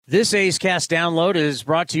This A's Cast download is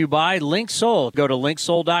brought to you by LinkSoul. Go to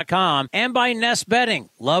linksoul.com and by Nest Bedding.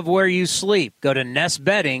 Love where you sleep. Go to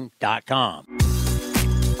nestbedding.com.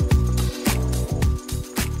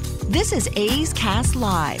 This is A's Cast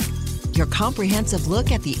Live, your comprehensive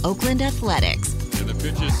look at the Oakland Athletics. And the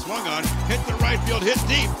pitch is swung on, hit the right field, hit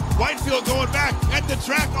deep. Whitefield going back at the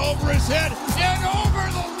track, over his head, and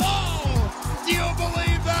over the wall. Do you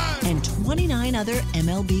believe that? And 29 other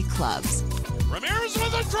MLB clubs. Ramirez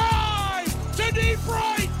with a drive to deep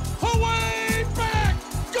right, away back,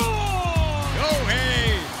 goal!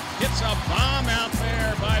 Gohei hits a bomb out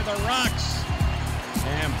there by the Rocks.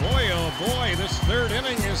 And boy, oh boy, this third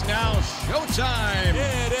inning is now showtime.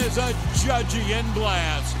 It is a Judgian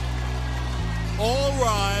blast. All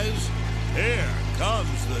rise. Here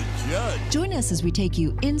comes the judge. Join us as we take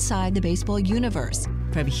you inside the baseball universe,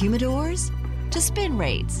 from humidors to spin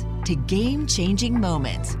rates to game-changing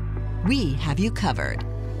moments. We have you covered.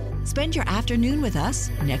 Spend your afternoon with us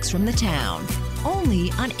next from the town, only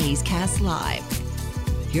on A's Cast Live.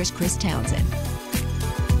 Here's Chris Townsend.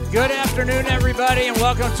 Good afternoon, everybody, and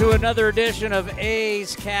welcome to another edition of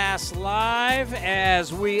A's Cast Live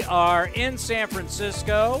as we are in San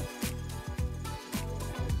Francisco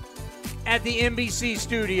at the NBC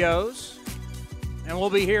studios, and we'll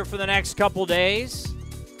be here for the next couple days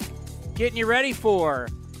getting you ready for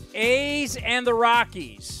A's and the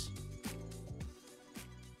Rockies.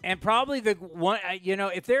 And probably the one,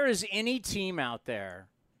 if there is any team out there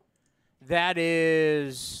that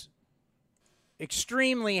is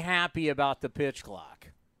extremely happy about the pitch clock,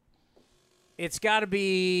 it's got to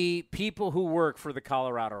be people who work for the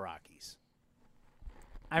Colorado Rockies.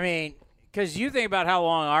 I mean, because you think about how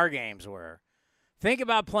long our games were. Think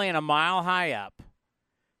about playing a mile high up,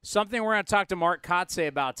 something we're going to talk to Mark Kotsay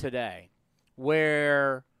about today,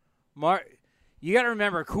 where you got to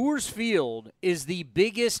remember, Coors Field is the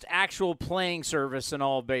biggest actual playing surface in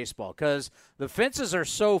all of baseball because the fences are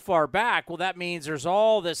so far back. Well, that means there's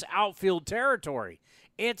all this outfield territory.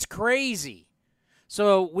 It's crazy.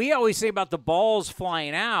 So we always say about the balls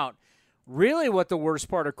flying out. Really what the worst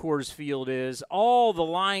part of Coors Field is, all the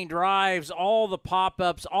line drives, all the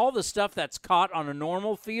pop-ups, all the stuff that's caught on a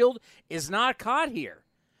normal field is not caught here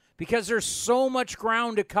because there's so much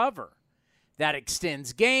ground to cover. That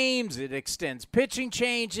extends games, it extends pitching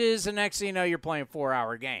changes, and next thing you know, you're playing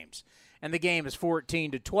 4-hour games. And the game is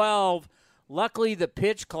 14-12. Luckily, the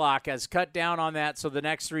pitch clock has cut down on that, so the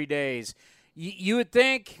next 3 days, you would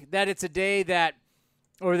think that it's a day that,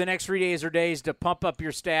 or the next 3 days are days to pump up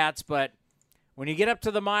your stats, but when you get up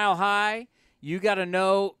to the mile high, you got to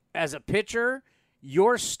know, as a pitcher,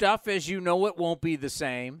 your stuff as you know it won't be the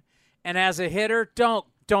same. And as a hitter, don't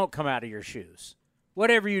come out of your shoes.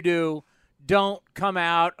 Whatever you do, don't come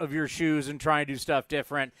out of your shoes and try and do stuff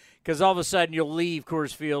different because all of a sudden you'll leave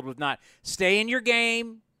Coors Field with not stay in your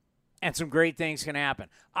game and some great things can happen.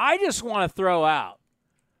 I just want to throw out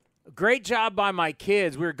a great job by my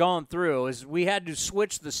kids. We were going through is we had to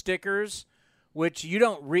switch the stickers, which you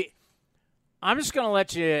don't I'm just going to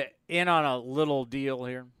let you in on a little deal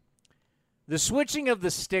here. The switching of the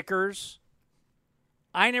stickers,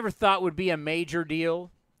 I never thought would be a major deal.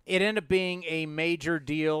 It ended up being a major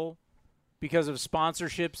deal because of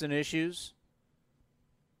sponsorships and issues,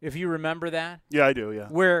 if you remember that. Yeah, I do, yeah.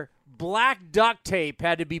 Where black duct tape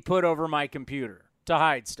had to be put over my computer to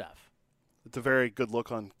hide stuff. It's a very good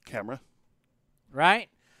look on camera. Right?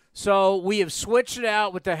 So we have switched it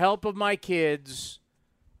out with the help of my kids,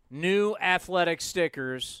 new athletic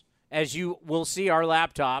stickers, as you will see our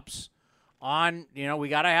laptops on, we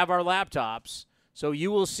got to have our laptops. So you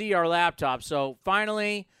will see our laptops. So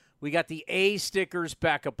finally, we got the A stickers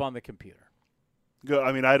back up on the computer. Good.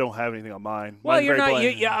 I mean, I don't have anything on mine. Well, Mine's you're very not.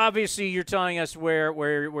 bland. Obviously, you're telling us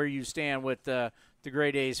where you stand with the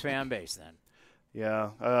great A's fan base. Then,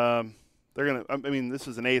 yeah, they're gonna. I mean, this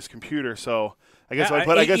is an A's computer, so I guess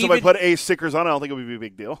if I put A's stickers on, I don't think it would be a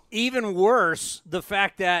big deal. Even worse, the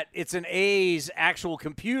fact that it's an A's actual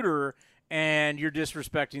computer, and you're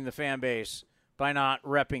disrespecting the fan base by not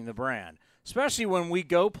repping the brand. Especially when we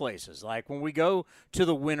go places, like when we go to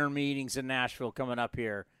the winter meetings in Nashville coming up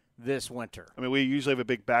here this winter. I mean, we usually have a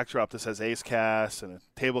big backdrop that says A's Cast and a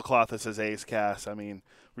tablecloth that says A's Cast. I mean,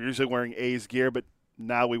 we're usually wearing A's gear, but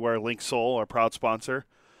now we wear LinkSoul, our proud sponsor.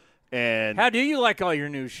 And how do you like all your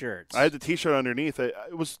new shirts? I had the T-shirt underneath. It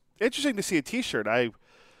was interesting to see a T-shirt.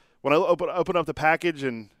 When I open up the package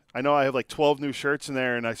and I know I have like 12 new shirts in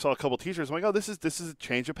there, and I saw a couple T-shirts. I'm like, oh, this is a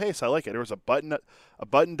change of pace. I like it. There was a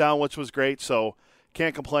button down, which was great. So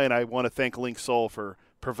can't complain. I want to thank LinkSoul for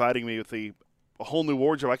providing me with a whole new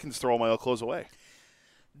wardrobe. I can just throw all my old clothes away.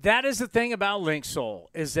 That is the thing about LinkSoul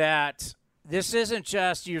is that this isn't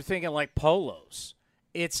just you're thinking like polos.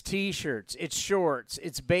 It's T-shirts, it's shorts,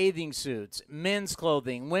 it's bathing suits, men's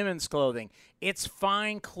clothing, women's clothing. It's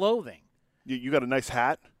fine clothing. You got a nice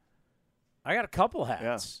hat? I got a couple hats.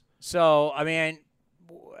 Yeah. So, I mean,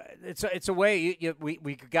 it's a way.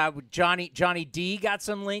 We got Johnny D got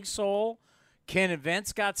some Link Soul. Ken and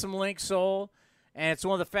Vince got some Link Soul. And it's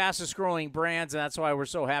one of the fastest growing brands, and that's why we're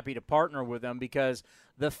so happy to partner with them, because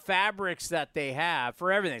the fabrics that they have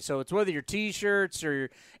for everything. So it's whether your T-shirts and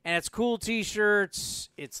it's cool T-shirts,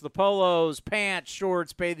 it's the polos, pants,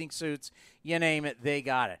 shorts, bathing suits, you name it, they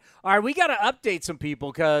got it. All right, we got to update some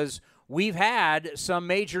people because we've had some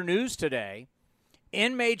major news today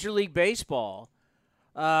in Major League Baseball.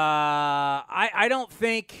 I don't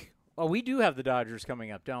think – well, we do have the Dodgers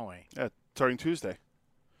coming up, don't we? Yeah, starting Tuesday.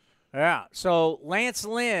 Yeah, so Lance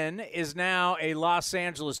Lynn is now a Los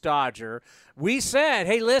Angeles Dodger. We said,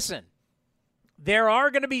 hey, listen, there are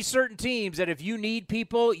going to be certain teams that if you need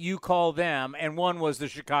people, you call them, and one was the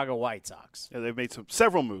Chicago White Sox. Yeah, they've made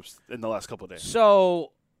several moves in the last couple of days.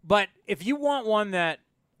 So, but if you want one that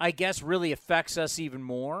I guess really affects us even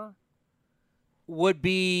more, would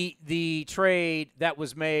be the trade that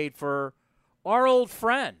was made for our old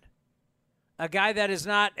friend, a guy that is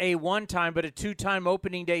not a one-time but a two-time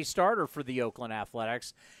opening day starter for the Oakland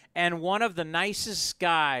Athletics, and one of the nicest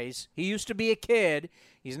guys. He used to be a kid.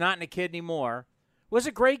 He's not a kid anymore. Was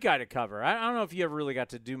a great guy to cover. I don't know if you ever really got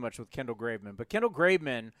to do much with Kendall Graveman, but Kendall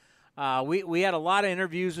Graveman, we had a lot of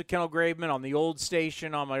interviews with Kendall Graveman on the old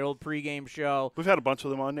station, on my old pregame show. We've had a bunch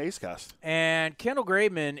of them on A's Cast. And Kendall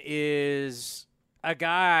Graveman is a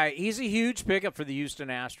guy, he's a huge pickup for the Houston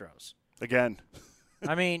Astros. Again.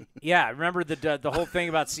 I mean, yeah, remember the whole thing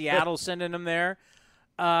about Seattle sending him there?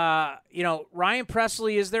 Ryan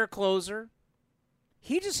Presley is their closer.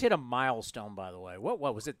 He just hit a milestone, by the way. What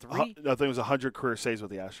was it, 3? I think it was 100 career saves with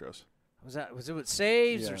the Astros. Was it with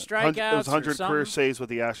saves or strikeouts? It was 100 career saves with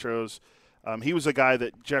the Astros. He was a guy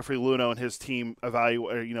that Jeffrey Luno and his team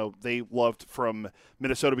they loved from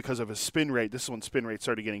Minnesota because of his spin rate. This is when spin rate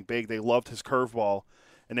started getting big. They loved his curveball,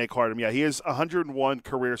 and they acquired him. Yeah, he has 101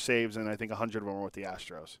 career saves, and I think 100 of them are with the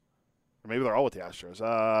Astros. Or maybe they're all with the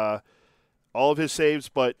Astros. All of his saves,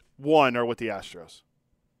 but one are with the Astros.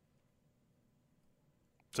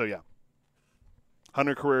 So, yeah.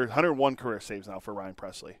 101 career saves now for Ryan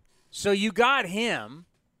Presley. So you got him,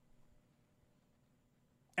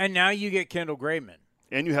 and now you get Kendall Graveman.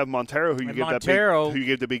 And you have Montero, who you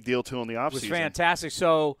gave the big deal to in the offseason. Was fantastic.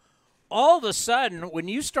 So all of a sudden, when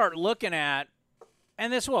you start looking at,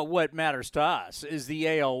 and this is what matters to us, is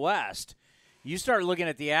the AL West, you start looking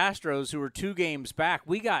at the Astros, who are 2 games back.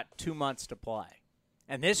 We got 2 months to play.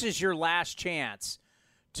 And this is your last chance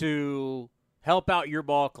to help out your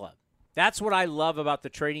ball club. That's what I love about the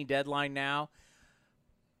trading deadline now.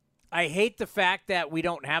 I hate the fact that we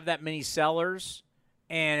don't have that many sellers,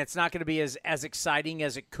 and it's not going to be as exciting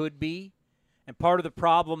as it could be. And part of the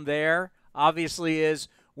problem there, obviously, is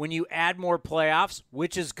when you add more playoffs,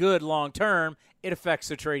 which is good long term, it affects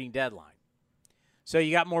the trading deadline. So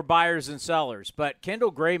you got more buyers and sellers. But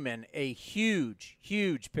Kendall Graveman, a huge,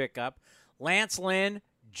 huge pickup. Lance Lynn,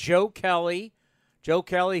 Joe Kelly,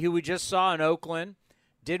 who we just saw in Oakland,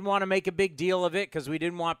 didn't want to make a big deal of it because we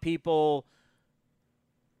didn't want people.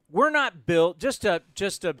 We're not built, just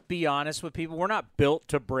to be honest with people, we're not built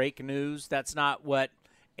to break news. That's not what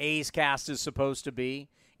A's Cast is supposed to be.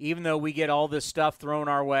 Even though we get all this stuff thrown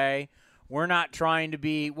our way, we're not trying to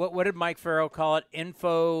be, what did Mike Farrow call it?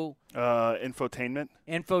 Infotainment.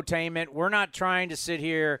 Infotainment. We're not trying to sit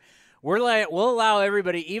here. We'll allow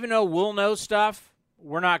everybody, even though we'll know stuff,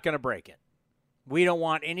 we're not going to break it. We don't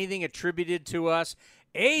want anything attributed to us.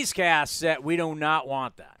 A's Cast said we do not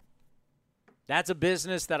want that. That's a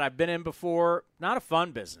business that I've been in before, not a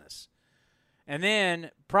fun business. And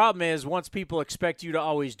then problem is once people expect you to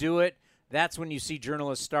always do it, that's when you see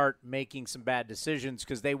journalists start making some bad decisions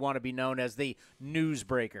because they want to be known as the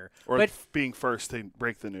newsbreaker. Or being first to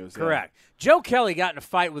break the news. Correct. Yeah. Joe Kelly got in a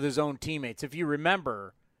fight with his own teammates. If you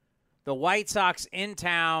remember, the White Sox in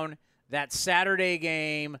town, that Saturday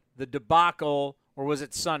game, the debacle, or was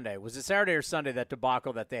it Sunday? Was it Saturday or Sunday, that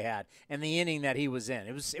debacle that they had and the inning that he was in?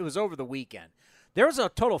 It was over the weekend. There was a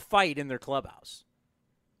total fight in their clubhouse.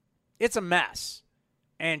 It's a mess.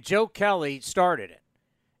 And Joe Kelly started it.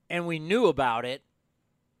 And we knew about it.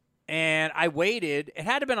 And I waited. It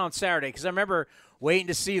had to have been on Saturday because I remember waiting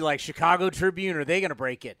to see, like, Chicago Tribune. Are they going to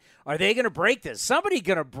break it? Are they going to break this? Somebody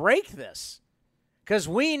going to break this. Because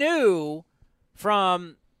we knew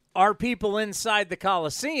from our people inside the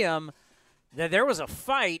Coliseum that there was a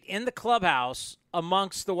fight in the clubhouse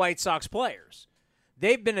amongst the White Sox players.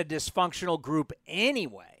 They've been a dysfunctional group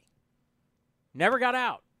anyway. Never got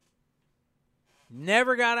out.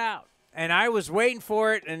 Never got out. And I was waiting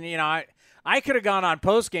for it, and, I could have gone on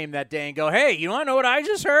postgame that day and go, hey, you want to know what I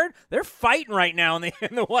just heard? They're fighting right now in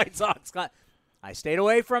the White Sox. I stayed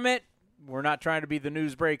away from it. We're not trying to be the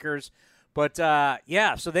newsbreakers. But,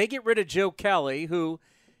 so they get rid of Joe Kelly, who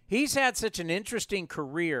he's had such an interesting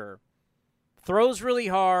career. Throws really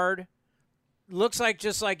hard. Looks like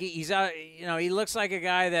just like he's out, he looks like a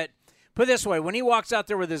guy that, put it this way, when he walks out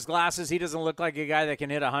there with his glasses, he doesn't look like a guy that can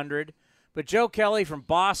hit 100. But Joe Kelly from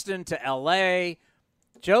Boston to L.A.,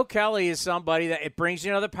 Joe Kelly is somebody that it brings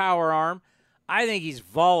you another power arm. I think he's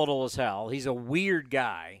volatile as hell. He's a weird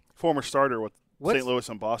guy. Former starter with St. Louis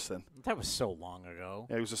and Boston. That was so long ago.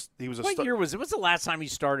 Yeah, he was a What year was it? What's the last time he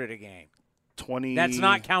started a game? 20. That's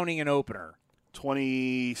not counting an opener.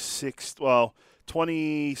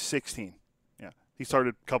 2016. Yeah, he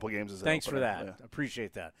started a couple games as an Thanks opener. for that. Yeah.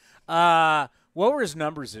 Appreciate that. What were his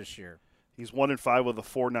numbers this year? He's 1-5 with a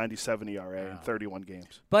 4.97 ERA in 31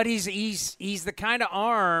 games. But he's the kind of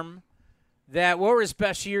arm that, what were his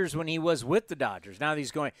best years when he was with the Dodgers? Now he's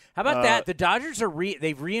going. How about that? The Dodgers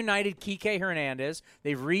they've reunited Kike Hernandez.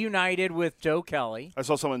 They've reunited with Joe Kelly. I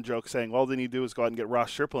saw someone joke saying, "Well, all they need to do is go out and get Ross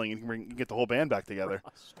Stripling, and you can get the whole band back together."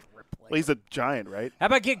 Well, he's a giant, right? How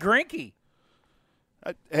about get Greinke?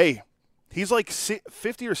 Hey, he's like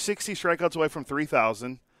 50 or 60 strikeouts away from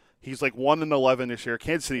 3,000. He's like 1-11 this year.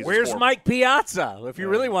 Kansas City's Where's Mike Piazza? If you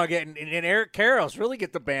really want to get in Eric Karros, really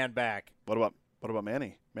get the band back. What about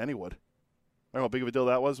Manny? Manny Wood. Remember how big of a deal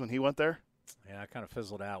that was when he went there? Yeah, I kind of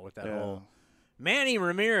fizzled out with that whole. Manny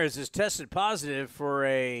Ramirez is tested positive for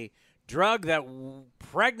a drug that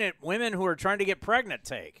pregnant women who are trying to get pregnant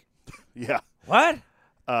take. Yeah. What?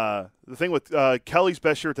 The thing with Kelly's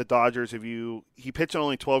best year at the Dodgers, he pitched in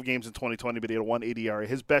only 12 games in 2020, but he had a 1.80 ERA.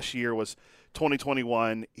 His best year was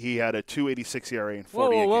 2021. He had a 2.86 ERA in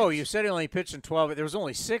 48 Whoa! games. You said he only pitched in 12. There was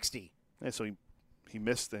only 60. Yeah, so he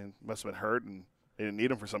missed and must have been hurt, and they didn't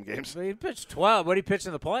need him for some games. So he pitched 12. What did he pitch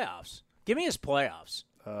in the playoffs? Give me his playoffs.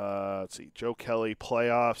 Let's see. Joe Kelly,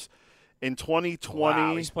 playoffs. In 2020.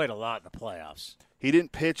 Wow, he's played a lot in the playoffs. He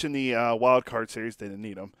didn't pitch in the wild card series. They didn't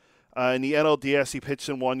need him. In the NLDS, he pitched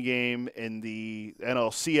in one game. In the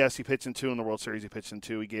NLCS, he pitched in two. In the World Series, he pitched in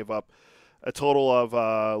two. He gave up a total of,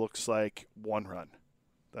 looks like, 1 run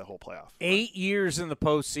that whole playoff. 8 years in the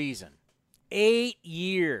postseason. 8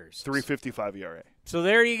 years. 3.55 ERA. So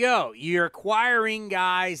there you go. You're acquiring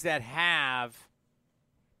guys that have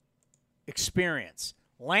experience.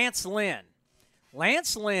 Lance Lynn.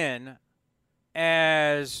 Lance Lynn,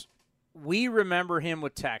 as we remember him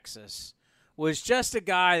with Texas, was just a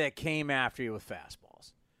guy that came after you with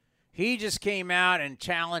fastballs. He just came out and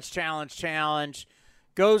challenge,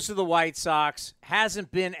 goes to the White Sox,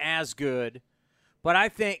 hasn't been as good. But I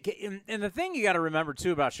think, and the thing you got to remember,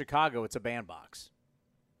 too, about Chicago, it's a bandbox.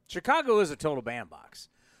 Chicago is a total bandbox.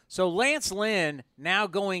 So Lance Lynn now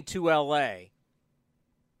going to L.A.,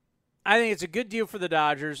 I think it's a good deal for the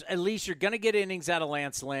Dodgers. At least you're going to get innings out of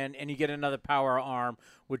Lance Lynn, and you get another power arm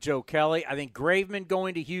with Joe Kelly. I think Graveman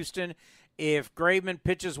going to Houston, if Graveman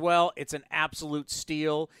pitches well, it's an absolute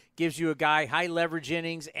steal. Gives you a guy, high leverage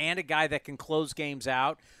innings, and a guy that can close games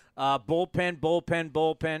out. Bullpen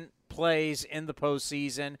plays in the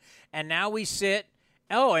postseason. And now we sit.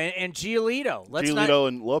 Oh, and Giolito. Giolito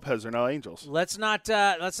and Lopez are now Angels. Let's not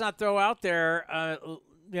throw out there,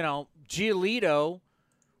 Giolito.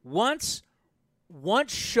 Once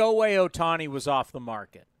Shohei Ohtani was off the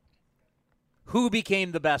market, who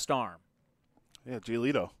became the best arm? Yeah,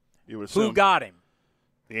 Giolito. You would assume. Who got him?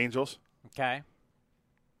 The Angels. Okay.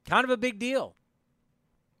 Kind of a big deal.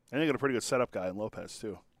 And they got a pretty good setup guy in Lopez,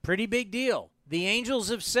 too. Pretty big deal. The Angels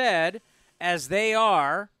have said, as they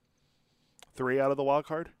are 3 out of the wild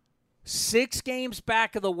card? 6 games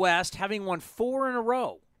back of the West, having won 4 in a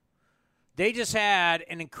row. They just had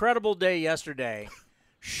an incredible day yesterday.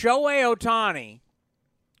 Shohei Ohtani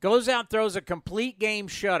goes out, throws a complete game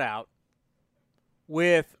shutout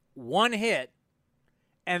with 1 hit,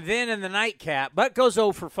 and then in the nightcap, but goes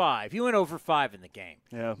 0 for 5. He went 0 for 5 in the game.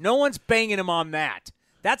 Yeah. No one's banging him on that.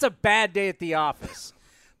 That's a bad day at the office.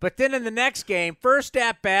 But then in the next game, first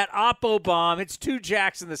at-bat, Oppo bomb. It's 2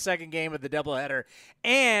 jacks in the second game of the doubleheader.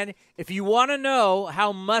 And if you want to know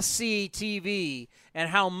how must-see TV and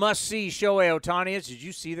how must-see Shohei Ohtani is, did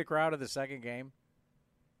you see the crowd of the second game?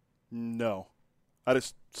 No. I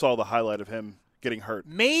just saw the highlight of him getting hurt.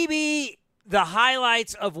 Maybe the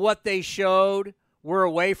highlights of what they showed were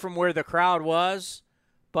away from where the crowd was,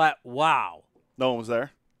 but wow. No one was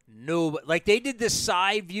there? No, like they did this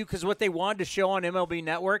side view because what they wanted to show on MLB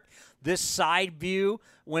Network, this side view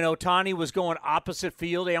when Ohtani was going opposite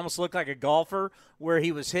field, he almost looked like a golfer where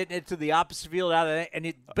he was hitting it to the opposite field out of that,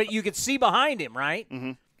 but you could see behind him, right? Mm-hmm.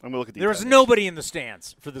 I'm gonna look at the. There was attendance. nobody in the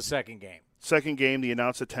stands for the second game. Second game, the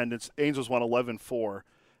announced attendance. Angels won 11-4.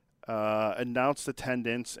 Announced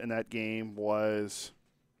attendance in that game was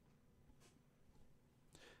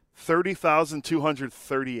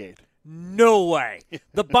 30,238. No way.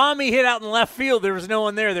 The bomb he hit out in left field, there was no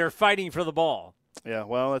one there. They were fighting for the ball. Yeah,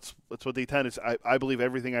 well, that's what the attendance. I believe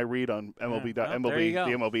everything I read on MLB, Well, MLB, there you go.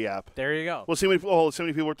 the MLB app. There you go. We'll see how many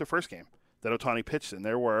people were at the first game that Ohtani pitched in.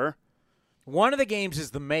 There were. One of the games is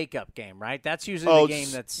the makeup game, right? That's usually the game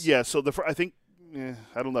that's. Yeah, so I think.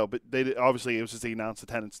 I don't know, but obviously it was just the announced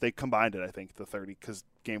attendance. They combined it, I think, the 30 because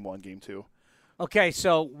game 1, game 2. Okay,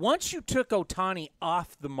 so once you took Ohtani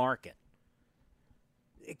off the market,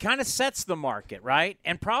 it kind of sets the market, right?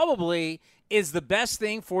 And probably is the best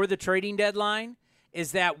thing for the trading deadline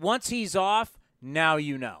is that once he's off, now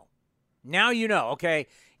you know. Now you know, okay?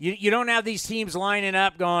 You don't have these teams lining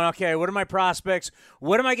up going, okay, what are my prospects?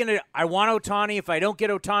 What am I going to do? I want Ohtani. If I don't get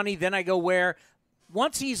Ohtani, then I go where?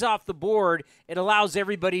 Once he's off the board, it allows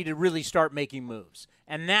everybody to really start making moves.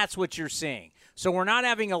 And that's what you're seeing. So we're not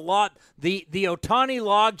having a lot. The Ohtani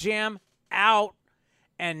logjam out,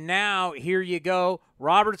 and now here you go.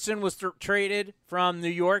 Robertson was traded from New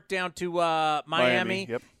York down to Miami.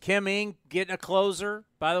 Yep. Kim Ng getting a closer,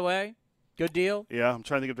 by the way. Good deal. Yeah, I'm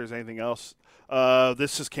trying to think if there's anything else.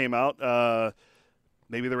 This just came out.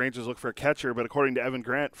 Maybe the Rangers look for a catcher, but according to Evan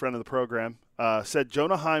Grant, friend of the program, said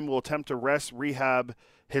Jonah Heim will attempt to rehab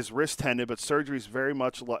his wrist tendon, but surgery is very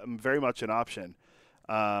much an option.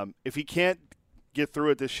 If he can't get through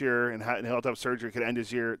it this year and he'll have to have surgery, could end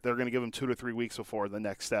his year, they're going to give him 2 to 3 weeks before the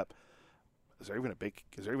next step. Is there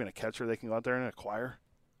even a catcher they can go out there and acquire?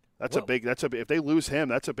 If they lose him,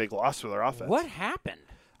 that's a big loss for their offense. What happened?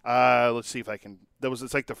 Let's see if I can.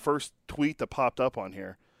 It's like the first tweet that popped up on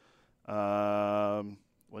here.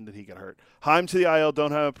 When did he get hurt? Heim to the IL.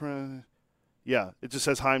 Don't have. Yeah, it just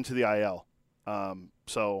says Heim to the IL.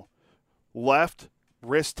 So left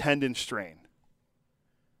wrist tendon strain.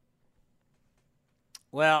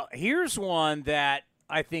 Well, here's one that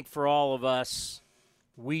I think for all of us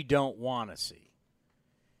we don't want to see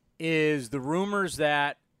is the rumors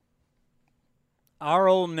that our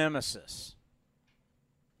old nemesis,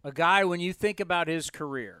 a guy when you think about his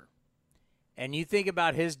career and you think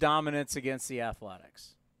about his dominance against the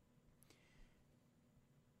Athletics,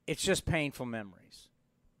 it's just painful memories.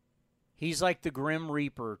 He's like the Grim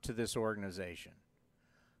Reaper to this organization.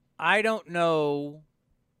 I don't know,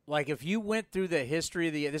 like if you went through the history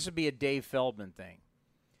of this would be a Dave Feldman thing.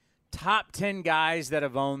 Top 10 guys that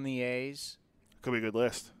have owned the A's. Could be a good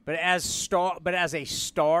list. But as a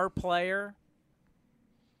star player,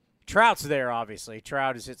 Trout's there, obviously.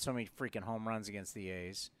 Trout has hit so many freaking home runs against the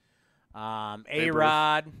A's.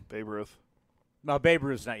 A-Rod. Babe Ruth. No, Babe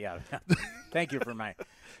Ruth's not yet. Thank you for my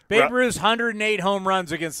Babe Ruth's 108 home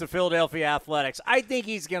runs against the Philadelphia Athletics. I think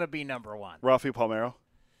he's going to be number one. Rafi Palmeiro.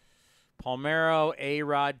 Palmeiro,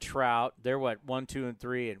 A-Rod, Trout. They're what, 1, 2, and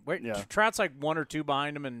 3. And Yeah. Trout's like 1 or 2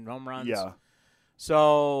 behind him in home runs. Yeah.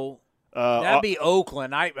 So that'd be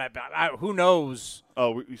Oakland. I who knows?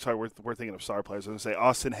 Oh, sorry, we're thinking of star players. I was going to say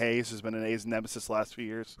Austin Hayes has been an A's nemesis the last few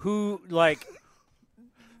years. Who, like,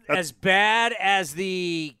 as bad as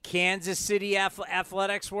the Kansas City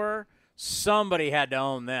Athletics were, somebody had to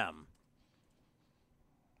own them.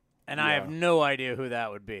 And I have no idea who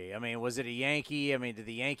that would be. I mean, was it a Yankee? I mean, did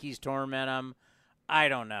the Yankees torment him? I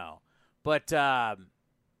don't know. But I'm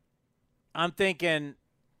thinking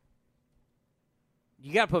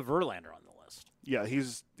you got to put Verlander on the list. Yeah,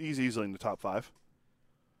 he's easily in the top 5.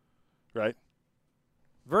 Right?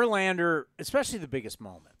 Verlander, especially the biggest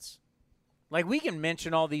moments. Like, we can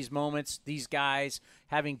mention all these moments, these guys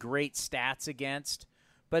having great stats against,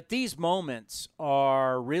 but these moments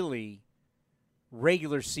are really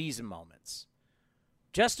regular season moments.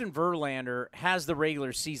 Justin Verlander has the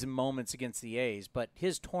regular season moments against the A's, but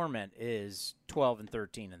his torment is 12 and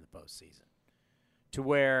 13 in the postseason, to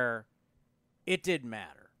where it didn't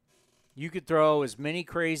matter. You could throw as many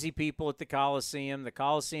crazy people at the Coliseum. The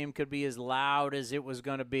Coliseum could be as loud as it was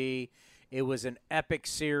going to be. It was an epic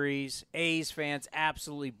series. A's fans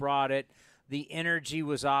absolutely brought it. The energy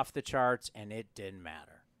was off the charts, and it didn't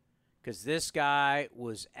matter because this guy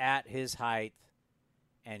was at his height,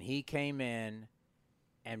 and he came in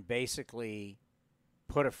and basically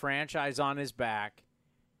put a franchise on his back,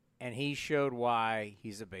 and he showed why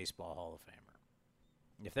he's a Baseball Hall of Famer.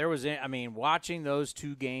 If there was, watching those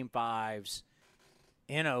 2 Game 5s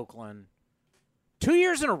in Oakland, 2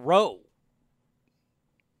 years in a row.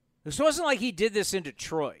 This wasn't like he did this in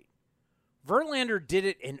Detroit. Verlander did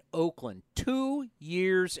it in Oakland 2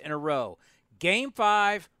 years in a row. Game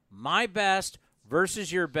 5, my best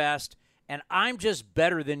versus your best, and I'm just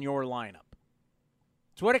better than your lineup.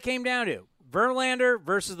 That's what it came down to. Verlander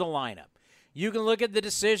versus the lineup. You can look at the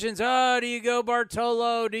decisions. Oh, do you go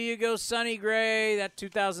Bartolo? Do you go Sonny Gray? That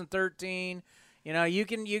 2013. You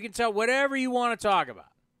can tell whatever you want to talk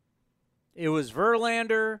about. It was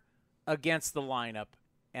Verlander against the lineup,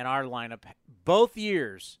 and our lineup both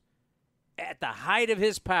years at the height of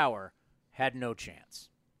his power had no chance.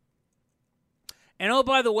 And oh,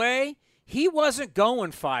 by the way, he wasn't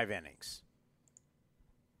going 5 innings.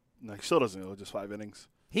 No, he still doesn't go just 5 innings.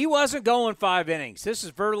 He wasn't going 5 innings. This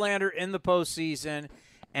is Verlander in the postseason,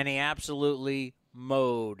 and he absolutely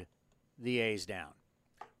mowed the A's down.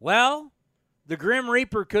 Well, the Grim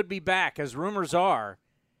Reaper could be back, as rumors are.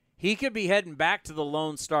 He could be heading back to the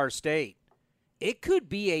Lone Star State. It could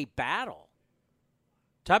be a battle.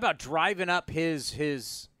 Talk about driving up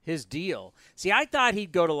his deal. See, I thought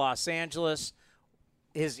he'd go to Los Angeles.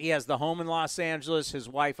 He has the home in Los Angeles. His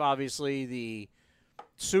wife, obviously, the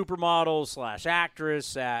supermodel /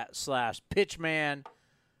 actress / pitchman.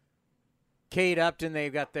 Kate Upton,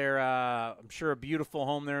 they've got their, I'm sure, a beautiful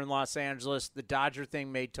home there in Los Angeles. The Dodger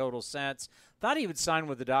thing made total sense. Thought he would sign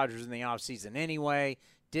with the Dodgers in the offseason anyway.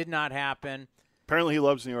 Did not happen. Apparently he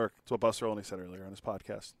loves New York. That's what Buster Olney said earlier on his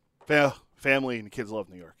podcast. Family and kids love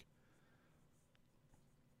New York.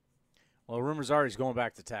 Well, rumors are he's going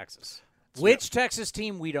back to Texas. Which Texas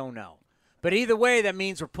team, we don't know. But either way, that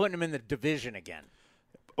means we're putting him in the division again.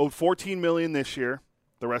 Owed $14 million this year,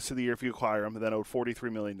 the rest of the year if you acquire him, and then owed $43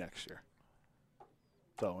 million next year.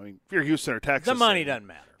 So, I mean, if you're Houston or Texas, the money doesn't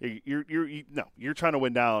matter. You're trying to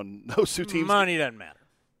win down those two teams. Money doesn't matter.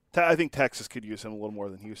 I think Texas could use him a little more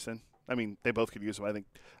than Houston. I mean, they both could use him.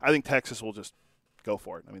 I think Texas will just go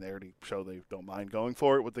for it. I mean, they already show they don't mind going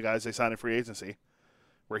for it with the guys they sign in free agency,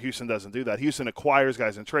 where Houston doesn't do that. Houston acquires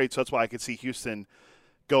guys in trade, so that's why I could see Houston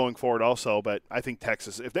going for it also. But I think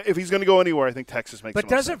Texas, if he's going to go anywhere, I think Texas makes. But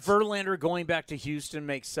doesn't Verlander going back to Houston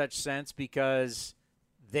make such sense because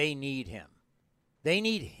they need him? They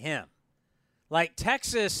need him. Like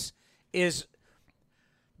Texas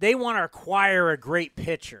they want to acquire a great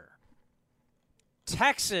pitcher.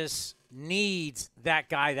 Texas needs that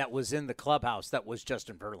guy that was in the clubhouse that was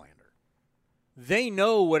Justin Verlander. They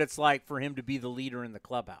know what it's like for him to be the leader in the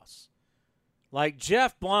clubhouse. Like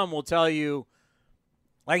Jeff Blum will tell you,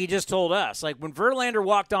 like he just told us, like when Verlander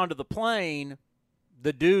walked onto the plane,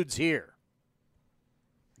 the dude's here.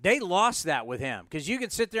 They lost that with him because you can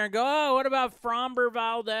sit there and go, oh, what about Framber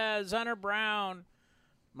Valdez, Hunter Brown?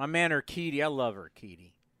 My man Urquidy, I love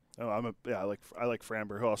Urquidy. Oh, I like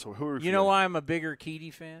Framber. Who are you know why I'm a big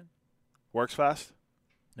Urquidy fan? Works fast?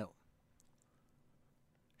 No.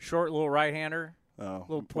 Short little right-hander. Oh. A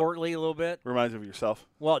little portly a little bit. Reminds you of yourself.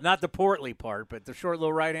 Well, not the portly part, but the short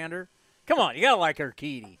little right-hander. Come on, you got to like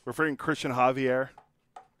Urquidy. Referring to Christian Javier.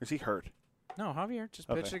 Is he hurt? No, Javier just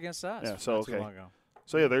pitched against us. Yeah, so okay. Too long ago.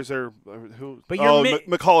 So, yeah, there's their who? But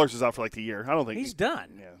McCullers is out for like the year. I don't think he's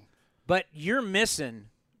done. Yeah. But you're missing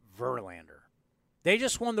Verlander. They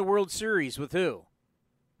just won the World Series with who?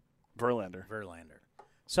 Verlander.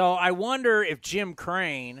 So I wonder if Jim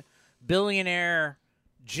Crane, billionaire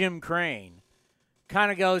Jim Crane,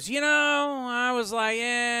 kind of goes, I was like,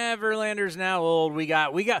 Verlander's now old. We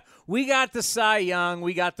got the Cy Young,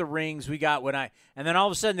 we got the rings, and then all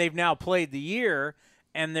of a sudden they've now played the year.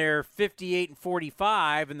 And they're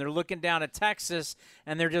 58-45, and they're looking down at Texas,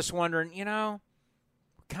 and they're just wondering,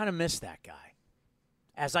 kind of miss that guy.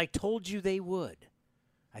 As I told you they would.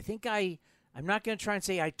 I think I'm not going to try and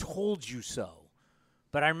say I told you so.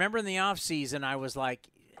 But I remember in the offseason, I was like,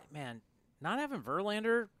 man, not having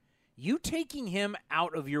Verlander, you taking him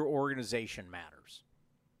out of your organization matters.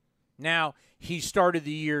 Now, he started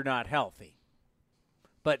the year not healthy.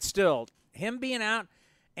 But still, him being out,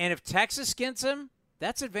 and if Texas gets him,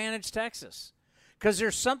 that's advantage Texas. Because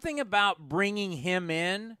there's something about bringing him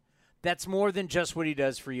in that's more than just what he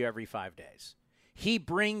does for you every 5 days. He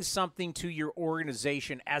brings something to your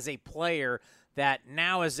organization as a player that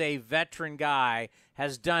now as a veteran guy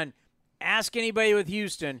has done. Ask anybody with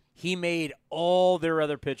Houston, he made all their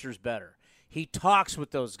other pitchers better. He talks with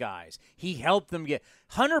those guys. He helped them get.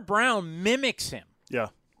 Hunter Brown mimics him. Yeah.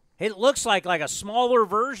 It looks like a smaller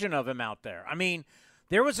version of him out there. I mean,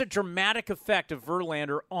 there was a dramatic effect of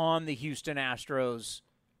Verlander on the Houston Astros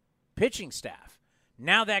pitching staff.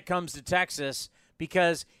 Now that comes to Texas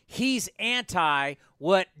because he's anti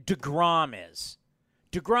what DeGrom is.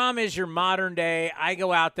 DeGrom is your modern day, I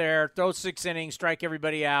go out there, throw 6 innings, strike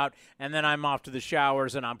everybody out, and then I'm off to the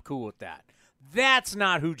showers, and I'm cool with that. That's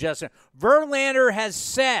not who Justin Verlander has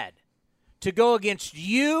said to go against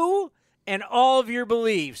you and all of your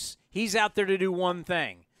beliefs. He's out there to do one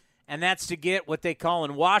thing, and that's to get what they call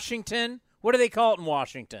in Washington. What do they call it in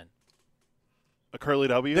Washington? A curly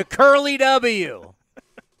W? The curly W.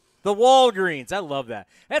 The Walgreens. I love that.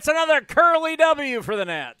 That's another curly W for the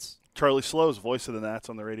Nats. Charlie Slows, voice of the Nats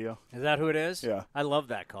on the radio. Is that who it is? Yeah. I love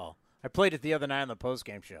that call. I played it the other night on the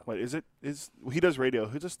postgame show. Wait, is it? He does radio.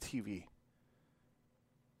 Who does TV?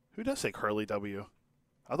 Who does say curly W?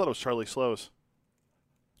 I thought it was Charlie Slows.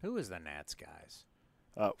 Who is the Nats guys?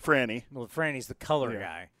 Franny. Well, Franny's the color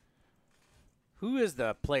guy. Who is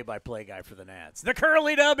the play-by-play guy for the Nats? The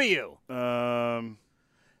curly W.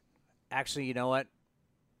 Actually, you know what?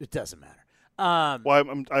 It doesn't matter.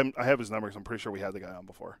 Well, I have his numbers. I'm pretty sure we had the guy on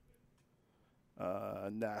before.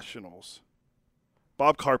 Nationals.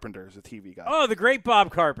 Bob Carpenter is a TV guy. Oh, the great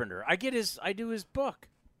Bob Carpenter. I do his book.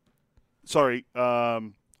 Sorry.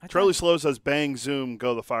 Charlie Slows does Bang, Zoom,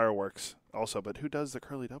 Go the Fireworks also, but who does the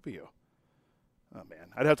curly W? Oh, man.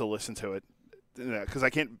 I'd have to listen to it because I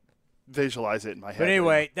can't visualize it in my head. But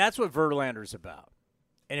anyway, that's what Verlander's about.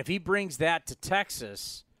 And if he brings that to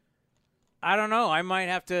Texas, I don't know. I might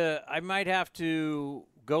have to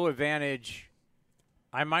go advantage.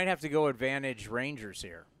 I might have to go advantage Rangers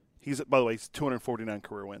here. By the way, he's 249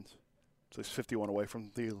 career wins. So he's 51 away from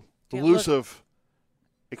the elusive,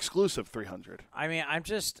 exclusive 300. I mean, I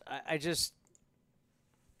just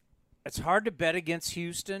it's hard to bet against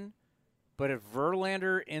Houston, but if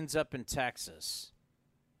Verlander ends up in Texas,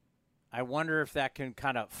 I wonder if that can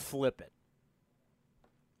kind of flip it.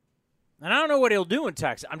 And I don't know what he'll do in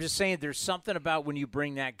Texas. I'm just saying there's something about when you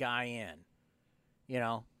bring that guy in. You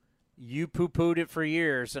know, you poo-pooed it for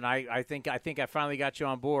years, and I think I finally got you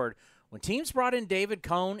on board. When teams brought in David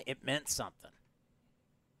Cone, it meant something.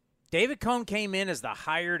 David Cone came in as the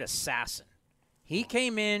hired assassin. He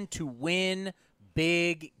came in to win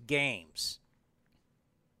big games.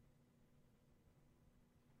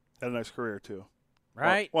 Had a nice career, too.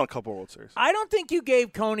 Right? Won a couple World Series. I don't think you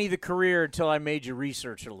gave Coney the career until I made you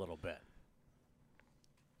research it a little bit.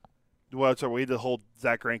 Well, so we did the whole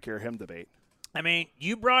Zach Greinke or him debate. I mean,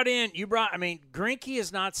 Greinke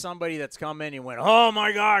is not somebody that's come in and went, oh,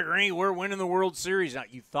 my God, Greinke, we're winning the World Series. Now,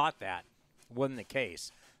 you thought that wasn't the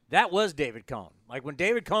case. That was David Cone. Like, when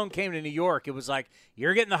David Cone came to New York, it was like,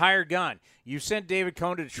 you're getting the hired gun. You sent David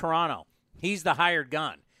Cone to Toronto. He's the hired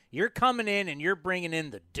gun. You're coming in and you're bringing in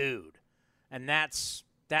the dude. And that's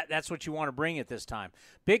what you want to bring at this time.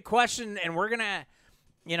 Big question, and we're going to,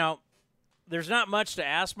 there's not much to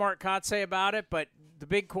ask Mark Kotsay about it, but the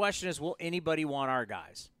big question is, will anybody want our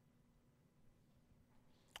guys?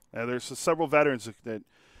 There's several veterans that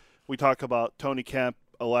we talk about: Tony Kemp,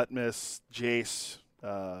 Aletmus, Jace,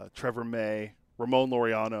 Trevor May, Ramon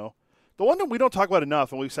Laureano. The one that we don't talk about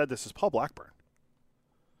enough, and we've said this, is Paul Blackburn.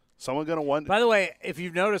 Someone going to want. By the way, if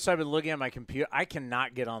you've noticed, I've been looking at my computer. I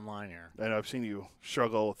cannot get online here. And I've seen you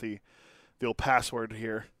struggle with the old password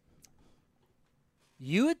here.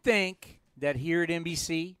 You would think that here at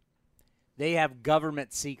NBC, they have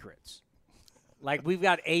government secrets. Like we've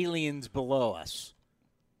got aliens below us.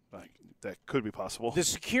 That could be possible. The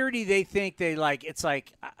security they think they like. It's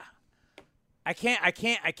like I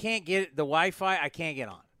can't get the Wi-Fi. I can't get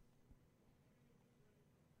on.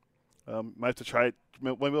 Might have to try it.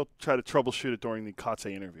 Maybe we'll try to troubleshoot it during the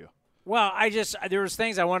Kotsay interview. Well, there was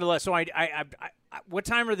things I wanted to let. So I what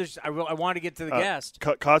time are this? I want to get to the guest.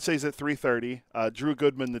 Kotsay's at 3:30. Drew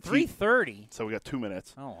Goodman, the 3:30. So we got 2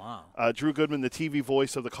 minutes. Oh wow. Drew Goodman, the TV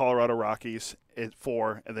voice of the Colorado Rockies, at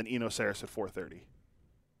 4, and then Eno Saris at 4:30.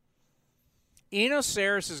 Eno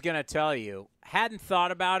Saris is going to tell you. Hadn't thought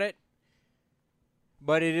about it,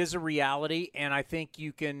 but it is a reality, and I think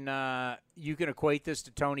you can equate this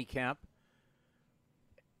to Tony Kemp.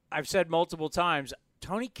 I've said multiple times,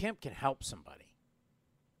 Tony Kemp can help somebody.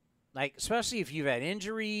 Like, especially if you've had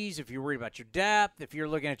injuries, if you're worried about your depth, if you're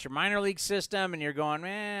looking at your minor league system and you're going,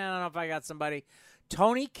 man, I don't know if I got somebody.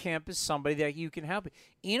 Tony Kemp is somebody that you can help.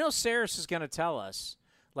 Eno Saris is going to tell us,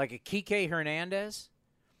 like a Kike Hernandez,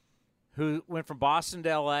 who went from Boston to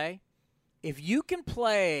L.A., if you can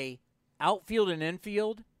play outfield and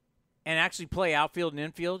infield and actually play outfield and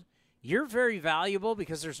infield, you're very valuable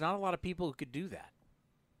because there's not a lot of people who could do that.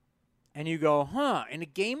 And you go, in a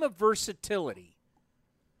game of versatility,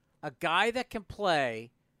 a guy that can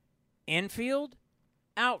play infield,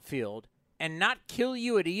 outfield, and not kill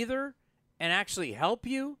you at either and actually help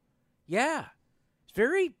you, yeah. It's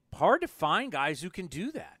very hard to find guys who can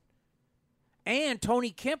do that. And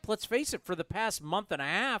Tony Kemp, let's face it, for the past month and a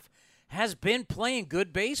half, has been playing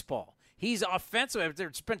good baseball. He's offensive.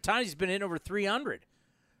 There's been times he's been in over 300.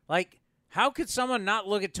 Like, how could someone not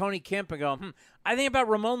look at Tony Kemp and go, I think about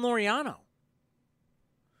Ramon Laureano.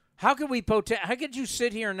 How could you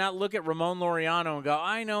sit here and not look at Ramon Laureano and go,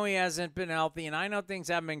 I know he hasn't been healthy, and I know things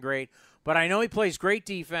haven't been great, but I know he plays great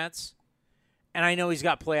defense, and I know he's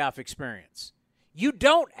got playoff experience. You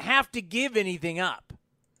don't have to give anything up.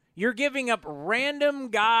 You're giving up random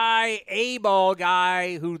guy, A-ball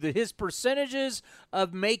guy, who his percentages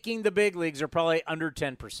of making the big leagues are probably under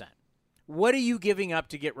 10%. What are you giving up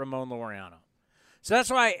to get Ramon Laureano? So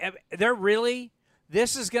that's why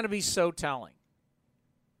this is going to be so telling.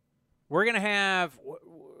 We're going to have,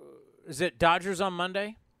 is it Dodgers on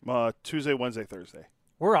Monday? Tuesday, Wednesday, Thursday.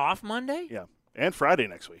 We're off Monday? Yeah, and Friday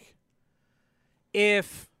next week.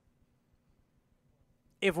 If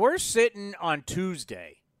we're sitting on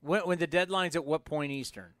Tuesday, when the deadline's at what point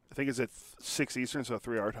Eastern? I think it's at 6 Eastern, so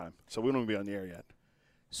 3 our time. So we don't even be on the air yet.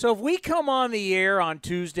 So if we come on the air on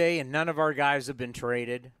Tuesday and none of our guys have been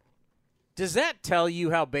traded, does that tell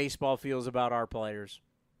you how baseball feels about our players?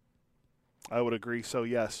 I would agree. So,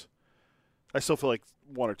 yes. I still feel like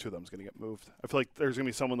 1 or 2 of them is going to get moved. I feel like there's going to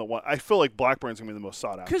be someone I feel like Blackburn's going to be the most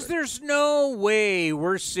sought after. Because there's no way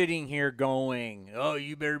we're sitting here going, oh,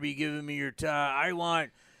 you better be giving me your time. I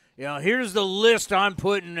want, here's the list I'm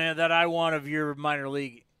putting that I want of your minor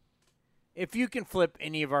league. If you can flip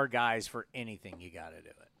any of our guys for anything, you got to do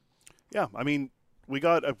it. Yeah, I mean, we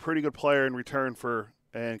got a pretty good player in return for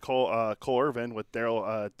Cole Irvin with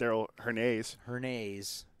Daryl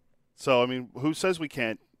Hernandez. So, I mean, who says we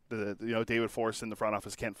can't? David Forrest in the front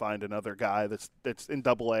office can't find another guy that's in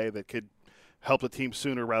Double-A that could help the team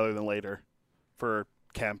sooner rather than later for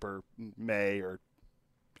Kemp or May. Or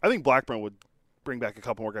I think Blackburn would bring back a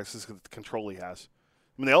couple more guys because of the control he has.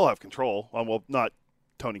 I mean, they all have control. Well, not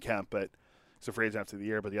Tony Kemp, but he's a free agent after the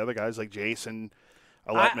year. But the other guys like Jason,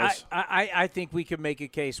 I think we could make a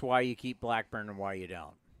case why you keep Blackburn and why you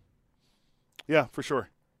don't. Yeah, for sure.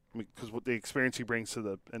 Because the experience he brings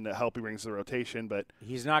and the help he brings to the rotation, but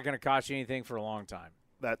he's not going to cost you anything for a long time.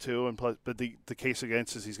 That too, and plus, but the case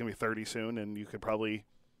against is he's going to be 30 soon, and you could probably.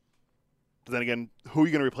 But then again, who are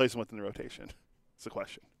you going to replace him with in the rotation? That's the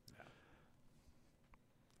question. Yeah.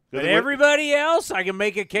 But everybody else, I can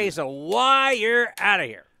make a case of why you're out of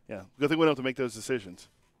here. Yeah, good thing we don't have to make those decisions.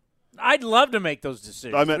 I'd love to make those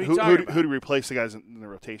decisions. I meant who to replace the guys in the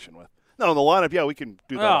rotation with. No, in the lineup, yeah, we can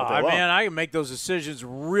do that all day long. Man, I can make those decisions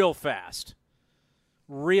real fast.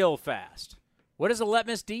 Real fast. What does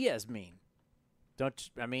Aletmus Diaz mean?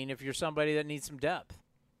 If you're somebody that needs some depth.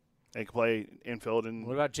 They can play infield. And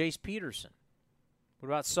what about Jace Peterson? What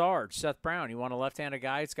about Sarge, Seth Brown? You want a left-handed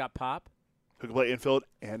guy that's got pop? Who can play infield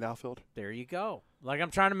and outfield? There you go. Like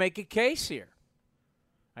I'm trying to make a case here.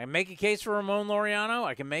 I can make a case for Ramon Laureano.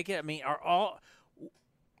 I can make it.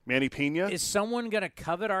 Manny Pena? Is someone going to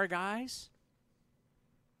covet our guys?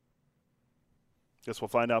 Guess we'll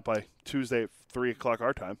find out by Tuesday at 3 o'clock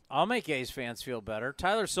our time. I'll make A's fans feel better.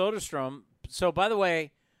 Tyler Soderstrom. So, by the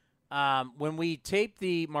way, when we taped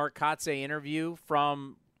the Mark Kotze interview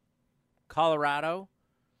from Colorado,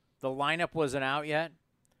 the lineup wasn't out yet.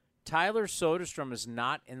 Tyler Soderstrom is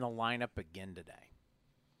not in the lineup again today.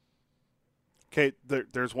 Okay,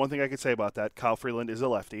 there's one thing I could say about that. Kyle Freeland is a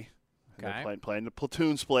lefty. Okay. They're playing the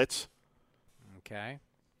platoon splits. Okay.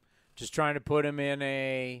 Just trying to put him in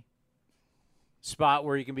a spot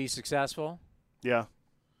where he can be successful? Yeah.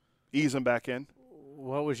 Ease him back in.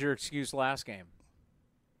 What was your excuse last game?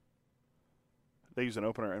 They used an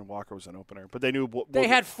opener, and Walker was an opener. But they knew they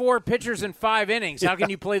had 4 pitchers in 5 innings. How can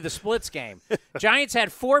you play the splits game? Giants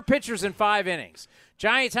had 4 pitchers in 5 innings.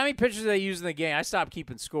 Giants, how many pitchers did they use in the game? I stopped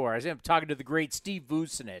keeping score. I was talking to the great Steve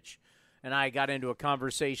Vucinich, and I got into a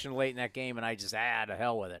conversation late in that game, and I just, to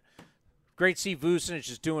hell with it. Great Steve Vucinich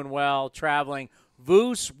is doing well, traveling.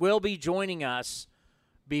 Vuce will be joining us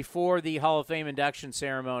before the Hall of Fame induction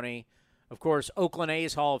ceremony. Of course, Oakland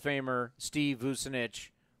A's Hall of Famer Steve Vucinich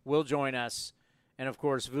will join us. And, of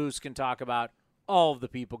course, Vuce can talk about all of the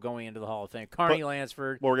people going into the Hall of Fame. Carney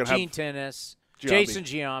Lansford, Gene Tennis, Jason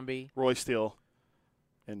Giambi. Roy Steele,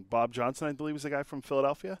 and Bob Johnson, I believe, is the guy from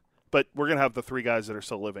Philadelphia. But we're going to have the 3 guys that are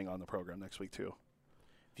still living on the program next week, too.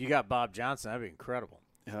 If you got Bob Johnson, that'd be incredible.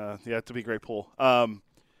 Yeah, it'd be a great pool. Pam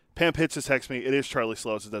Pitts has texted me. It is Charlie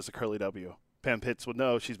Slows that does the Curly W. Pam Pitts would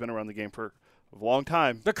know. She's been around the game for a long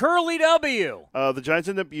time. The Curly W. The Giants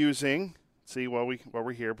end up using... See while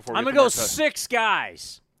we're here before I'm gonna go 6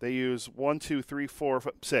 guys. They use 1, 2, 3, 4,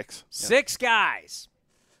 5, 6. 6 guys.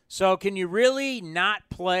 So can you really not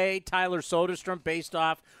play Tyler Soderstrom based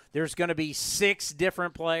off there's going to be 6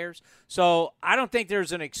 different players? So I don't think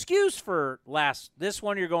there's an excuse for this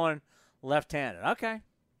one you're going left-handed. Okay.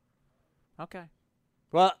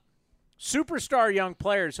 Well, superstar young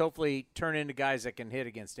players hopefully turn into guys that can hit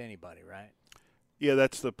against anybody, right? Yeah,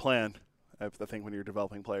 that's the plan, I think, when you're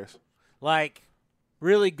developing players. Like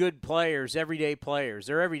really good players, everyday players.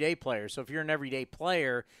 They're everyday players. So if you're an everyday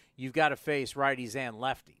player, you've got to face righties and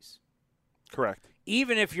lefties. Correct.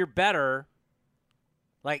 Even if you're better,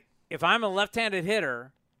 like if I'm a left-handed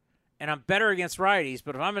hitter and I'm better against righties,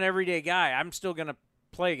 but if I'm an everyday guy, I'm still going to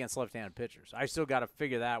play against left-handed pitchers. I still got to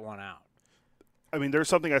figure that one out. I mean, there's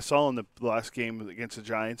something I saw in the last game against the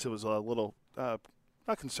Giants. It was a little, not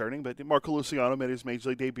concerning, but Marco Luciano made his Major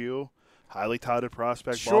League debut. Highly touted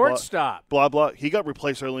prospect. Shortstop. Blah, blah. He got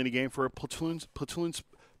replaced early in the game for a platoon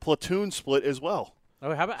split as well.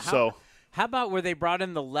 Oh, how about where they brought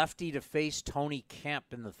in the lefty to face Tony Kemp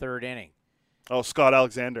in the 3rd inning? Oh, Scott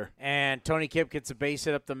Alexander. And Tony Kemp gets a base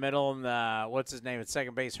hit up the middle, and what's his name at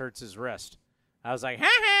second base hurts his wrist. I was like,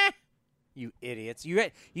 ha! You idiots. You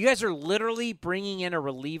guys are literally bringing in a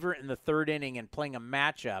reliever in the 3rd inning and playing a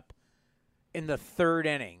matchup in the 3rd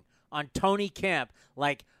inning on Tony Kemp.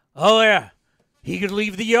 Like, oh, yeah, he could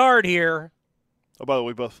leave the yard here. Oh, by the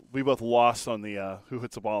way, we both lost on the who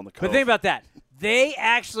hits the ball in the cove. But think about that. They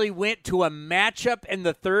actually went to a matchup in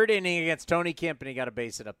the 3rd inning against Tony Kemp, and he got a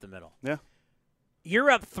base hit up the middle. Yeah. You're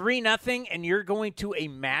up 3-0, and you're going to a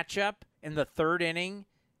matchup in the 3rd inning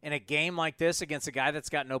in a game like this against a guy that's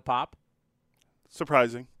got no pop?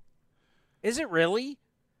 Surprising. Is it really?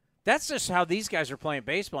 That's just how these guys are playing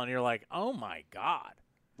baseball, and you're like, oh, my God.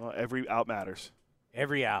 Well, every out matters.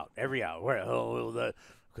 Every out.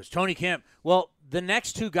 Because Tony Kemp, well, the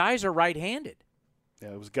next 2 guys are right-handed.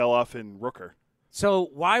 Yeah, it was Geloff and Rooker. So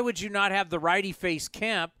why would you not have the righty face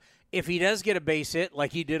Kemp if he does get a base hit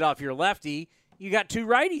like he did off your lefty? You got 2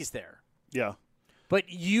 righties there. Yeah. But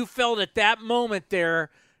you felt at that moment there,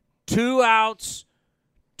 2 outs,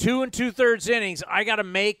 2 2/3 innings, I got to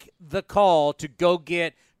make the call to go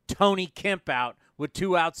get Tony Kemp out with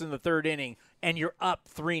 2 outs in the 3rd inning, and you're up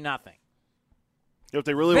 3-0. If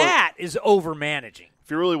they really is over-managing.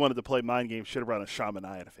 If you really wanted to play mind games, should have brought a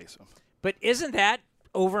Shamanaya to face him. But isn't that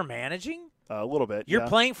over-managing? A little bit. You're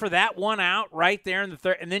playing for that 1 out right there in the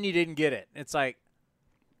 3rd, and then you didn't get it. It's like,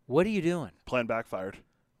 what are you doing? Plan backfired.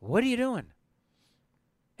 What are you doing?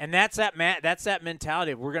 And that's that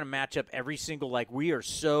mentality of we're going to match up every single, like we are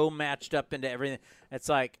so matched up into everything. It's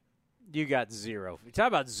like you got 0. You talk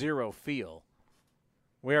about 0 feel.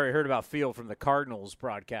 We already heard about feel from the Cardinals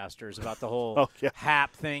broadcasters about the whole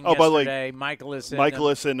Hap thing yesterday. Michaelis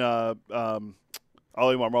and Ollie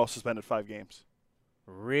Marmol suspended 5 games.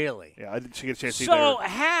 Really? Yeah, I didn't get a chance to see So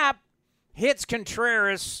Hap hits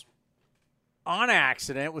Contreras on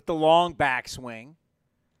accident with the long backswing.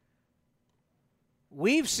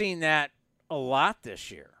 We've seen that a lot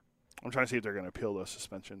this year. I'm trying to see if they're going to appeal those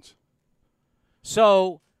suspensions.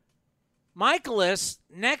 So Michaelis,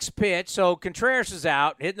 next pitch, so Contreras is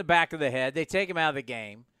out, hitting the back of the head. They take him out of the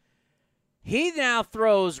game. He now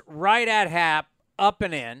throws right at Hap, up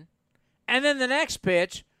and in. And then the next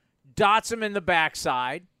pitch dots him in the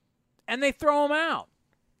backside, and they throw him out.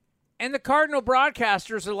 And the Cardinal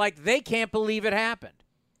broadcasters are like, they can't believe it happened.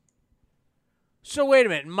 So wait a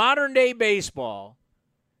minute. In modern-day baseball,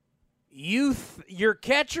 your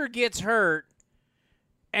catcher gets hurt,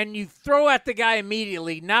 and you throw at the guy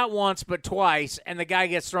immediately, not once but twice, and the guy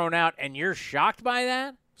gets thrown out, and you're shocked by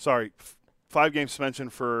that? Sorry, 5-game suspension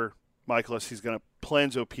for Michaelis. He's going to plan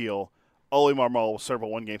to appeal. Ollie Marmol will serve a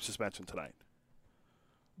 1-game suspension tonight.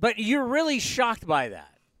 But you're really shocked by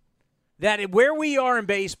that. That where we are in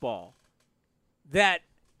baseball, that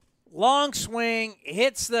long swing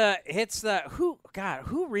hits the is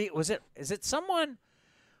it someone?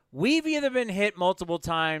 We've either been hit multiple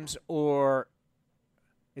times or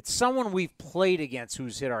it's someone we've played against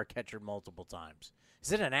who's hit our catcher multiple times.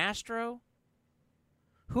 Is it an Astro?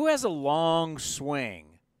 Who has a long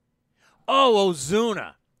swing? Oh,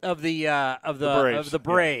 Ozuna of the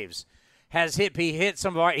Braves. Has hit. He hit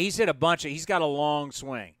some of our. He's hit a bunch of. He's got a long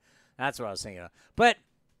swing. That's what I was thinking of. But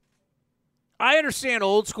I understand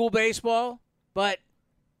old school baseball, but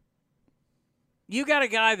you got a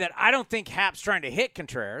guy that I don't think Hap's trying to hit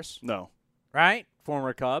Contreras. No. Right?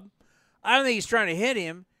 Former Cub. I don't think he's trying to hit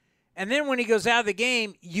him. And then when he goes out of the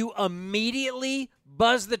game, you immediately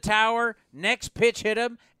buzz the tower, next pitch hit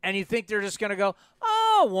him, and you think they're just going to go,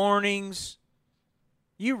 oh, warnings.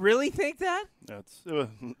 You really think that?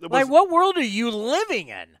 Like, what world are you living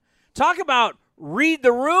in? Talk about read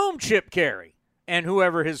the room, Chip Carey. and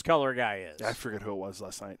whoever his color guy is. I forget who it was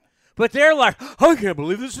last night. But they're like, I can't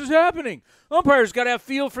believe this is happening. Umpires got to have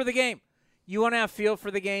feel for the game. You want to have feel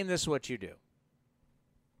for the game? This is what you do.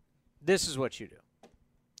 This is what you do.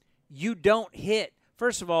 You don't hit.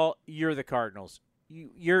 First of all, you're the Cardinals.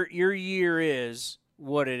 Your year is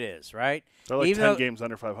what it is, right? They're like 10 games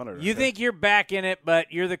under 500. You think you're back in it,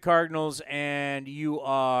 but you're the Cardinals, and you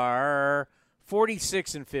are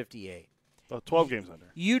 46-58. 12 games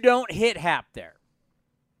under. You don't hit Happ there.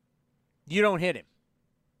 You don't hit him.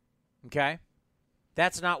 Okay?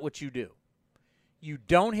 That's not what you do. You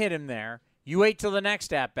don't hit him there. You wait till the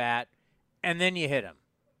next at-bat, and then you hit him.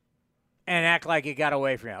 And act like it got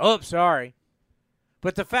away from you. Oh, sorry.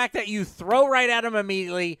 But the fact that you throw right at him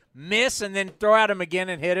immediately, miss, and then throw at him again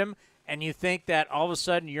and hit him, and you think that all of a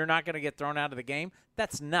sudden you're not going to get thrown out of the game,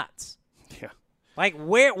 that's nuts. Yeah. Like,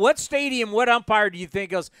 what stadium, what umpire do you think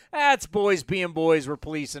goes, it's boys being boys, we're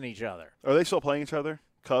policing each other? Are they still playing each other?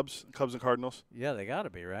 Cubs and Cardinals? Yeah, they got to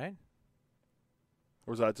be, right?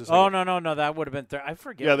 Or was that just no, that would have been I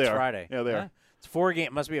forget. Yeah, they are. Friday. Yeah, they are. It's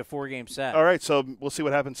 4-game. Must be a 4-game set. All right, so we'll see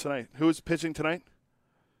what happens tonight. Who is pitching tonight?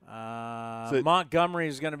 Montgomery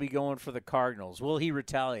is going to be going for the Cardinals. Will he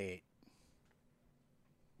retaliate?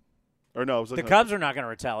 Or no, the Cubs are not going to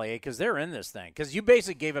retaliate because they're in this thing. Because you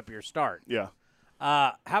basically gave up your start. Yeah.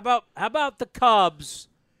 How about the Cubs?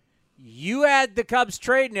 You had the Cubs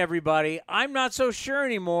trading everybody. I'm not so sure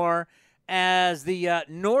anymore, as the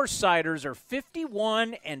Northsiders are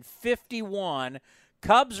 51-51.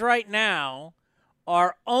 Cubs right now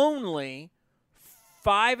are only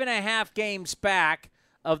 5.5 games back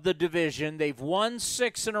of the division. They've won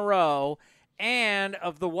 6 in a row, and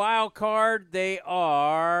of the wild card, they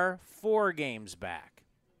are 4 games back.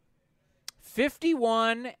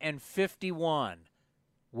 51-51.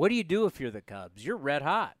 What do you do if you're the Cubs? You're red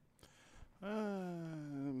hot.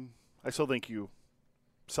 I still think you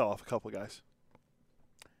sell off a couple of guys.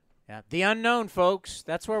 Yeah, the unknown, folks.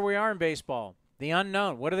 That's where we are in baseball. The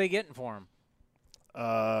unknown. What are they getting for him?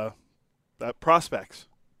 Prospects.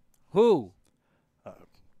 Who?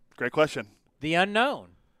 Great question. The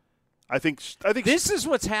unknown. I think this is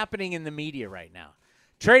what's happening in the media right now.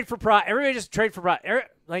 Trade for everybody just trade for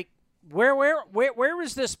like where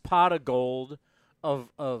is this pot of gold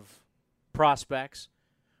of prospects?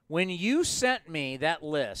 When you sent me that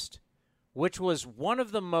list, which was one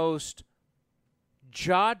of the most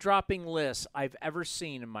jaw-dropping lists I've ever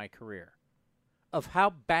seen in my career of how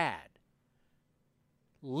bad,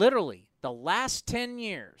 literally, the last 10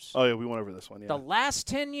 years. Oh, yeah, we went over this one, yeah. The last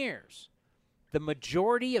 10 years, the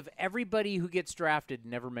majority of everybody who gets drafted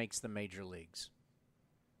never makes the major leagues.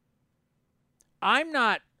 I'm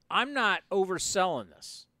not overselling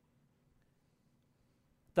this.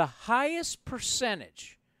 The highest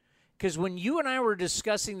percentage, because when you and I were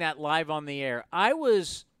discussing that live on the air, I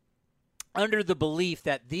was under the belief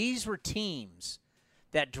that these were teams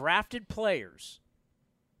that drafted players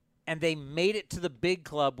and they made it to the big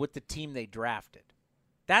club with the team they drafted.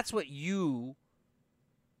 That's what you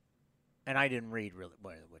and I didn't read really.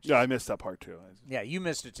 Yeah, I missed that part too. Yeah, you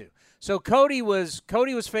missed it too. So Cody was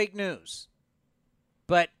fake news,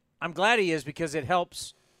 but I'm glad he is because it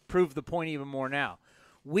helps prove the point even more now.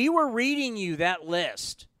 We were reading you that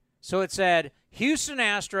list. So it said Houston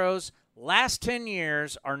Astros last 10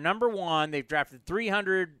 years are number 1. They've drafted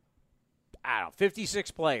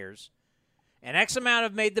 356 players. And X amount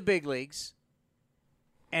have made the big leagues.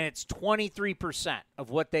 And it's 23%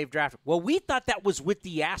 of what they've drafted. Well, we thought that was with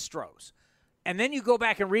the Astros. And then you go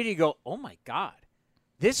back and read it and go, oh, my God.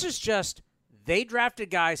 This is just they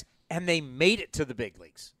drafted guys and they made it to the big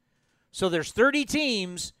leagues. So there's 30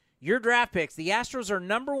 teams, your draft picks. The Astros are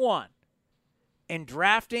number 1. In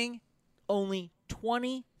drafting, only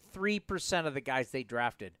 23% of the guys they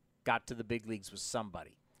drafted got to the big leagues with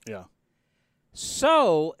somebody. Yeah.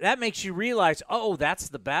 So that makes you realize, oh, that's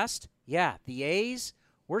the best? Yeah, the A's,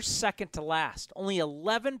 we're second to last. Only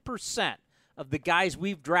 11% of the guys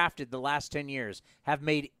we've drafted the last 10 years have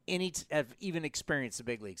even experienced the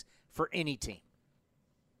big leagues for any team.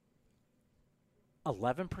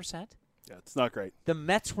 11%? Yeah, it's not great. The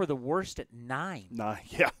Mets were the worst at 9. 9,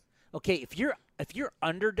 yeah. Okay, if you're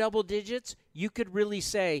under double digits, you could really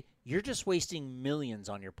say you're just wasting millions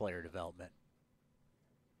on your player development.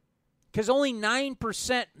 Because only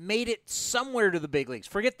 9% made it somewhere to the big leagues.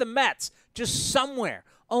 Forget the Mets, just somewhere.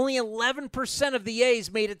 Only 11% of the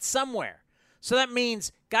A's made it somewhere. So that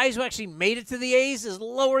means guys who actually made it to the A's is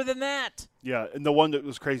lower than that. Yeah, and the one that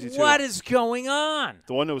was crazy, too. What is going on?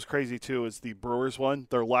 The one that was crazy, too, is the Brewers one.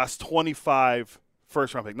 Their last 25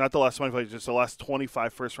 first-round pick. Not the last 25, just the last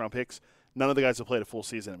 25 first-round picks. None of the guys have played a full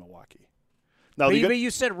season in Milwaukee. Now, but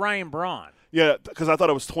you said Ryan Braun. Yeah, because I thought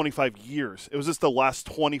it was 25 years. It was just the last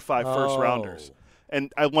 25 first-rounders.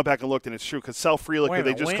 And I went back and looked, and it's true because Sal Frelick,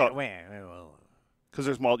 they just caught. Because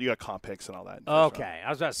there's you got comp picks and all that. Okay, I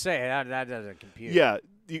was about to say that doesn't compute. Yeah,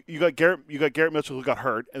 you got Garrett Mitchell who got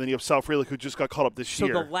hurt, and then you have Sal Frelick who just got caught up this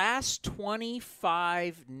year. So the last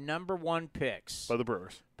 25 number 1 picks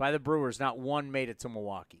by the Brewers, not one made it to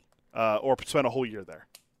Milwaukee, or spent a whole year there.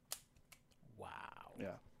 Wow.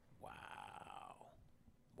 Yeah. Wow.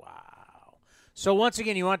 So once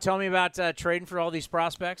again, you want to tell me about trading for all these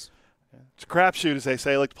prospects? Yeah. It's a crapshoot, as they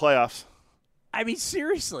say, like the playoffs. I mean,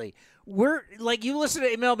 seriously. We're like, you listen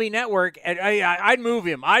to MLB Network, and I'd move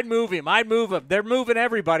him. They're moving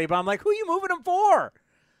everybody, but I'm like, who are you moving him for?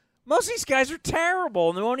 Most of these guys are terrible,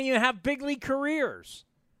 and they won't even have big league careers.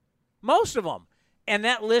 Most of them. And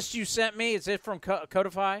that list you sent me, is it from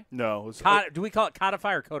Codify? No. Do we call it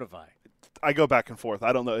Codify or Codify? I go back and forth.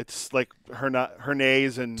 I don't know. It's like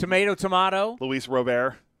Hernandez and Tomato. Luis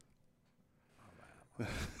Robert.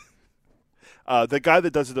 The guy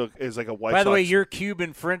that does it is like a White Sox. By the way, your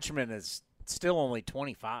Cuban Frenchman is still only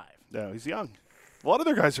 25. No, he's young. A lot of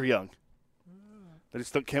their guys are young. They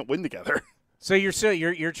just can't win together. So you're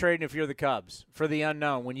trading if you're the Cubs for the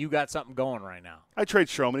unknown when you got something going right now. I trade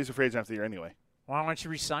Stroman. He's a free agent after the year anyway. Why don't you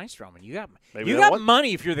re-sign Stroman? You got want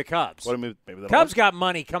money if you're the Cubs. Maybe Cubs got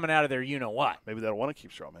money coming out of their you-know-what. Maybe they don't want to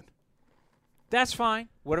keep Stroman. That's fine.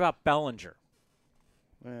 What about Bellinger?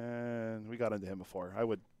 And we got into him before. I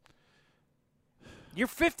would. You're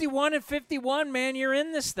 51-51, man. You're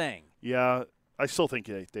in this thing. Yeah, I still think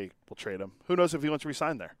they will trade him. Who knows if he wants to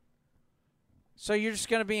resign there? So you're just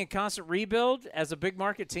going to be in constant rebuild as a big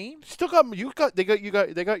market team? They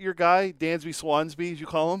got your guy Dansby Swansby, as you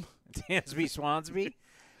call him. Dansby Swansby.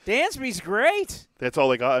 Dansby's great. That's all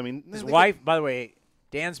they got. I mean, his wife. By the way,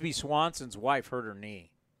 Dansby Swanson's wife hurt her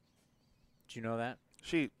knee. Did you know that?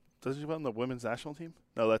 Doesn't she play on the women's national team?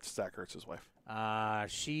 No, that's Zach Ertz's wife.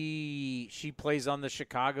 She plays on the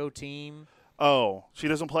Chicago team. Oh, she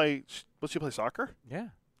doesn't play. Does she play soccer? Yeah.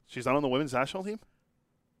 She's not on the women's national team?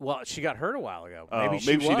 Well, she got hurt a while ago.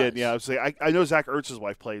 Maybe she did. Yeah, I know Zach Ertz's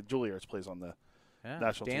wife played. Julie Ertz plays on the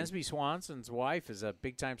national team. Dansby Swanson's wife is a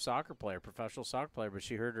big-time soccer player, professional soccer player, but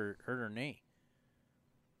she hurt her knee.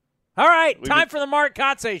 All right, time for the Mark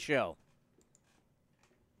Kotsay Show.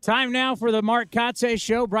 Time now for the Mark Kotsay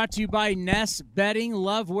Show, brought to you by Nest Bedding.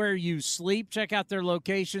 Love where you sleep. Check out their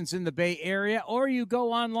locations in the Bay Area, or you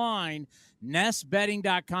go online,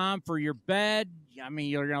 nestbedding.com for your bed. I mean,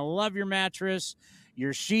 you're going to love your mattress,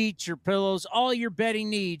 your sheets, your pillows, all your bedding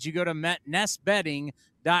needs. You go to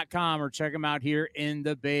nestbedding.com or check them out here in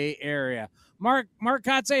the Bay Area. Mark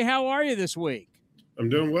Kotsay, how are you this week? I'm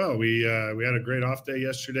doing well. We had a great off day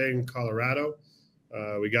yesterday in Colorado.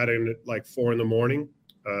 We got in at like 4 a.m.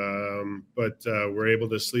 But we're able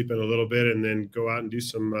to sleep in a little bit and then go out and do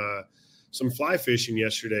some fly fishing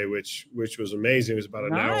yesterday, which was amazing. It was about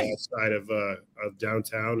an hour outside of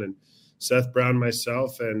downtown, and Seth Brown,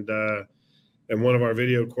 myself, and one of our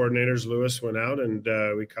video coordinators, Lewis, went out and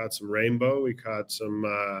we caught some rainbow. We caught some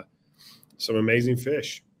amazing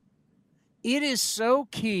fish. It is so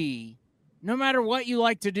key. No matter what you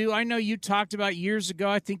like to do, I know you talked about years ago,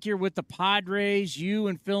 I think you're with the Padres, you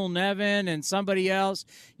and Phil Nevin and somebody else.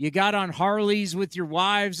 You got on Harleys with your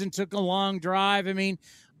wives and took a long drive. I mean,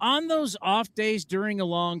 on those off days during a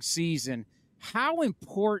long season, how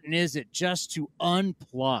important is it just to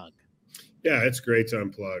unplug? Yeah, it's great to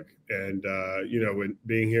unplug. And, when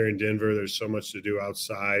being here in Denver, there's so much to do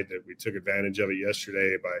outside that we took advantage of it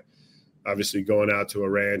yesterday by obviously going out to a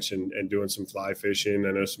ranch and doing some fly fishing.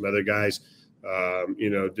 I know some other guys,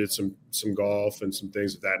 did some golf and some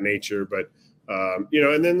things of that nature. But,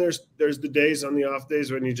 and then there's the days on the off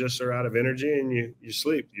days when you just are out of energy and you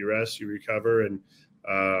sleep, you rest, you recover. And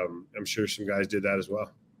I'm sure some guys did that as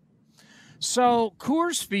well. So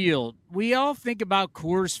Coors Field, we all think about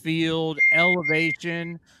Coors Field,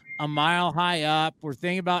 elevation, a mile high up. We're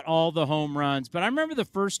thinking about all the home runs. But I remember the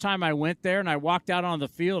first time I went there and I walked out on the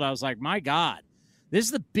field, I was like, my God, this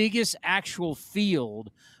is the biggest actual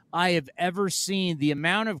field I have ever seen. The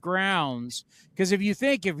amount of grounds, because if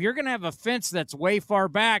you're going to have a fence that's way far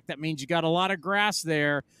back, that means you got a lot of grass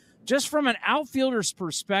there. Just from an outfielder's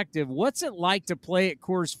perspective, what's it like to play at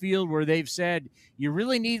Coors Field where they've said you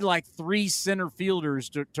really need like 3 center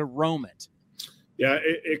fielders to roam it? Yeah,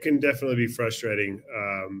 it can definitely be frustrating,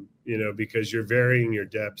 because you're varying your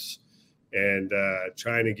depths and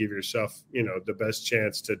trying to give yourself, the best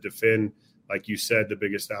chance to defend, like you said, the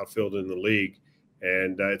biggest outfield in the league.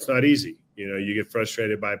 And it's not easy, You know, you get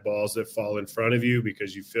frustrated by balls that fall in front of you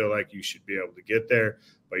because you feel like you should be able to get there,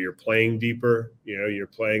 but you're playing deeper. You know, you're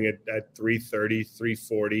playing at 330,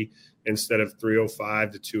 340 instead of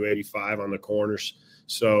 305 to 285 on the corners.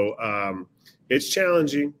 So it's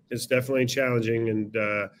challenging. It's definitely challenging. And,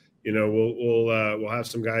 you know, we'll have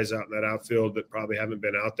some guys out in that outfield that probably haven't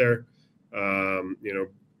been out there. You know,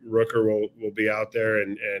 Rooker will be out there,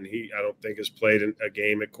 and he, I don't think, has played a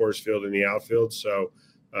game at Coors Field in the outfield. So,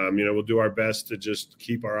 you know, we'll do our best to just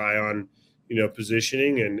keep our eye on, you know,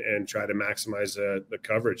 positioning and try to maximize the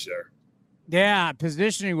coverage there. Yeah,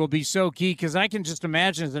 positioning will be so key, because I can just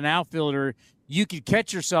imagine as an outfielder, you could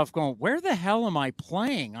catch yourself going, where the hell am I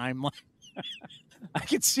playing? I'm like, I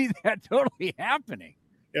could see that totally happening.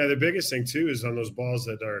 Yeah, the biggest thing, too, is on those balls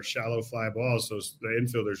that are shallow fly balls, the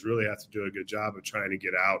infielders really have to do a good job of trying to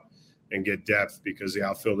get out and get depth, because the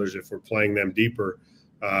outfielders, if we're playing them deeper,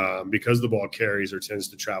 because the ball carries or tends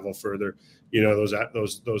to travel further, you know,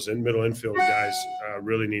 those in middle infield guys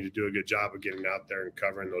really need to do a good job of getting out there and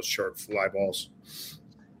covering those short fly balls.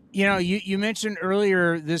 You know, you mentioned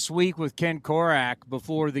earlier this week with Ken Korak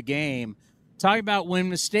before the game, talking about when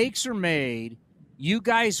mistakes are made, you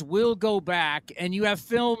guys will go back and you have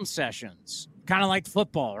film sessions, kind of like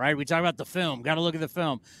football, right? We talk about the film, got to look at the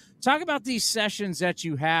film. Talk about these sessions that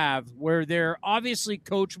you have where they're obviously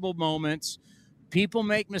coachable moments. People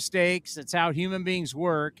make mistakes. That's how human beings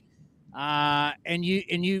work. And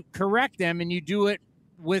you correct them, and you do it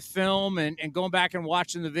with film and going back and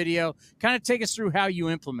watching the video. Kind of take us through how you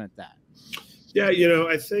implement that. Yeah, you know,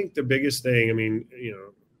 I think the biggest thing, I mean, you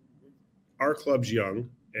know, our club's young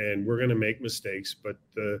and we're going to make mistakes, but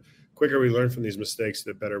the quicker we learn from these mistakes,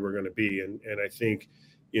 the better we're going to be. And I think,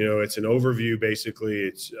 you know, it's an overview. Basically,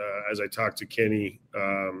 it's as I talked to Kenny,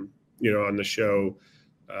 you know, on the show,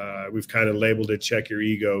 we've kind of labeled it check your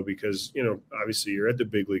ego, because, you know, obviously you're at the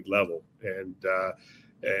big league level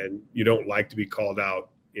and you don't like to be called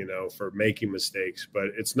out, you know, for making mistakes, but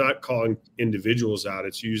it's not calling individuals out.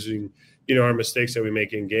 It's using, you know, our mistakes that we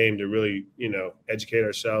make in game to really, you know, educate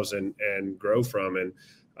ourselves and grow from. And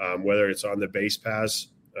whether it's on the base pass,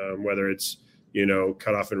 whether it's, you know,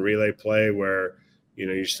 cutoff and relay play where, you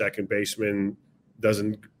know, your second baseman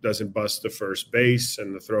doesn't bust the first base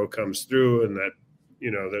and the throw comes through, and that, you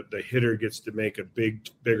know, the hitter gets to make a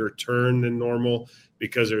bigger turn than normal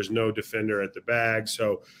because there's no defender at the bag.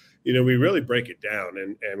 So, you know, we really break it down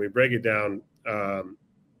and we break it down,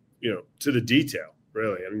 you know, to the detail,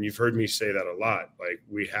 really. I mean, you've heard me say that a lot, like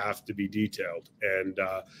we have to be detailed.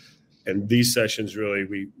 And these sessions, really,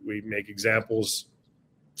 we make examples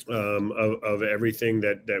of everything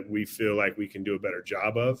that we feel like we can do a better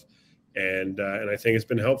job of. And I think it's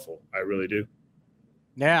been helpful. I really do.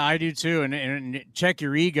 Yeah, I do too. And check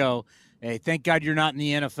your ego. Hey, thank God you're not in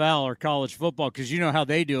the NFL or college football, because you know how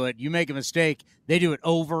they do it. You make a mistake, they do it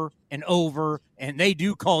over and over, and they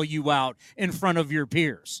do call you out in front of your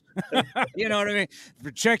peers. You know what I mean?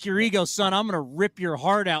 For check your ego, son, I'm going to rip your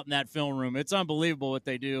heart out in that film room. It's unbelievable what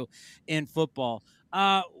they do in football.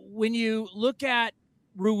 When you look at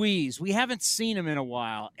Ruiz, we haven't seen him in a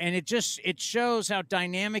while, and it shows how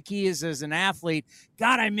dynamic he is as an athlete.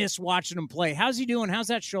 God, I miss watching him play. How's he doing? How's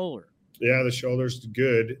that shoulder? Yeah, the shoulder's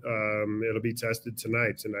good. It'll be tested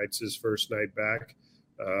tonight. Tonight's his first night back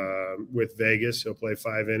with Vegas. He'll play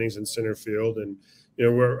 5 innings in center field, and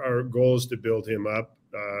you know, our goal is to build him up.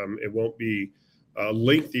 It won't be a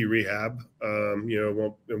lengthy rehab.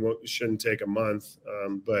 You know, it shouldn't take a month,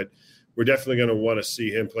 but we're definitely going to want to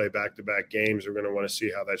see him play back-to-back games. We're going to want to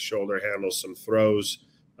see how that shoulder handles some throws.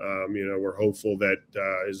 You know, we're hopeful that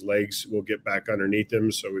his legs will get back underneath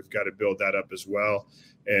him, so we've got to build that up as well.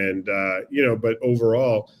 And, you know, but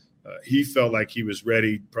overall, he felt like he was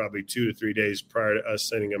ready probably 2 to 3 days prior to us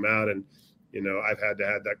sending him out. And, you know, I've had to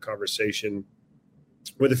have that conversation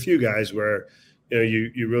with a few guys where, you know,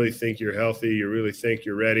 you really think you're healthy, you really think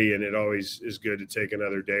you're ready, and it always is good to take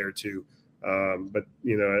another day or two. But,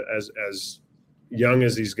 you know, as young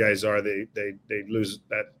as these guys are, they lose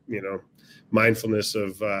that, you know, mindfulness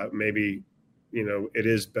of maybe, you know, it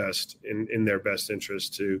is best in their best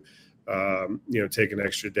interest to, you know, take an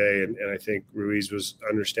extra day. And I think Ruiz was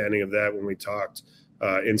understanding of that when we talked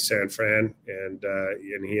in San Fran, and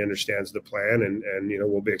he understands the plan, and, you know,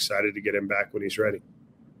 we'll be excited to get him back when he's ready.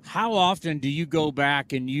 How often do you go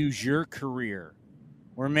back and use your career,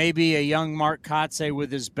 or maybe a young Mark Kotsay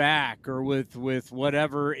with his back, or with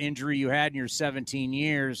whatever injury you had in your 17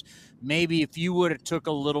 years, maybe if you would have took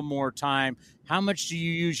a little more time, how much do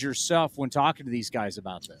you use yourself when talking to these guys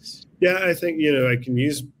about this? Yeah, I think, you know, I can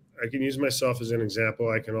use myself as an example.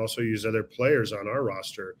 I can also use other players on our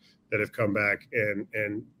roster that have come back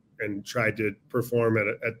and and tried to perform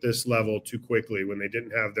at this level too quickly when they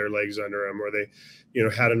didn't have their legs under them, or they,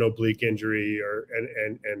 had an oblique injury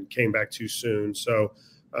and came back too soon. So,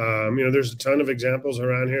 there's a ton of examples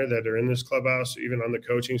around here that are in this clubhouse, even on the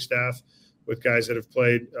coaching staff, with guys that have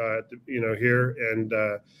played, here. And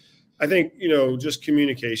I think, just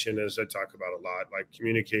communication, as I talk about a lot, like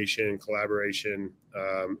communication, collaboration,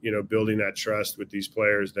 building that trust with these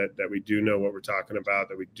players that we do know what we're talking about,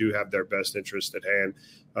 that we do have their best interest at hand.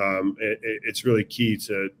 It's really key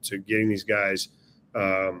to getting these guys,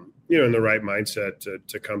 in the right mindset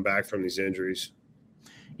to come back from these injuries.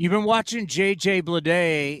 You've been watching J.J.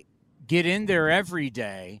 Bleday get in there every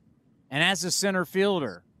day, and as a center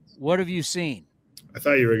fielder, what have you seen? I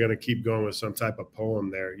thought you were going to keep going with some type of poem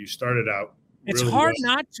there. You started out. It's really hard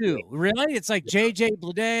not to, really. It's like J.J.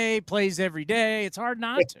 Bleday plays every day. It's hard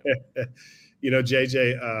not to.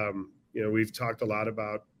 J.J., we've talked a lot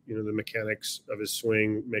about, the mechanics of his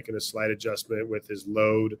swing, making a slight adjustment with his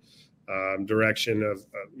load, direction of,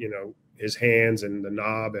 his hands and the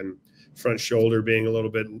knob and front shoulder being a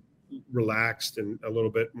little bit relaxed and a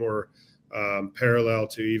little bit more parallel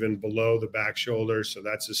to even below the back shoulder. So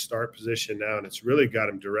that's his start position now. And it's really got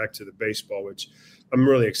him direct to the baseball, which I'm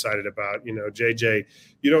really excited about. JJ,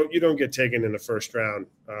 you don't get taken in the first round,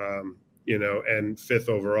 and fifth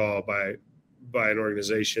overall by an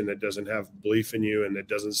organization that doesn't have belief in you and that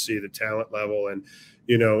doesn't see the talent level. And,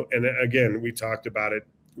 and again, we talked about it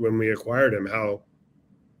when we acquired him, how,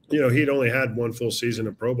 he'd only had one full season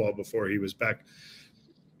of pro ball before he was back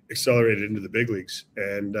accelerated into the big leagues.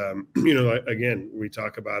 And, again, we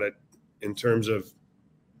talk about it in terms of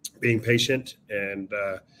being patient and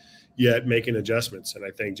yet making adjustments. And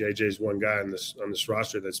I think JJ's one guy on this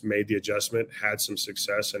roster that's made the adjustment, had some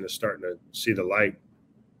success, and is starting to see the light.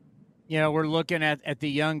 We're looking at the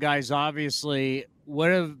young guys, obviously.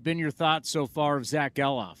 What have been your thoughts so far of Zach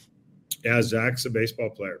Gelof? Yeah, Zach's a baseball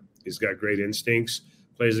player. He's got great instincts,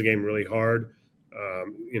 plays the game really hard,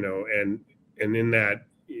 and in that,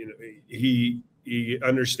 he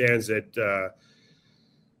understands that,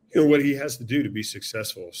 what he has to do to be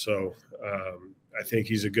successful. So I think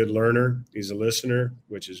he's a good learner. He's a listener,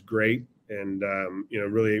 which is great. And,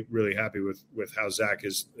 really, really happy with how Zach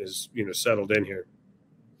is settled in here.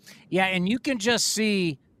 Yeah. And you can just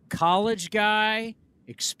see college guy,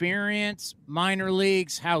 experience, minor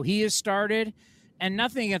leagues, how he has started. And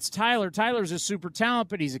nothing against Tyler. Tyler's a super talent,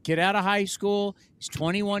 but he's a kid out of high school. He's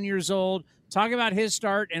 21 years old. Talk about his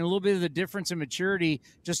start and a little bit of the difference in maturity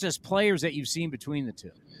just as players that you've seen between the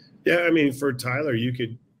two. Yeah, for Tyler, you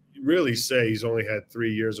could really say he's only had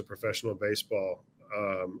 3 years of professional baseball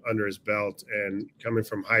under his belt. And coming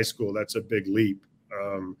from high school, that's a big leap.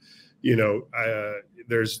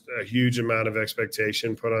 There's a huge amount of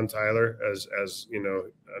expectation put on Tyler as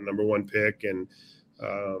a number one pick. And,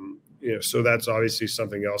 so that's obviously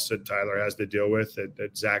something else that Tyler has to deal with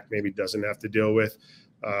that Zach maybe doesn't have to deal with.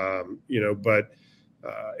 But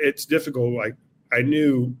it's difficult. Like I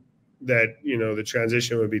knew that, the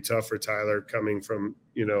transition would be tough for Tyler coming from,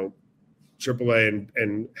 AAA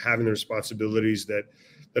and having the responsibilities that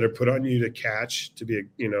are put on you to catch, to be,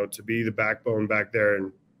 to be the backbone back there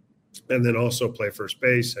and then also play first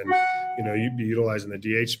base and, you'd be utilizing the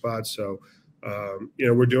DH spot. So,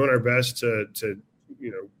 we're doing our best to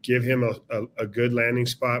give him a good landing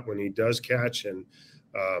spot when he does catch and,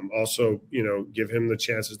 also, give him the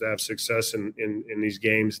chances to have success in these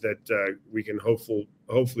games that we can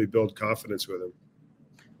hopefully build confidence with him.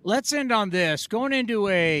 Let's end on this. Going into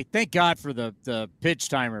thank God for the pitch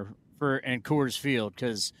timer in Coors Field,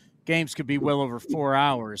 because games could be well over 4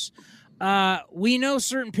 hours. We know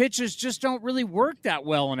certain pitches just don't really work that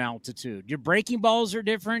well in altitude. Your breaking balls are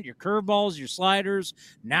different, your curveballs, your sliders,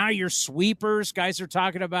 now your sweepers. Guys are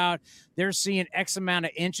talking about they're seeing X amount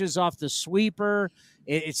of inches off the sweeper.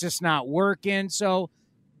 It's just not working. So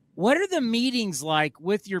what are the meetings like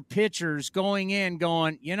with your pitchers going,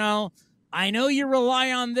 I know you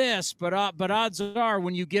rely on this, but odds are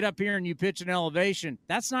when you get up here and you pitch an elevation,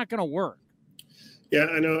 that's not going to work. Yeah,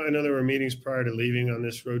 I know there were meetings prior to leaving on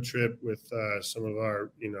this road trip with some of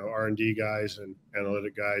our, R&D guys and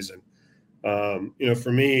analytic guys. And,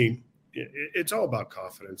 for me, it's all about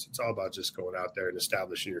confidence. It's all about just going out there and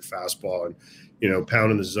establishing your fastball and,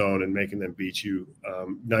 pounding the zone and making them beat you,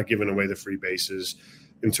 not giving away the free bases.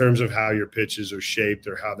 In terms of how your pitches are shaped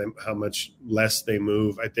or how much less they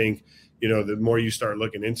move, I think, the more you start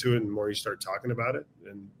looking into it and the more you start talking about it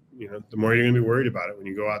and, the more you're going to be worried about it when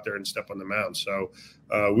you go out there and step on the mound. So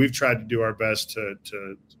we've tried to do our best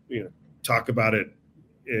to talk about it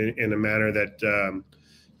in a manner that,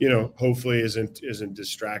 hopefully isn't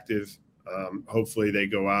distractive. Hopefully they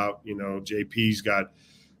go out, JP's got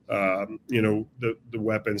the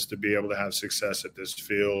weapons to be able to have success at this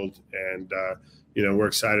field. And, we're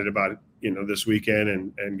excited about, this weekend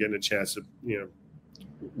and getting a chance to,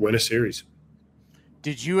 win a series.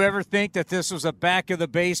 Did you ever think that this was a back of the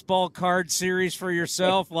baseball card series for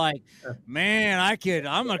yourself? Like, man, I'm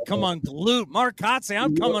going to come unglued. Mark Kotsay,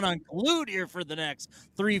 I'm coming unglued here for the next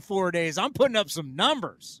 3-4 days. I'm putting up some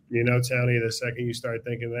numbers. Tony, the second you start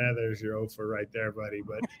thinking that, there's your offer right there, buddy.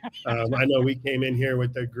 But I know we came in here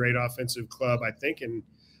with a great offensive club, I think in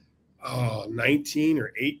 19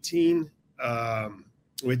 or 18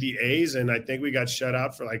 with the A's, and I think we got shut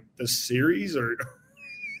out for like the series or –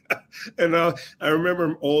 and I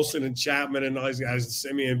remember Olsen and Chapman and all these guys,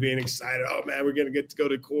 Simeon being excited. Oh, man, we're going to get to go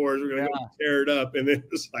to Coors. We're going to go tear it up. And then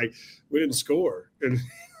it's like we didn't score. And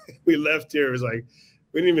we left here. It was like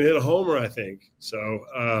we didn't even hit a homer, I think.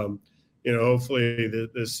 So, hopefully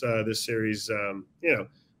this series,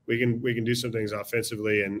 we can do some things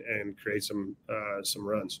offensively and create some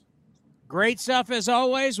runs. Great stuff as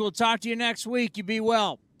always. We'll talk to you next week. You be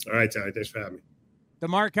well. All right, Ty. Thanks for having me. The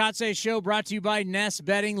Mark Kotsay Show brought to you by Nest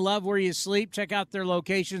Bedding. Love where you sleep. Check out their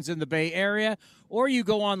locations in the Bay Area, or you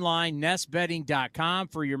go online, nestbedding.com,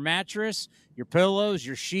 for your mattress, your pillows,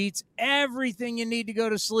 your sheets, everything you need to go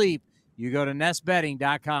to sleep. You go to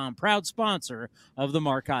nestbedding.com, proud sponsor of the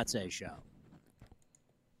Mark Kotsay Show.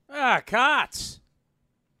 Kotz.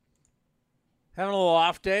 Having a little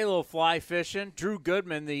off day, a little fly fishing. Drew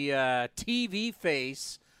Goodman, the TV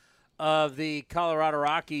face of the Colorado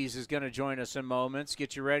Rockies, is going to join us in moments.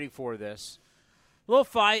 Get you ready for this. Little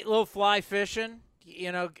fly fishing.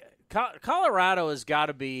 Colorado has got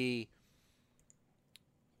to be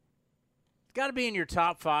in your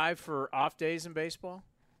top 5 for off days in baseball.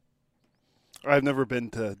 I've never been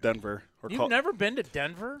to Denver. You've never been to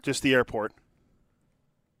Denver? Just the airport.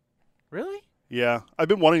 Really? Yeah, I've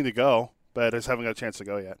been wanting to go, but I just haven't got a chance to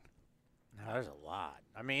go yet. No, there's a lot.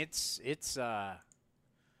 I mean, it's.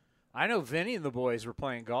 I know Vinny and the boys were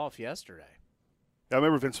playing golf yesterday. Yeah, I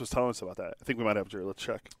remember Vince was telling us about that. I think we might have Drew. Let's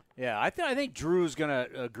check. Yeah, I think Drew's going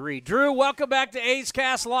to agree. Drew, welcome back to A's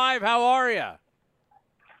Cast Live. How are you?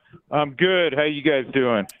 I'm good. How you guys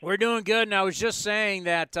doing? We're doing good, and I was just saying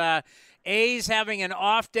that A's having an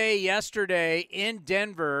off day yesterday in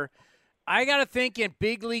Denver. I got to think in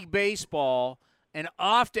big league baseball, an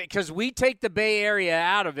off day, because we take the Bay Area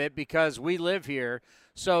out of it because we live here.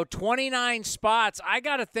 So 29 spots. I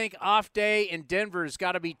got to think off day in Denver has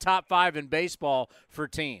got to be top 5 in baseball for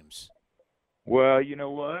teams. Well, you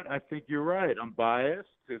know what? I think you're right. I'm biased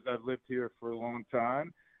because I've lived here for a long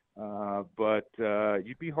time. But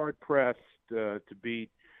you'd be hard-pressed to beat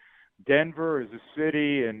Denver as a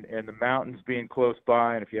city and the mountains being close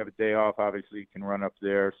by. And if you have a day off, obviously you can run up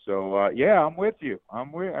there. So, I'm with you.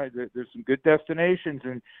 There's some good destinations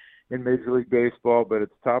in Major League Baseball, but at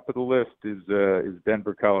the top of the list is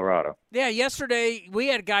Denver, Colorado. Yeah, yesterday we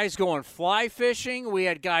had guys going fly fishing. We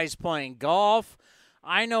had guys playing golf.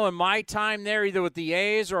 I know in my time there, either with the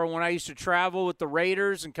A's or when I used to travel with the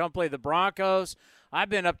Raiders and come play the Broncos, I've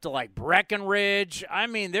been up to like Breckenridge. I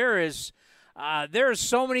mean, there is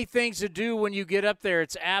so many things to do when you get up there.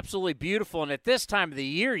 It's absolutely beautiful, and at this time of the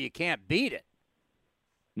year, you can't beat it.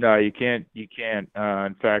 No, you can't.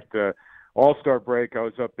 In fact, All-Star break, I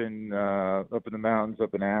was up in the mountains,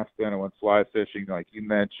 up in Aspen. I went fly fishing, like you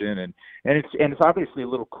mentioned, and it's obviously a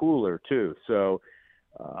little cooler too. So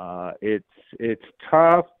it's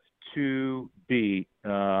tough to beat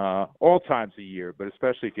all times of year, but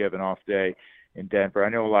especially if you have an off day in Denver. I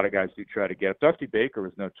know a lot of guys do try to get up. Dusty Baker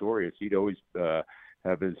was notorious. He'd always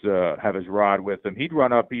have his rod with him. He'd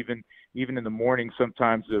run up even in the morning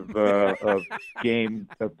sometimes of game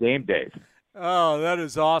days. Oh, that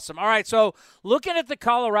is awesome. All right, so looking at the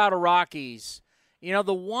Colorado Rockies,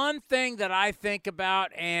 the one thing that I think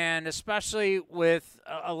about, and especially with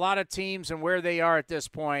a lot of teams and where they are at this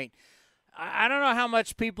point, I don't know how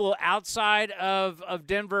much people outside of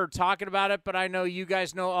Denver are talking about it, but I know you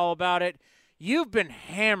guys know all about it. You've been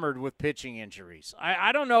hammered with pitching injuries.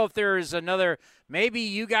 I don't know if there is another – maybe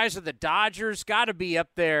you guys are the Dodgers, got to be up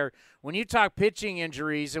there when you talk pitching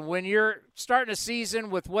injuries, and when you're starting a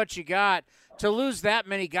season with what you got, to lose that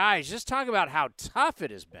many guys, just talk about how tough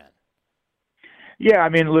it has been. Yeah, I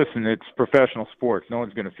mean, listen, it's professional sports. No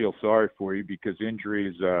one's going to feel sorry for you because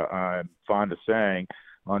injuries, I'm fond of saying,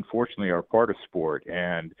 unfortunately are part of sport.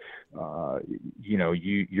 And,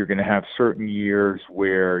 you're going to have certain years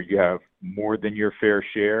where you have more than your fair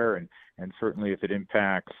share. And certainly if it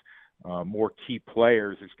impacts more key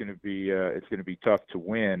players, it's going to be tough to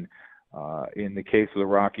win. In the case of the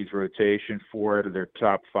Rockies rotation, 4 out of their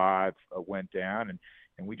top 5 went down. And,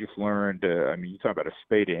 And we just learned, you talk about a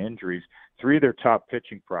spate of injuries. 3 of their top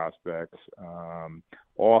pitching prospects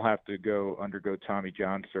all have to undergo Tommy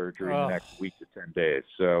John surgery in the next week to 10 days.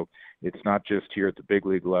 So it's not just here at the big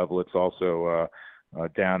league level. It's also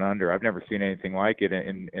down under. I've never seen anything like it.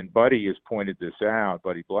 And Buddy has pointed this out.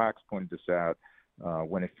 Buddy Black's pointed this out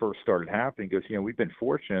when it first started happening. He goes, we've been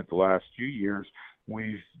fortunate the last few years.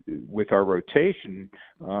 We've, with our rotation,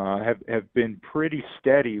 have been pretty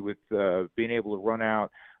steady with being able to run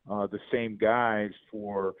out the same guys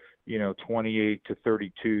for 28 to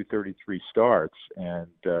 32, 33 starts, and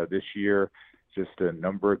this year, just a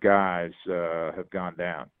number of guys have gone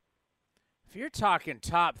down. If you're talking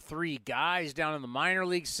top 3 guys down in the minor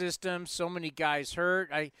league system, so many guys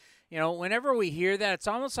hurt. Whenever we hear that, it's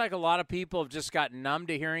almost like a lot of people have just got numb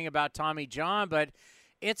to hearing about Tommy John, but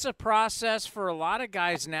it's a process for a lot of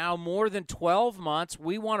guys now, more than 12 months.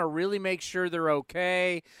 We want to really make sure they're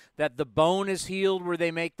okay, that the bone is healed where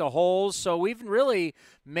they make the holes. So we've really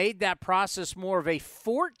made that process more of a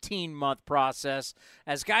 14-month process.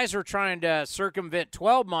 As guys are trying to circumvent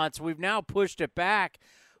 12 months, we've now pushed it back.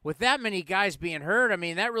 With that many guys being hurt,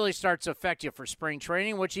 that really starts to affect you for spring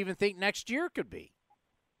training, what you even think next year could be.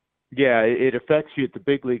 Yeah, it affects you at the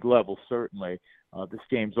big league level, certainly. This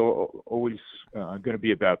game's always going to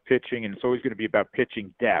be about pitching, and it's always going to be about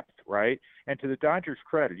pitching depth, right? And to the Dodgers'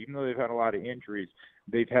 credit, even though they've had a lot of injuries,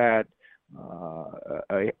 they've had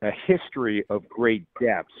a history of great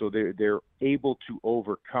depth, so they're able to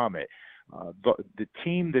overcome it. The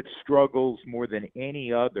team that struggles more than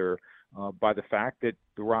any other by the fact that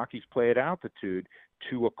the Rockies play at altitude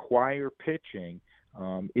to acquire pitching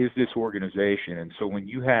is this organization. And so when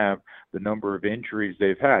you have the number of injuries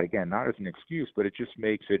they've had, again, not as an excuse, but it just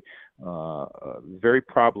makes it very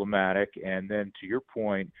problematic. And then to your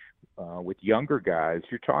point, with younger guys,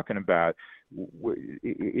 you're talking about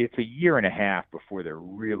it's a year and a half before they're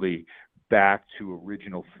really back to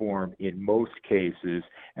original form in most cases.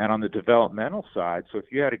 And on the developmental side, so if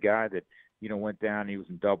you had a guy that, went down, he was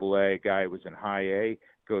in AA, a guy who was in high A,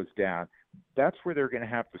 goes down, that's where they're going to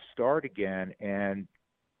have to start again. And,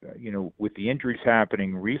 with the injuries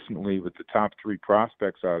happening recently with the top 3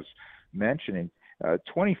 prospects I was mentioning,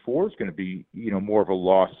 24 is going to be, more of a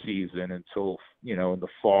lost season until, in the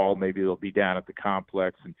fall, maybe they'll be down at the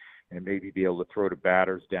complex and maybe be able to throw to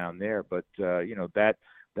batters down there. But, that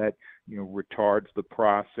retards the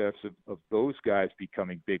process of those guys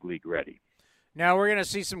becoming big league ready. Now we're going to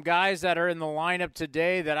see some guys that are in the lineup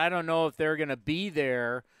today that I don't know if they're going to be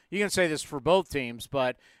there. You can say this for both teams,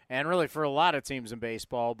 and really for a lot of teams in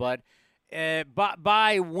baseball. But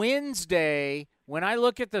by Wednesday, when I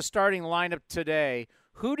look at the starting lineup today,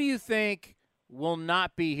 who do you think will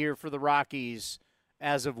not be here for the Rockies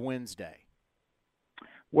as of Wednesday?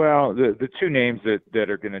 Well, the 2 names that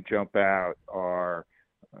are going to jump out are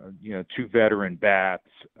 2 veteran bats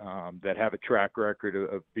that have a track record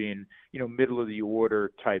of being, middle of the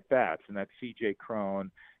order type bats, and that's C.J.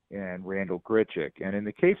 Cron and Randal Grichuk. And in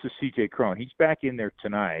the case of C.J. Cron, he's back in there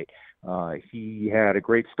tonight. He had a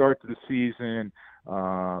great start to the season,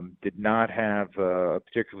 did not have a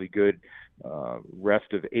particularly good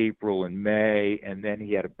rest of April and May, and then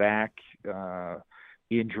he had a back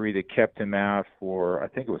injury that kept him out for, I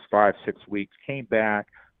think it was 5-6 weeks, came back,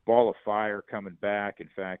 ball of fire coming back. In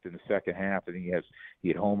fact, in the second half, I think he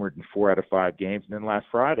had homered in 4 out of 5 games. And then last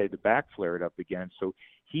Friday, the back flared up again. So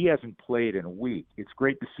he hasn't played in a week. It's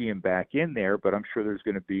great to see him back in there, but I'm sure there's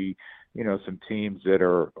going to be, some teams that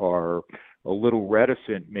are a little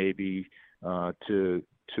reticent maybe to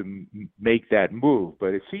make that move.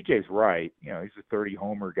 But if CJ's right, he's a 30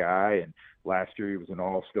 homer guy, and last year he was an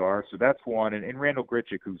all-star. So that's one. And Randal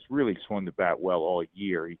Grichuk, who's really swung the bat well all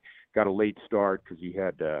year. He got a late start because he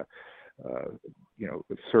had,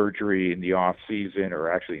 surgery in the off season, or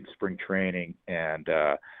actually in spring training, and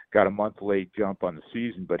got a month late jump on the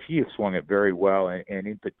season. But he has swung it very well, and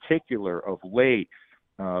in particular of late,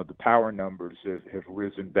 the power numbers have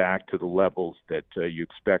risen back to the levels that you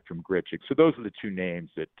expect from Grichuk. So those are the 2 names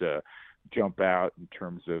that jump out in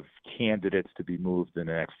terms of candidates to be moved in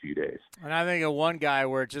the next few days. And I think of one guy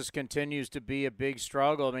where it just continues to be a big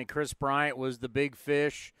struggle. Chris Bryant was the big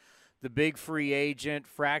fish, the big free agent,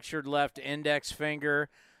 fractured left index finger.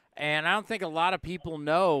 And I don't think a lot of people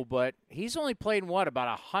know, but he's only played, about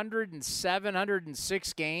 107,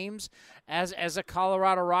 106 games as a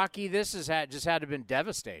Colorado Rocky. This has just had to have been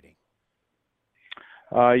devastating.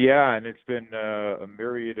 Yeah, and it's been a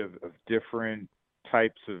myriad of different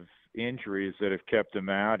types of injuries that have kept him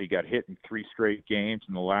out. He got hit in 3 straight games,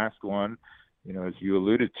 and the last one, as you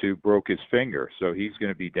alluded to, broke his finger. So he's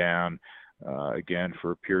going to be down again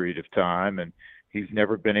for a period of time. And he's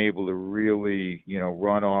never been able to really,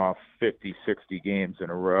 run off 50, 60 games in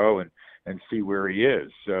a row and see where he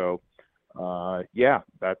is. So,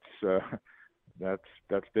 that's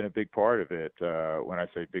been a big part of it. When I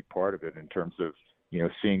say big part of it, in terms of,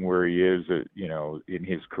 seeing where he is, in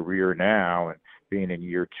his career now, and being in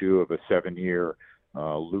year 2 of a 7-year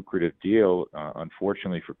lucrative deal.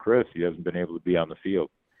 Unfortunately for Chris, he hasn't been able to be on the field.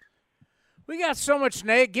 We got so much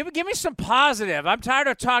negative. Give me some positive. I'm tired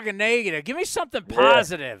of talking negative. Give me something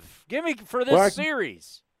positive. Give me for this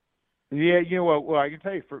series. Yeah, well, I can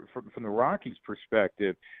tell you from the Rockies'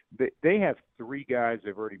 perspective, they have 3 guys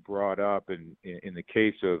they've already brought up. In the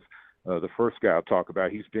case of the first guy I'll talk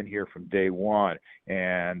about, he's been here from day one,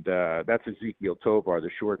 and that's Ezequiel Tovar, the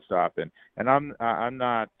shortstop. And I'm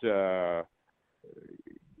not going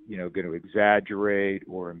to exaggerate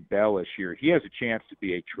or embellish here. He has a chance to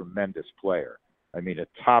be a tremendous player. I mean, a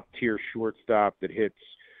top-tier shortstop that hits,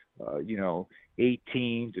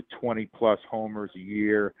 18 to 20-plus homers a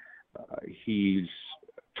year. He's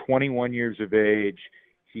 21 years of age.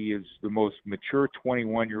 He is the most mature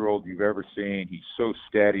 21-year-old you've ever seen. He's so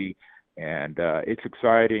steady, and it's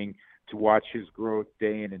exciting to watch his growth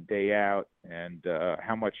day in and day out, and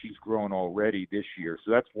how much he's grown already this year.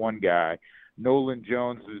 So that's one guy. Nolan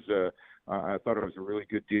Jones is I thought it was a really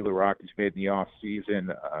good deal the Rockies made in the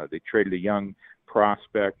offseason. They traded a young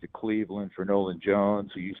prospect to Cleveland for Nolan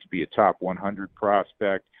Jones, who used to be a top 100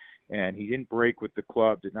 prospect, and he didn't break with the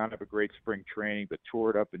club, did not have a great spring training, but tore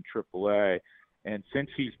it up in AAA. And since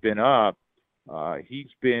he's been up, he's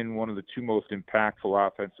been one of the 2 most impactful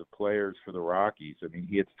offensive players for the Rockies. I mean,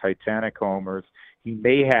 he hits titanic homers. He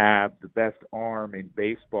may have the best arm in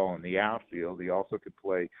baseball in the outfield. He also could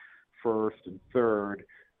play first and third.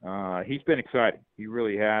 He's been exciting. He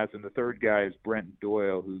really has. And the third guy is Brenton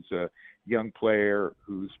Doyle, who's a young player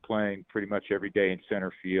who's playing pretty much every day in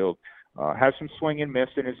center field. Has some swing and miss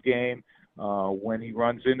in his game. When he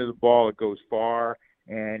runs into the ball, it goes far.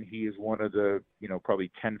 And he is one of the,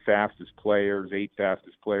 probably 10 fastest players, 8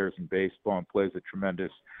 fastest players in baseball, and plays a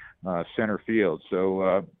tremendous center field.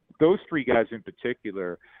 So those 3 guys in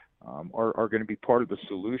particular are going to be part of the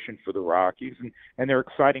solution for the Rockies, and they're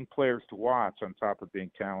exciting players to watch on top of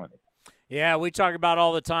being talented. Yeah, we talk about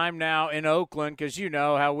all the time now in Oakland, because you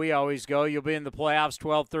know how we always go. You'll be in the playoffs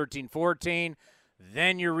 12, 13, 14,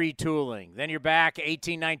 then you're retooling. Then you're back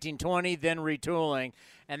 18, 19, 20, then retooling.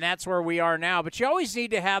 And that's where we are now. But you always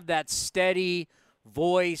need to have that steady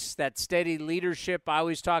voice, that steady leadership. I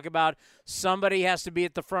always talk about somebody has to be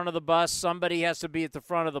at the front of the bus. Somebody has to be at the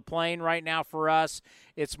front of the plane. Right now for us,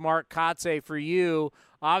 it's Mark Kotsay. For you,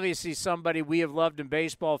 obviously somebody we have loved in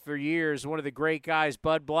baseball for years, one of the great guys,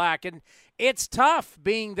 Bud Black. And it's tough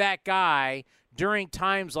being that guy during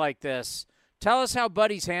times like this. Tell us how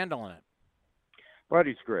Buddy's handling it.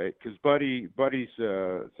 Buddy's great because Buddy's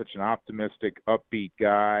such an optimistic, upbeat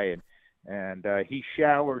guy, and he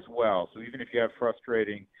showers well. So even if you have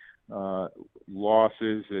frustrating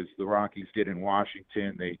losses, as the Rockies did in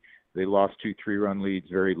Washington, they lost 2 3-run leads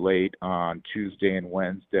very late on Tuesday and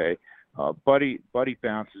Wednesday. Buddy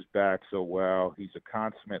bounces back so well. He's a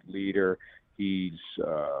consummate leader. He's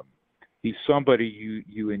somebody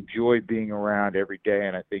you enjoy being around every day,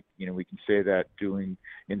 and I think we can say that doing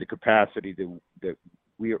in the capacity that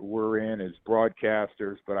we're in as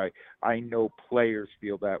broadcasters. But I know players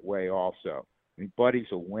feel that way also. I mean, Buddy's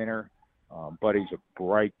a winner. Buddy's a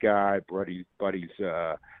bright guy. Buddy's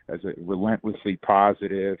as a relentlessly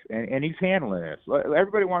positive, and he's handling this.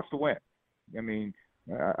 Everybody wants to win. I mean,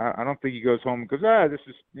 I don't think he goes home and goes, this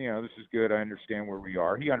is good. I understand where we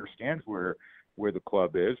are. He understands where the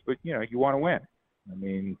club is, but you want to win. I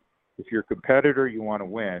mean, if you're a competitor, you want to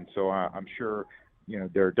win. So I'm sure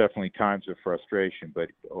there are definitely times of frustration, but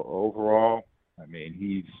overall, I mean,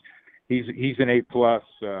 he's an A+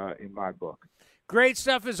 in my book. Great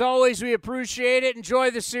stuff as always. We appreciate it. Enjoy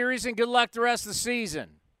the series and good luck the rest of the season.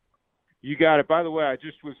 You got it. By the way, I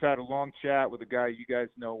just had a long chat with a guy you guys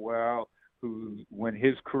know well, who, when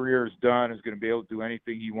his career is done, is going to be able to do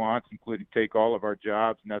anything he wants, including take all of our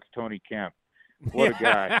jobs, and that's Tony Kemp. What a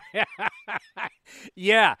guy.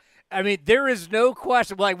 Yeah. I mean, there is no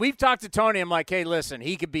question. Like, we've talked to Tony. I'm like, hey, listen,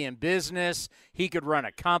 he could be in business. He could run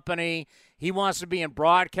a company. He wants to be in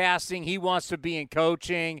broadcasting. He wants to be in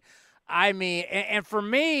coaching. I mean, and for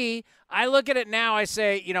me, I look at it now, I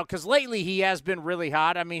say, because lately he has been really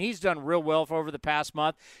hot. I mean, he's done real well for over the past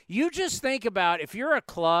month. You just think about if you're a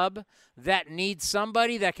club that needs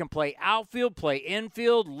somebody that can play outfield, play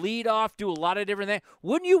infield, lead off, do a lot of different things,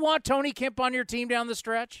 wouldn't you want Tony Kemp on your team down the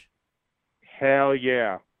stretch? Hell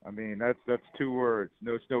yeah. I mean, that's 2 words.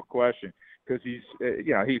 No question. Because he's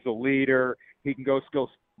a leader. He can go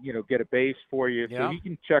get a base for you. Yeah. So he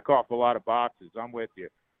can check off a lot of boxes. I'm with you.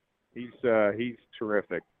 He's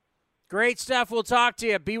terrific. Great stuff. We'll talk to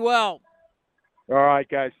you. Be well. All right,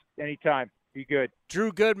 guys. Anytime. Be good.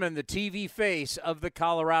 Drew Goodman, the TV face of the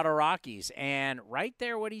Colorado Rockies. And right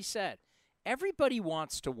there what he said. Everybody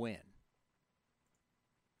wants to win.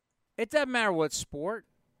 It doesn't matter what sport.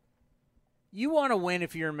 You want to win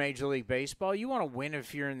if you're in Major League Baseball. You want to win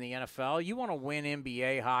if you're in the NFL. You want to win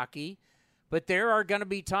NBA hockey. But there are going to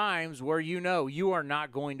be times where you know you are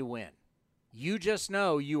not going to win. You just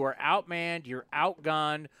know you are outmanned, you're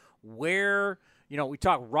outgunned, where, we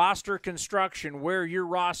talk roster construction, where your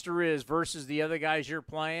roster is versus the other guys you're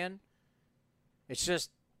playing. It's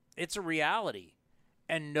a reality.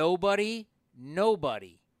 And nobody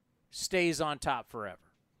stays on top forever.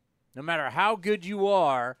 No matter how good you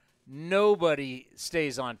are, nobody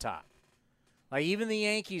stays on top. Like even the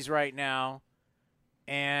Yankees right now,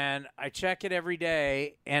 and I check it every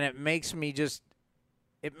day, and it makes me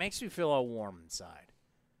feel all warm inside.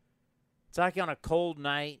 It's like on a cold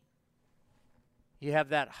night, you have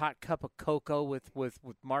that hot cup of cocoa with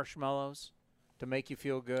marshmallows to make you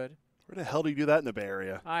feel good. Where the hell do you do that in the Bay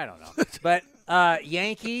Area? I don't know. But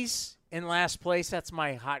Yankees in last place, that's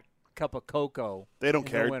my hot cup of cocoa. They don't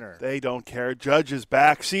care. The winter. They don't care. Judge is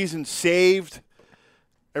back. Season saved.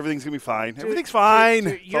 Everything's going to be fine. Everything's fine.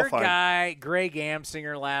 Dude, your fine. guy, Greg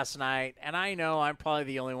Amsinger, last night, and I know I'm probably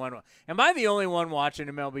the only one. Am I the only one watching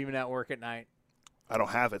MLB Network at night? I don't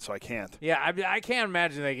have it, so I can't. Yeah, I can't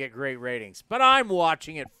imagine they get great ratings, but I'm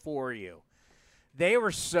watching it for you. They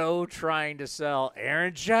were so trying to sell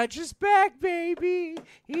Aaron Judge is back, baby.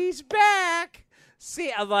 He's back. See,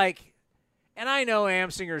 and I know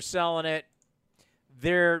Amsinger's selling it.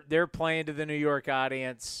 They're playing to the New York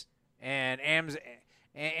audience, and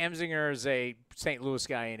Amsinger is a St. Louis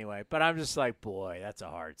guy anyway. But I'm just like, boy, that's a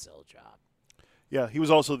hard sell job. Yeah, he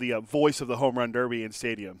was also the voice of the Home Run Derby in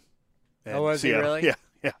Stadium. Oh, was he really? Yeah.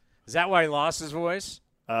 Is that why he lost his voice?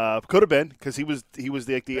 Could have been because he was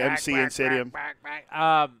the MC in Stadium.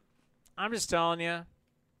 I'm just telling you,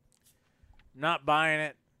 not buying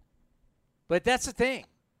it. But that's the thing.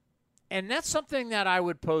 And that's something that I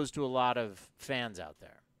would pose to a lot of fans out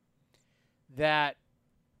there. That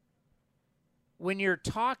when you're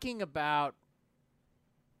talking about,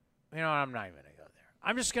 I'm not even going to go there.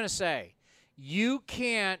 I'm just going to say, you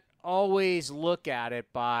can't always look at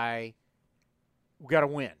it by, we got to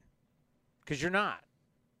win. Because you're not.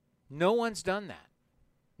 No one's done that.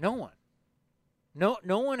 No one.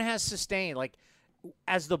 No one has sustained. Like,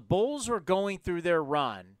 as the Bulls were going through their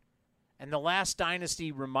run, and the last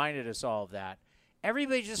dynasty reminded us all of that,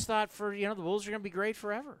 everybody just thought the Bulls are going to be great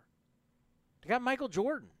forever. They got Michael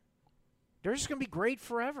Jordan. They're just going to be great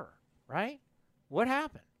forever, right? What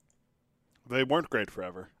happened? They weren't great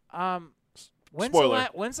forever. Spoiler.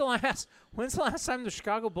 When's the last time the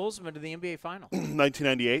Chicago Bulls have been to the NBA Finals?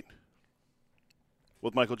 1998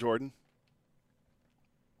 with Michael Jordan.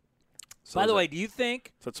 So By the way, do you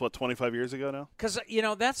think? So that's 25 years ago now? Because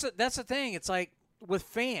that's the thing. It's like with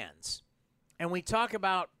fans, and we talk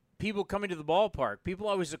about people coming to the ballpark. People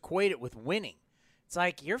always equate it with winning. It's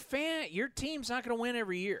like your team's not going to win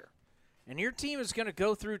every year, and your team is going to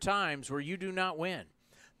go through times where you do not win.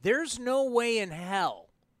 There's no way in hell,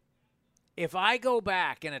 if I go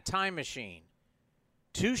back in a time machine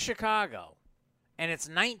to Chicago, and it's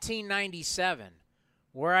 1997,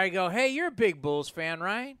 where I go, hey, you're a big Bulls fan,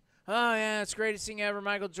 right? Oh, yeah, it's the greatest thing ever.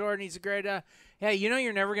 Michael Jordan, he's a great hey,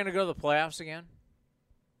 you're never going to go to the playoffs again?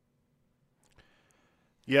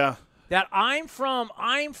 Yeah. That I'm from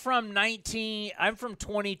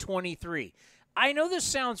 2023. I know this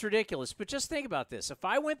sounds ridiculous, but just think about this. If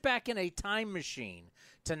I went back in a time machine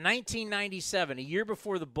to 1997, a year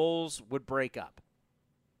before the Bulls would break up,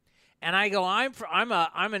 and I go, I'm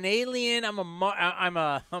an alien. I'm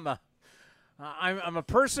a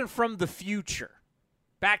person from the future.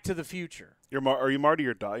 Back to the Future. Are you Marty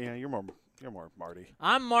or Doc? Yeah, you're more Marty.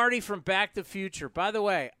 I'm Marty from Back to the Future. By the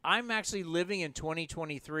way, I'm actually living in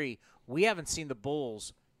 2023. We haven't seen the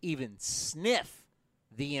Bulls even sniff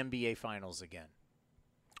the NBA Finals again.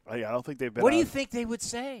 I don't think they've been. What do you think they would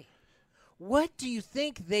say? What do you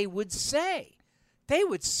think they would say? They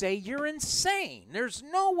would say you're insane. There's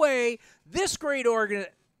no way this great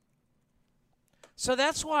organization. So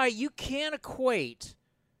that's why you can't equate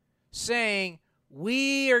saying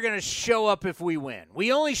we are going to show up if we win.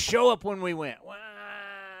 We only show up when we win. Well,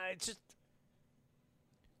 it's just.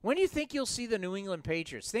 When do you think you'll see the New England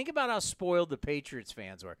Patriots? Think about how spoiled the Patriots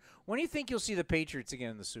fans were. When do you think you'll see the Patriots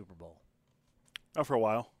again in the Super Bowl? Not for a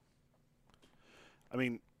while. I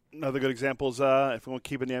mean, another good example is if we want to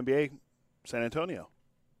keep in the NBA, San Antonio.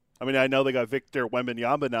 I mean, I know they got Victor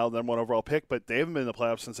Wembanyama now, the #1 overall pick, but they haven't been in the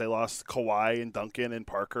playoffs since they lost Kawhi and Duncan and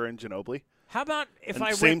Parker and Ginobili. How about if And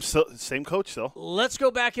I same coach still? Let's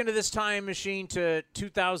go back into this time machine to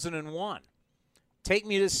 2001. Take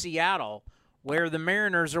me to Seattle, where the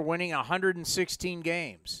Mariners are winning 116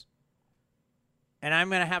 games. And I'm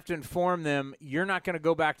going to have to inform them, you're not going to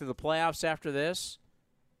go back to the playoffs after this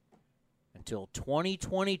until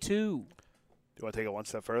 2022. Do you want to take it one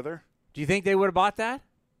step further? Do you think they would have bought that?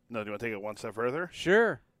 No, do you want to take it one step further?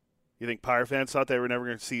 Sure. You think Pirate fans thought they were never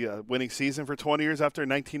going to see a winning season for 20 years after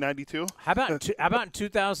 1992? How about in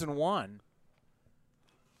 2001?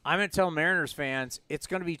 I'm going to tell Mariners fans it's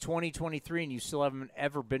going to be 2023 and you still haven't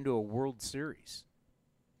ever been to a World Series.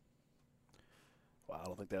 Well, I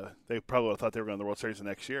don't think they probably would have thought they were going to the World Series the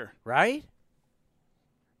next year. Right?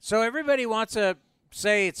 So everybody wants to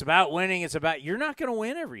say it's about winning. It's about you're not going to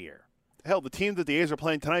win every year. Hell, the team that the A's are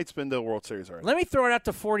playing tonight's been to the World Series already. Let me throw it out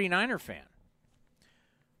to 49er fan.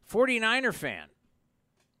 49er fan,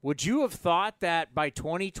 would you have thought that by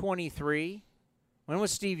 2023, when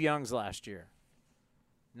was Steve Young's last year?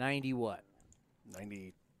 90 what?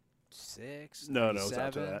 96? 97? No, it was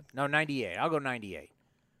after that. No, 98. I'll go 98.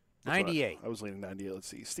 98. I was leaning 98. Let's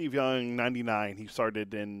see. Steve Young, 99. He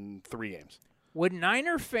started in 3 games. Would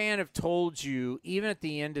Niner fan have told you, even at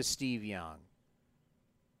the end of Steve Young,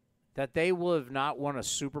 that they will have not won a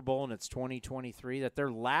Super Bowl and it's 2023, that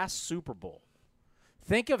their last Super Bowl?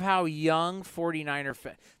 Think of how young 49er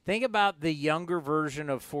fans. Think about the younger version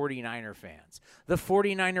of 49er fans. The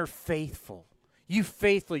 49er faithful. You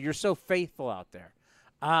faithful. You're so faithful out there.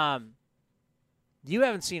 You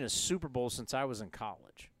haven't seen a Super Bowl since I was in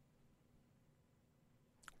college.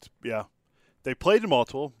 Yeah. They played in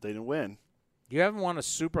multiple. They didn't win. You haven't won a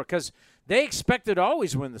Super Bowl because they expected to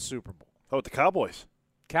always win the Super Bowl. How about the Cowboys?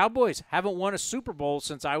 Cowboys haven't won a Super Bowl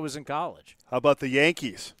since I was in college. How about the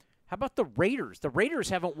Yankees? How about the Raiders? The Raiders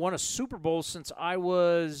haven't won a Super Bowl since I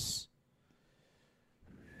was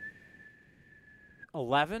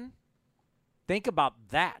 11. Think about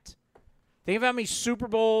that. Think of how many Super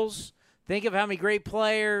Bowls. Think of how many great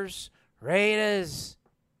players. Raiders.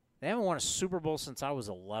 They haven't won a Super Bowl since I was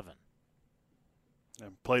 11.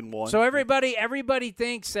 And played in one. So everybody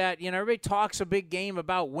thinks that, everybody talks a big game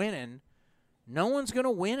about winning. No one's going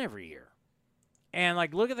to win every year. And,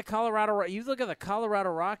 look at the Colorado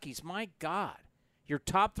Rockies. My God. Your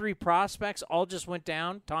top 3 prospects all just went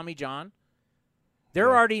down. Tommy John. They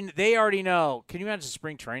already know. Can you imagine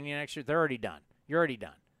spring training next year? They're already done. You're already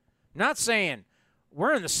done. I'm not saying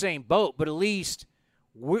we're in the same boat, but at least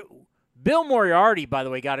Bill Moriarty, by the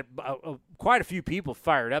way, got quite a few people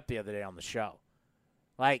fired up the other day on the show.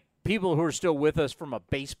 Like, people who are still with us from a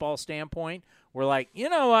baseball standpoint were like, you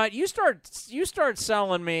know what? You start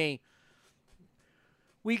selling me.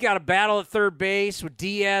 We got a battle at third base with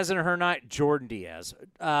Diaz and Hernandez. Jordan Diaz.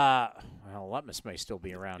 Well, Lutmus may still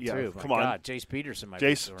be around, too. Come on. God, Jace Peterson might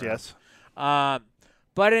be still around. Yes.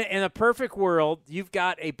 But in a perfect world, you've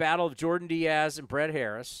got a battle of Jordan Diaz and Brett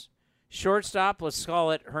Harris. Shortstop, let's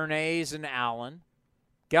call it Hernandez and Allen.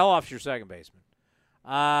 Geloff's your second baseman.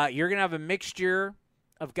 You're going to have a mixture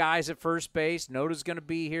of guys at first base. Noda's going to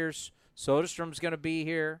be here. Soderstrom's going to be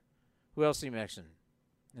here. Who else are you mixing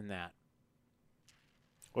in that?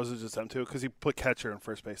 Was it just them two? Because he put catcher and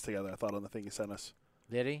first base together, I thought, on the thing he sent us.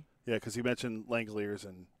 Did he? Yeah, because he mentioned Langoliers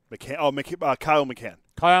and McCann. Oh, Kyle McCann.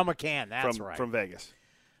 Kyle McCann, that's right. From Vegas.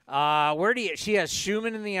 She has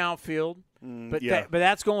Schumann in the outfield, but yeah. but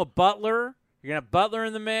that's going with Butler. You're going to have Butler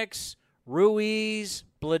in the mix, Ruiz,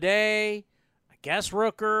 Blade, I guess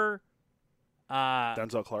Rooker,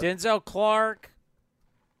 Denzel Clark.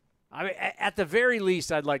 I mean, at the very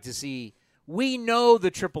least, I'd like to see. We know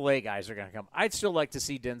the AAA guys are going to come. I'd still like to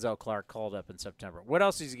see Denzel Clark called up in September. What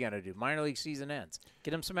else is he going to do? Minor league season ends.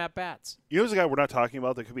 Get him some at-bats. You know who's the guy we're not talking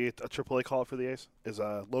about that could be a AAA call for the A's? Is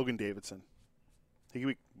Logan Davidson. He could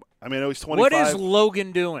be. I mean, I know he's 25. What is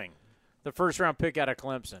Logan doing? The first-round pick out of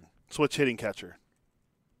Clemson. Switch hitting catcher.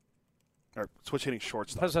 Or switch hitting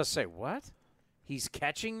shortstop. I was going to say, what? He's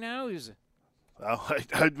catching now? Well,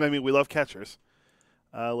 I mean, we love catchers.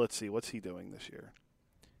 Let's see. What's he doing this year?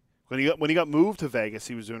 When he got moved to Vegas,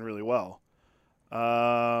 he was doing really well.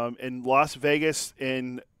 In Las Vegas,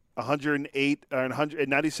 in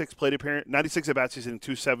 96 plate appearance, 96 at bats, he's hitting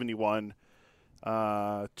 271,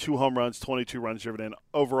 2 home runs, 22 runs driven in.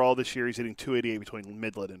 Overall, this year, he's hitting 288 between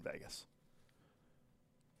Midland and Vegas.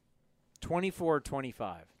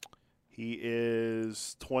 24-25. He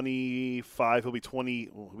is 25. He'll be 20.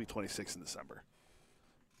 Well, he'll be 26 in December.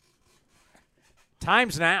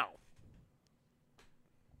 Time's now.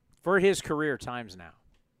 For his career, time's now.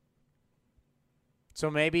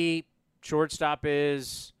 So maybe shortstop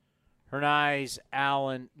is Hernandez,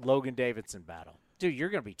 Allen, Logan Davidson battle. Dude, you're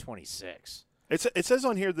going to be 26. It says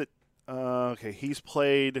on here that he's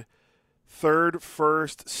played third,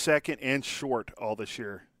 first, second, and short all this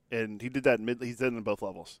year, and he did that he's done it in both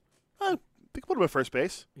levels. I think put him at first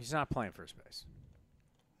base. He's not playing first base.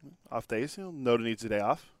 Off days, Noda needs a day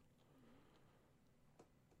off.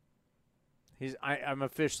 I'm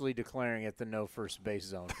officially declaring it the no first base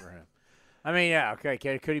zone for him. I mean, yeah, okay.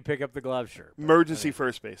 Could he pick up the glove? Sure. Emergency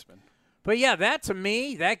first baseman. But, yeah, that to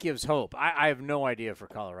me, that gives hope. I have no idea for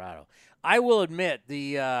Colorado. I will admit,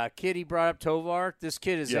 the kid he brought up, Tovar, this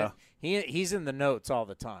kid is he's in the notes all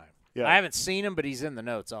the time. Yeah. I haven't seen him, but he's in the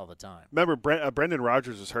notes all the time. Remember, Brendan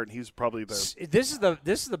Rodgers is hurt, and he's probably the This is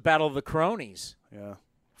the battle of the cronies. Yeah.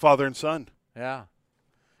 Father and son. Yeah.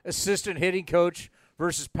 Assistant hitting coach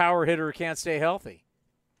versus power hitter who can't stay healthy.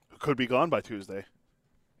 Could be gone by Tuesday.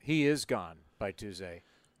 He is gone by Tuesday.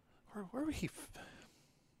 Where would he?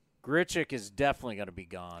 Grichuk is definitely going to be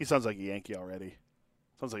gone. He sounds like a Yankee already.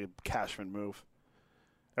 Sounds like a Cashman move.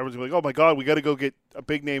 Everyone's going to be like, oh, my God, we got to go get a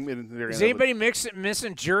big name in there. Is anybody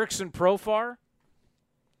missing Jurickson Profar?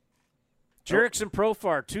 Jurickson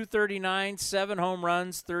Profar, 239, 7 home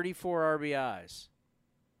runs, 34 RBIs.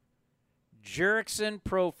 Jurickson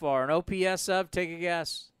Profar, an OPS of, take a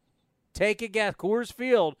guess. Take a guess. Coors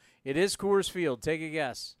Field. It is Coors Field. Take a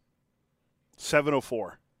guess.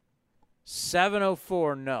 704.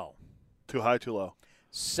 704, no. Too high, too low.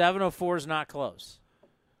 704 is not close.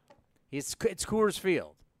 It's Coors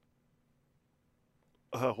Field.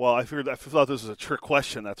 Well, I thought this was a trick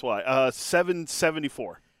question. That's why.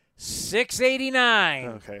 774. 689.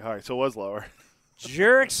 Okay, all right. So it was lower.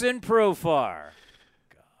 Jurickson Profar.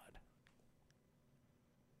 God.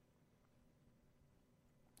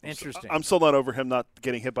 Interesting. I'm still not over him not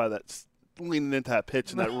getting hit by that, leaning into that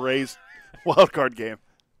pitch in that Rays wild card game.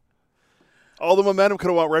 All the momentum could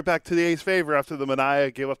have went right back to the A's favor after the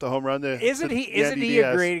Manaea gave up the home run. Isn't he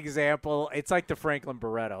a great example? It's like the Franklin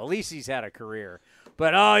Barreto. At least he's had a career.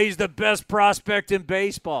 But, he's the best prospect in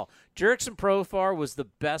baseball. Jurickson Profar was the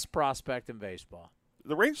best prospect in baseball.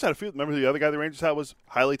 The Rangers had a few. Remember the other guy the Rangers had was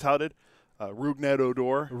highly touted? Rougned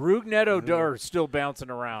Odor. Rougned Odor is still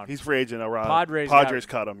bouncing around. He's free agent around. Padres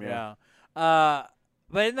cut him, yeah. But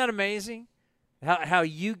isn't that amazing? How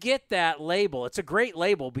you get that label. It's a great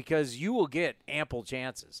label because you will get ample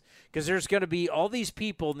chances because there's going to be all these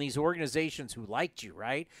people in these organizations who liked you,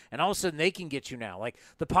 right? And all of a sudden they can get you now. Like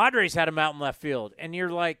the Padres had him out in left field, and you're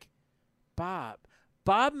like, Bob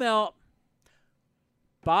Melvin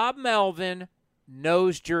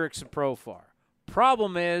knows Jurickson Profar.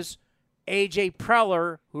 Problem is, A.J.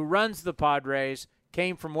 Preller, who runs the Padres,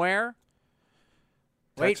 came from where?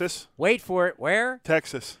 Texas. Wait for it. Where?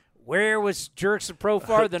 Texas. Where was Jurickson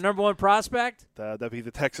Profar, the number one prospect? That'd be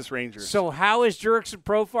the Texas Rangers. So how is Jurickson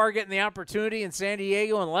Profar getting the opportunity in San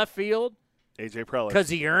Diego in left field? A.J. Preller. Because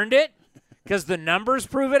he earned it? Because the numbers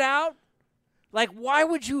prove it out? Like, why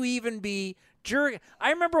would you even be I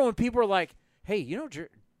remember when people were like, hey,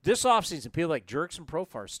 this offseason, people like Jurickson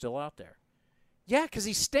Profar is still out there. Yeah, because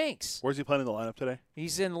he stinks. Where's he playing in the lineup today?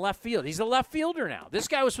 He's in left field. He's a left fielder now. This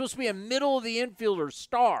guy was supposed to be a middle-of-the-infielder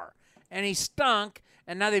star, and he stunk.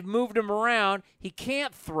 And now they've moved him around. He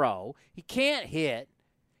can't throw. He can't hit.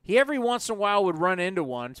 He every once in a while would run into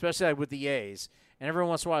one, especially with the A's. And every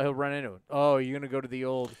once in a while he'll run into it. Oh, you're going to go to the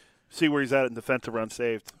old. See where he's at in defensive run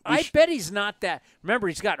saved. I bet he's not that. Remember,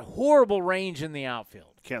 he's got horrible range in the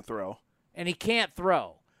outfield. Can't throw. And he can't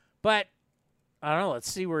throw. But, I don't know.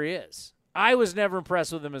 Let's see where he is. I was never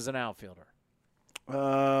impressed with him as an outfielder.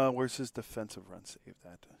 Where's his defensive run saved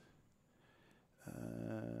at?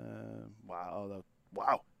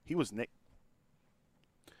 Wow, he was negative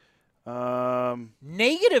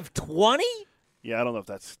 20? Yeah, I don't know if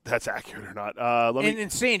that's accurate or not. In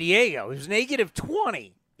San Diego, he was negative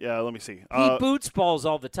 20. Yeah, let me see. He boots balls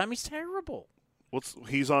all the time. He's terrible.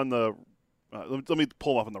 He's on the. Let me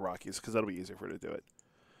pull him up on the Rockies because that'll be easier for her to do it.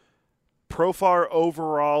 Profar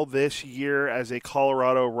overall this year as a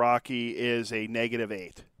Colorado Rocky is a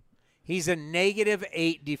 -8. He's a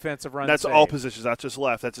 -8 defensive run. That's save. all positions, not just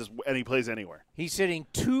left. That's just, and he plays anywhere. He's hitting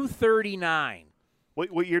 .239.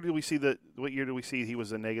 What year did we see he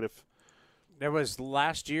was a negative? That was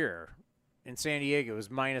last year in San Diego. It was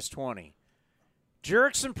 -20.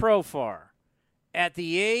 Jurickson Profar, at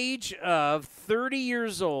the age of 30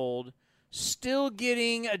 years old, still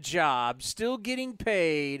getting a job, still getting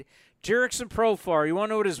paid. Jurickson Profar, you want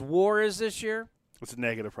to know what his WAR is this year? It's a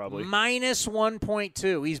negative, probably.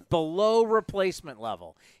 -1.2. He's below replacement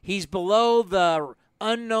level. He's below the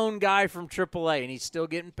unknown guy from AAA, and he's still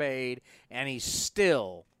getting paid, and he's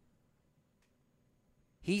still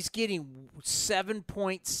He's getting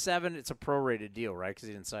 7.7. It's a prorated deal, right? Because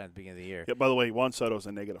he didn't sign at the beginning of the year. Yeah, by the way, Juan Soto was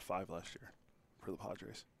a -5 last year for the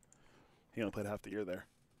Padres. He only played half the year there.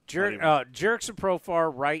 Jurickson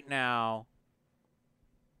Profar right now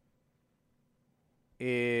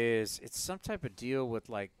it's some type of deal with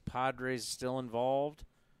like Padres still involved.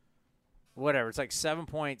 Whatever. It's like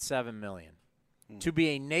 $7.7 million. To be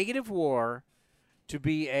a negative WAR, to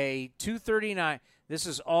be a 239. This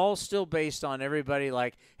is all still based on everybody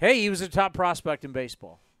like, hey, he was a top prospect in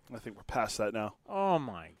baseball. I think we're past that now. Oh,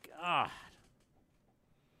 my God.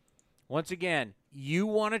 Once again, you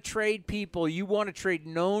want to trade people. You want to trade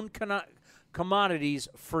known commodities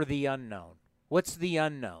for the unknown. What's the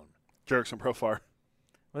unknown? Jurickson Profar.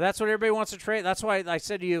 Well, that's what everybody wants to trade. That's why I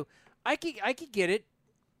said to you, I could get it.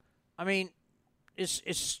 I mean,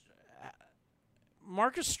 it's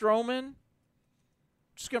Marcus Stroman.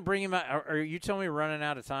 Just gonna bring him out. Are you telling me we're running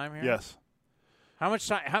out of time here? Yes. How much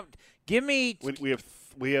time? Give me.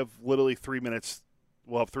 We have literally 3 minutes.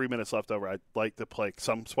 We'll have 3 minutes left over. I'd like to play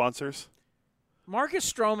some sponsors.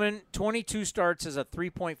 Marcus Stroman, 22 starts as a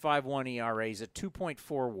 3.51 ERA. He's a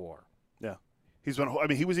 2.4 WAR. Yeah. He's been. I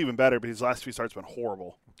mean, he was even better, but his last 2 starts been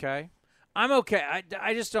horrible. Okay. I'm okay.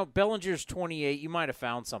 I just don't. Bellinger's 28. You might have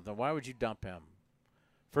found something. Why would you dump him?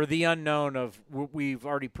 For the unknown of what we've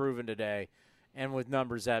already proven today, and with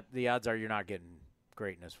numbers that the odds are you're not getting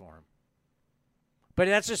greatness for him. But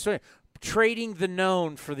that's just trading the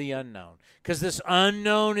known for the unknown. Because this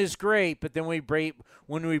unknown is great, but then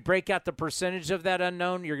when we break out the percentage of that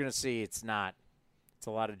unknown, you're going to see it's not. It's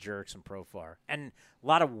a lot of Jurickson Profar. And a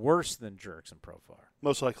lot of worse than Jurickson Profar.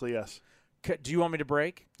 Most likely, yes. Do you want me to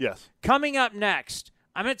break? Yes. Coming up next,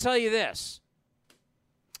 I'm going to tell you this.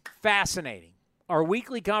 Fascinating. Our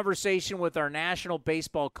weekly conversation with our national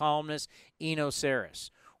baseball columnist, Eno Saris.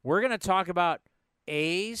 We're going to talk about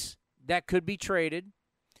A's that could be traded,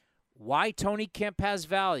 why Tony Kemp has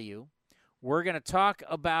value. We're going to talk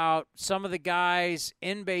about some of the guys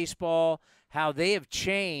in baseball, how they have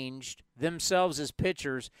changed themselves as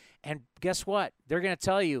pitchers. And guess what? They're going to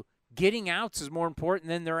tell you getting outs is more important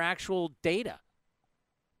than their actual data.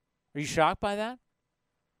 Are you shocked by that?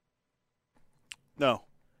 No.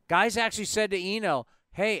 Guys actually said to Eno,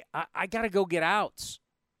 hey, I got to go get outs.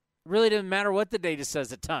 It really doesn't matter what the data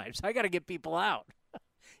says at times. I got to get people out.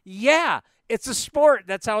 Yeah, it's a sport.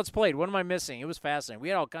 That's how it's played. What am I missing? It was fascinating. We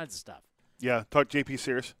had all kinds of stuff. Yeah, talk JP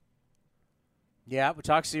Sears. Yeah, we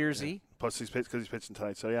talked Sears. Yeah. Plus he's pitching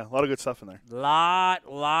tonight. So, yeah, a lot of good stuff in there. Lot.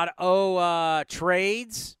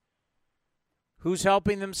 Trades. Who's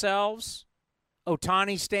helping themselves?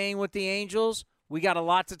 Ohtani staying with the Angels. We got a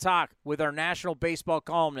lot to talk with our national baseball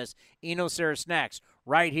columnist, Eno Saris, next,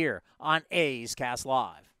 right here on A's Cast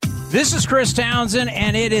Live. This is Chris Townsend,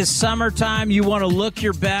 and it is summertime. You want to look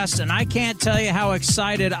your best, and I can't tell you how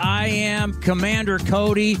excited I am. Commander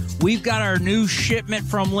Cody, we've got our new shipment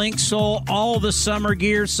from Link Soul, all the summer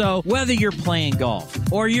gear. So whether you're playing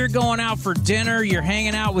golf or you're going out for dinner, you're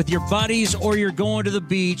hanging out with your buddies, or you're going to the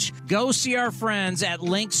beach, go see our friends at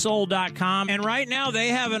linksoul.com. And right now they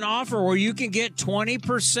have an offer where you can get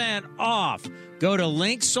 20% off. Go to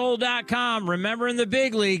linksoul.com. Remember, in the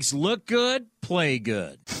big leagues, look good, play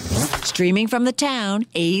good. Streaming from the town,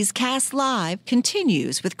 A's Cast Live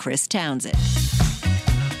continues with Chris Townsend.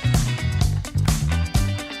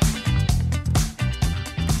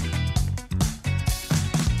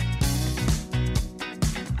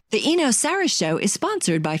 The Eno Saris Show is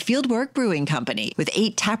sponsored by Fieldwork Brewing Company. With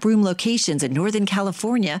 8 taproom locations in Northern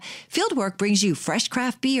California, Fieldwork brings you fresh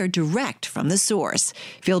craft beer direct from the source.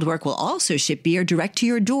 Fieldwork will also ship beer direct to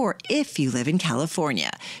your door if you live in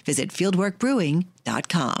California. Visit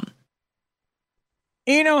fieldworkbrewing.com.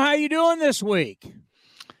 Eno, how you doing this week?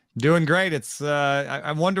 Doing great. It's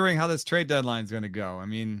I'm wondering how this trade deadline is going to go. I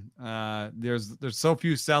mean, there's so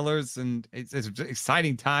few sellers, and it's an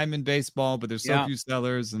exciting time in baseball, but there's so few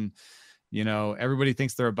sellers, and you know, everybody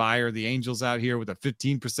thinks they're a buyer. The Angels out here with a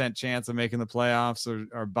 15% chance of making the playoffs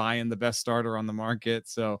are buying the best starter on the market.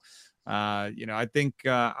 So, you know, I think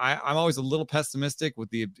I'm always a little pessimistic with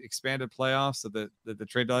the expanded playoffs, so that the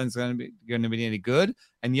trade deadline is going to be any good,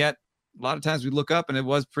 and yet a lot of times we look up and it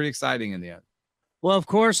was pretty exciting in the end. Well, of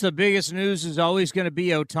course, the biggest news is always going to be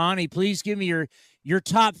Ohtani. Please give me your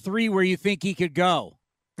top 3 where you think he could go.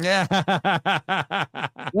 Yeah.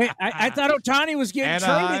 Wait, I thought Ohtani was getting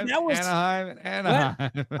traded. That was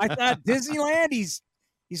Anaheim. I thought Disneyland. He's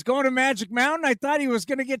going to Magic Mountain. I thought he was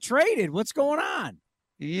going to get traded. What's going on?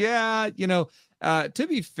 Yeah, to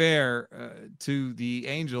be fair to the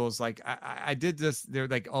Angels, like I did this. They're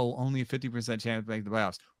like, oh, only a 50% chance of making the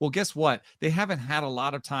playoffs. Well, guess what? They haven't had a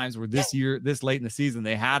lot of times where this late in the season,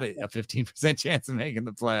 they had a 15% chance of making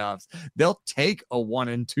the playoffs. They'll take a 1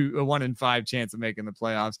 in 5 chance of making the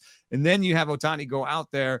playoffs. And then you have Ohtani go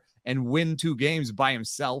out there and win 2 games by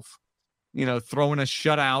himself, throwing a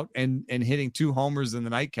shutout and hitting 2 homers in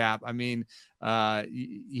the nightcap. I mean,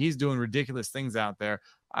 he's doing ridiculous things out there.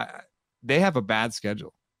 They have a bad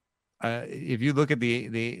schedule. If you look at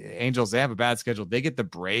the Angels, they have a bad schedule. They get the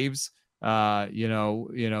Braves, in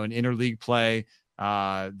interleague play.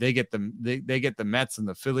 They get the Mets and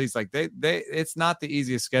the Phillies. Like it's not the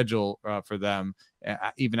easiest schedule for them,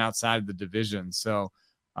 even outside of the division. So,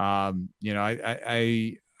 I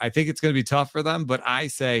think it's going to be tough for them, but I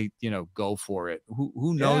say, go for it.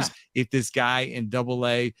 Who knows if this guy in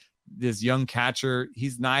Double-A, this young catcher,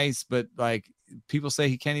 he's nice, but like people say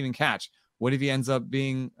he can't even catch. What if he ends up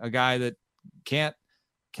being a guy that can't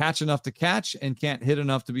catch enough to catch and can't hit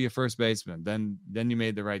enough to be a first baseman? Then you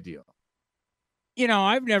made the right deal.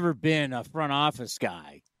 I've never been a front office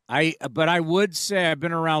guy. But I would say I've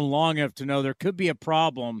been around long enough to know there could be a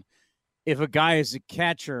problem if a guy is a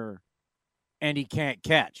catcher and he can't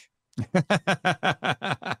catch.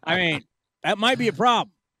 I mean, that might be a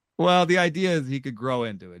problem. Well, the idea is he could grow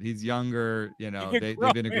into it. He's younger, they've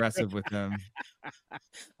been aggressive with him.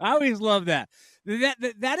 I always love that.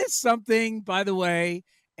 That is something, by the way,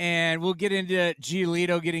 and we'll get into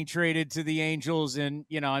Giolito getting traded to the Angels. And,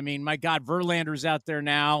 my God, Verlander's out there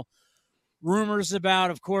now. Rumors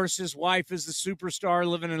about, of course, his wife is the superstar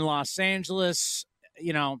living in Los Angeles.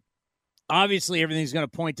 Obviously everything's going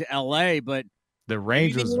to point to L.A., but the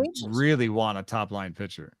Rangers really want a top-line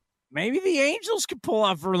pitcher. Maybe the Angels could pull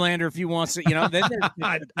off Verlander if he wants it.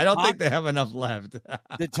 I don't think they have enough left.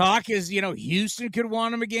 The talk is, Houston could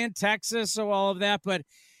want him again, Texas, so all of that. But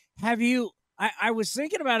I was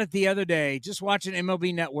thinking about it the other day, just watching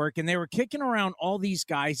MLB Network, and they were kicking around all these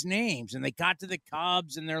guys' names, and they got to the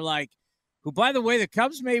Cubs, and they're like, who, by the way, the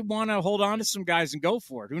Cubs may want to hold on to some guys and go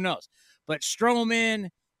for it. Who knows? But Stroman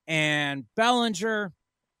and Bellinger,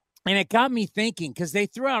 and it got me thinking because they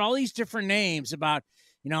threw out all these different names about,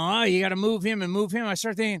 you got to move him and move him. I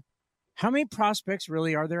started thinking, how many prospects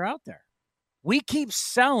really are there out there? We keep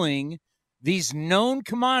selling these known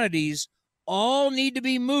commodities, all need to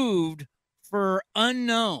be moved for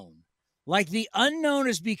unknown. Like the unknown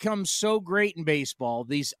has become so great in baseball.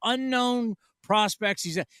 These unknown prospects,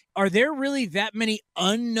 are there really that many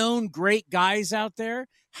unknown great guys out there?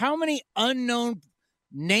 How many unknown,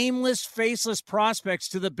 nameless, faceless prospects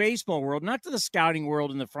to the baseball world, not to the scouting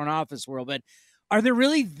world and the front office world, but are there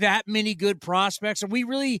really that many good prospects? Are we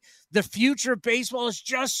really, the future of baseball is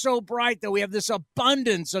just so bright that we have this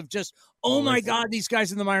abundance of just, oh my God, these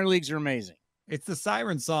guys in the minor leagues are amazing. It's the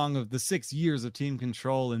siren song of the 6 years of team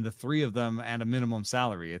control and the 3 of them at a minimum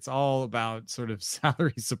salary. It's all about sort of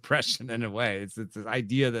salary suppression in a way. It's this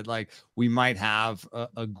idea that like we might have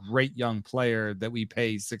a great young player that we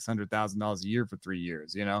pay $600,000 a year for 3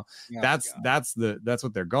 years. That's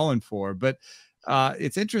what they're going for. But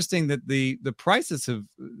it's interesting that the prices have,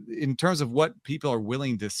 in terms of what people are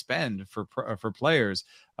willing to spend for players,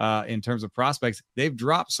 in terms of prospects, they've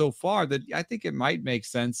dropped so far that I think it might make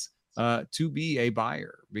sense to be a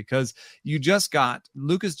buyer, because you just got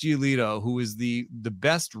Lucas Giolito, who is the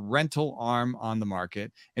best rental arm on the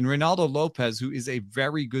market, and Reynaldo Lopez, who is a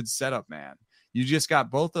very good setup man. You just got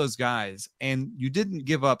both those guys, and you didn't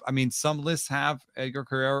give up. I mean, some lists have Edgar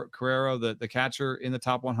Carrero, the catcher, in the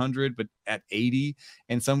top 100, but at 80,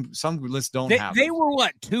 and some lists don't have. They were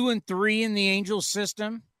what, 2 and 3 in the Angels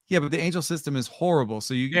system? Yeah, but the Angel system is horrible.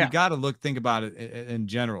 So you got to think about it in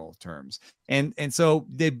general terms. And so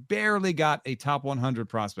they barely got a top 100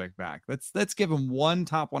 prospect back. Let's give them one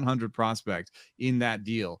top 100 prospect in that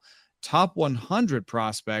deal. Top 100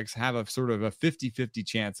 prospects have a sort of a 50-50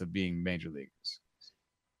 chance of being major leaguers.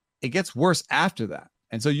 It gets worse after that.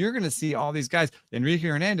 And so you're going to see all these guys. Enrique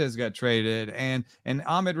Hernandez got traded, and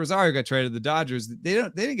Ahmed Rosario got traded to the Dodgers. They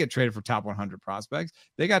didn't get traded for top 100 prospects.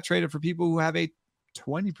 They got traded for people who have a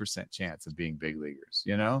 20% chance of being big leaguers,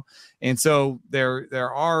 And so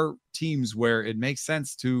there are teams where it makes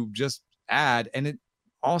sense to just add. And it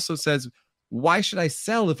also says, why should I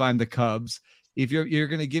sell if I'm the Cubs? If you're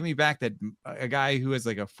going to give me back that a guy who has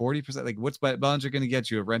like a 40%, like what's Bellinger going to get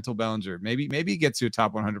you? A rental Bellinger. Maybe he gets you a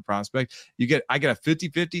top 100 prospect. I get a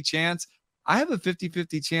 50-50 chance. I have a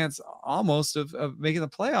 50-50 chance almost of making the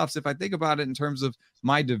playoffs. If I think about it in terms of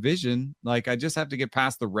my division, like I just have to get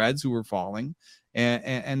past the Reds, who are falling,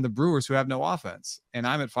 and the Brewers, who have no offense, and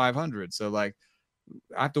I'm at 500. So like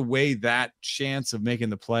weigh that chance of making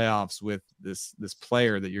the playoffs with this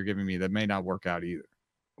player that you're giving me that may not work out either.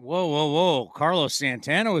 Whoa. Carlos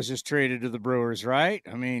Santana was just traded to the Brewers, right?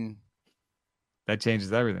 I mean, that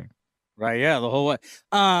changes everything. Right, yeah, the whole way.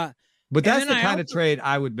 But that's the kind of trade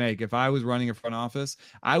I would make if I was running a front office.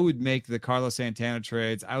 I would make the Carlos Santana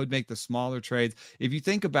trades. I would make the smaller trades. If you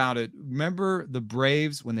think about it, remember the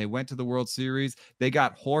Braves when they went to the World Series? They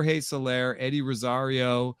got Jorge Soler, Eddie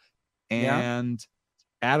Rosario, and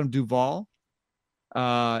Adam Duvall.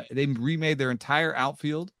 They remade their entire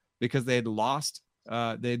outfield because they'd lost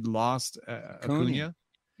Acuna.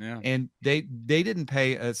 Yeah. And they didn't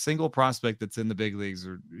pay a single prospect that's in the big leagues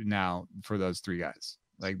now for those three guys.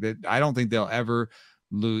 Like that, I don't think they'll ever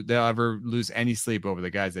lose any sleep over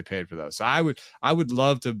the guys they paid for those. So I would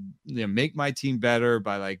love to make my team better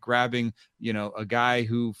by like grabbing a guy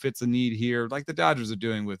who fits a need here, like the Dodgers are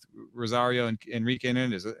doing with Rosario and Enrique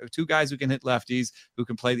Hernandez, two guys who can hit lefties, who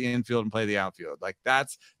can play the infield and play the outfield. Like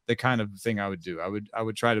that's the kind of thing I would do. I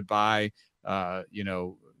would try to buy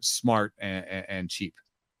smart and cheap.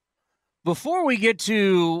 Before we'll get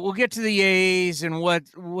to the A's and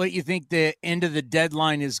what you think the end of the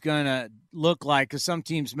deadline is going to look like, because some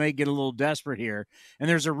teams may get a little desperate here, and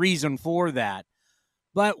there's a reason for that.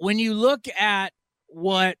 But when you look at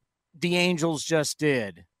what the Angels just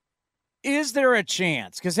did, is there a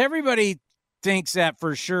chance? Because everybody thinks that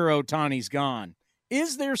for sure Ohtani's gone.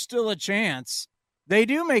 Is there still a chance they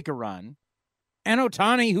do make a run? And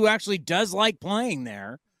Ohtani, who actually does like playing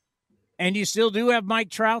there, and you still do have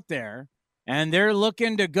Mike Trout there, and they're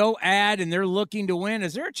looking to go add and they're looking to win.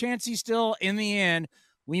 Is there a chance he still, in the end,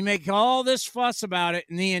 we make all this fuss about it,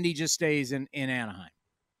 in the end he just stays in Anaheim?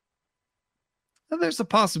 Well, there's a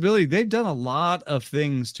possibility. They've done a lot of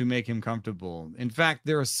things to make him comfortable. In fact,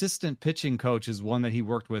 their assistant pitching coach is one that he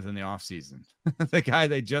worked with in the offseason. The guy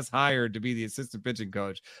they just hired to be the assistant pitching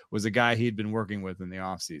coach was a guy he'd been working with in the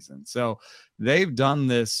offseason. So they've done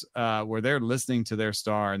this where they're listening to their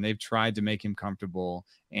star and they've tried to make him comfortable.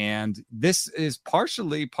 And this is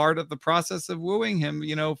partially part of the process of wooing him,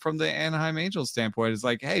 from the Anaheim Angels standpoint. It's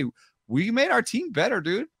like, hey, we made our team better,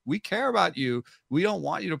 dude. We care about you. We don't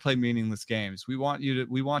want you to play meaningless games. We want you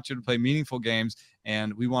to play meaningful games,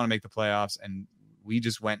 and we want to make the playoffs. And we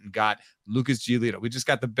just went and got Lucas Giolito. We just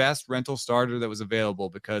got the best rental starter that was available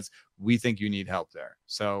because we think you need help there.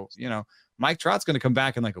 So, Mike Trout's going to come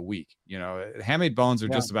back in like a week. Handmade bones are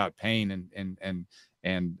just about pain and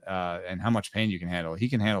how much pain you can handle. He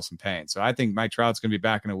can handle some pain. So I think Mike Trout's going to be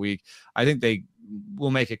back in a week. I think they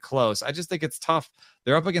will make it close. I just think it's tough.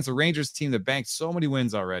 They're up against a Rangers team that banked so many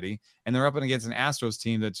wins already, and they're up against an Astros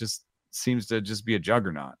team that just seems to just be a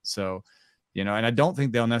juggernaut. So, and I don't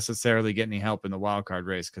think they'll necessarily get any help in the wild card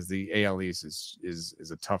race because the AL East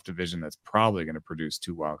is a tough division that's probably going to produce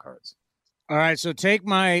 2 wild cards. All right, so take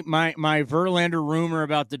my Verlander rumor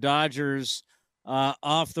about the Dodgers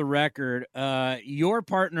off the record. Your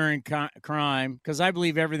partner in crime, because I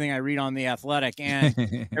believe everything I read on The Athletic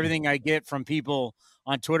and everything I get from people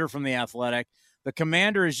on Twitter from The Athletic. The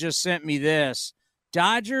Commander has just sent me this.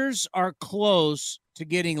 Dodgers are close to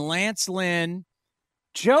getting Lance Lynn,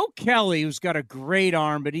 Joe Kelly, who's got a great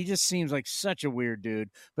arm, but he just seems like such a weird dude.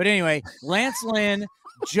 But anyway, Lance Lynn,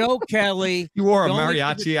 Joe Kelly. You wore a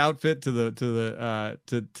mariachi outfit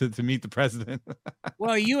to meet the president.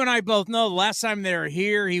 Well, you and I both know the last time they were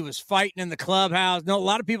here, he was fighting in the clubhouse. No, a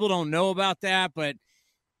lot of people don't know about that, but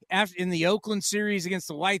in the Oakland series against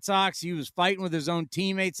the White Sox, he was fighting with his own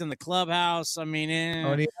teammates in the clubhouse. I mean,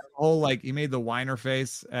 and he had a whole he made the whiner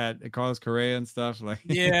face at Carlos Correa and stuff.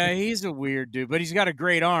 Yeah, he's a weird dude, but he's got a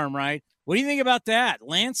great arm, right? What do you think about that?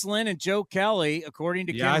 Lance Lynn and Joe Kelly, according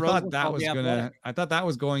to Ken I Rosenthal, thought that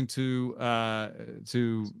was going to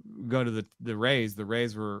go to the Rays. The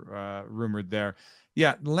Rays were rumored there.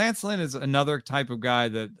 Yeah, Lance Lynn is another type of guy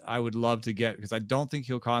that I would love to get because I don't think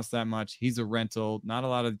he'll cost that much. He's a rental, not a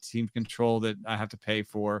lot of team control that I have to pay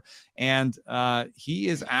for. And he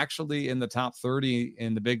is actually in the top 30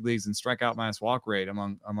 in the big leagues in strikeout minus walk rate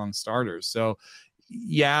among starters. So,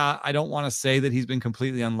 yeah, I don't want to say that he's been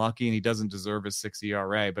completely unlucky and he doesn't deserve his 6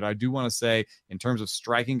 ERA, but I do want to say in terms of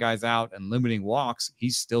striking guys out and limiting walks,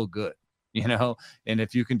 he's still good. And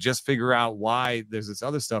if you can just figure out why there's this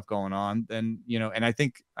other stuff going on, then, and I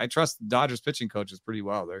think I trust the Dodgers pitching coaches pretty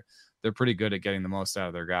well. They're pretty good at getting the most out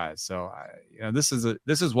of their guys. So, this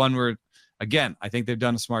is one where, again, I think they've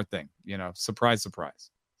done a smart thing, surprise.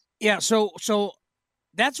 Yeah. So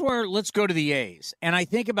that's where let's go to the A's. And I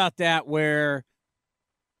think about that where,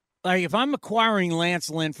 if I'm acquiring Lance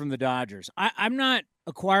Lynn from the Dodgers, I'm not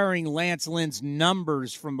acquiring Lance Lynn's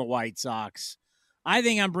numbers from the White Sox. I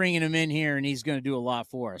think I'm bringing him in here, and he's going to do a lot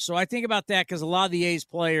for us. So I think about that because a lot of the A's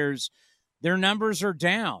players, their numbers are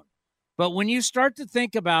down. But when you start to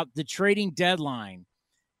think about the trading deadline,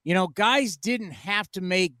 you know, guys didn't have to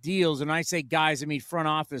make deals. And I say guys, I mean front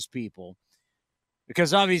office people.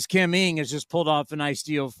 Because obviously Kim Ng has just pulled off a nice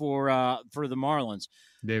deal for the Marlins.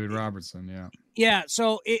 David Robertson, yeah. Yeah,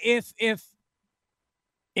 so if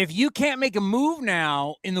you can't make a move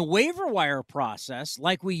now in the waiver wire process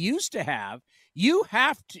like we used to have, you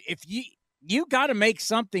have to, if you got to make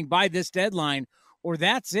something by this deadline or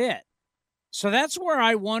that's it. So that's where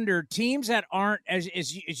I wonder, teams that aren't as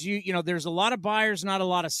you know, there's a lot of buyers, not a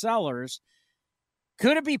lot of sellers.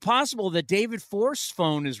 Could it be possible that David Forst's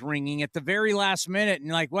phone is ringing at the very last minute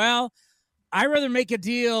and like, well, I'd rather make a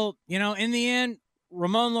deal, you know, in the end,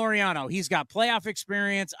 Ramon Laureano, he's got playoff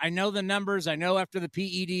experience. I know the numbers. I know after the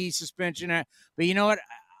PED suspension, but you know what?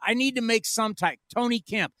 I need to make some type. Tony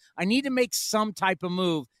Kemp, I need to make some type of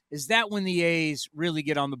move. Is that when the A's really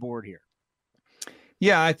get on the board here?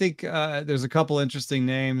 Yeah, I think there's a couple interesting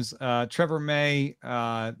names. Trevor May,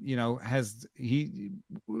 you know,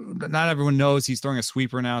 not everyone knows he's throwing a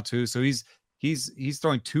sweeper now too. So he's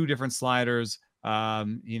throwing two different sliders. You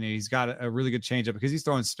know, he's got a really good changeup because he's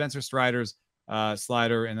throwing Spencer Strider's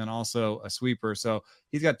slider and then also a sweeper. So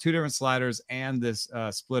he's got two different sliders and this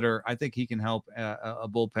splitter. I think he can help a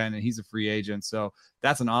bullpen, and he's a free agent. So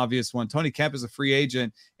that's an obvious one. Tony Kemp is a free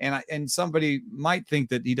agent, and somebody might think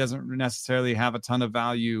that he doesn't necessarily have a ton of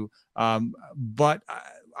value. But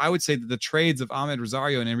I would say that the trades of Ahmed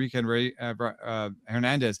Rosario and Enrique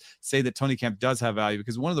Hernandez say that Tony Kemp does have value,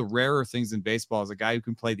 because one of the rarer things in baseball is a guy who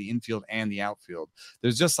can play the infield and the outfield.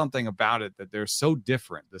 There's just something about it that they're so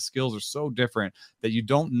different. The skills are so different that you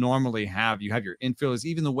don't normally have. You have your infielders,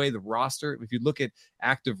 even the way the roster, if you look at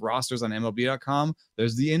active rosters on MLB.com,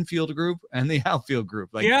 there's the infield group and the outfield group.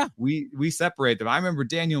 Like, yeah, we separate them. I remember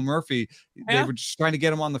Daniel Murphy, they were just trying to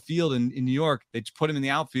get him on the field in New York. They put him in the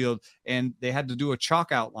outfield and they had to do a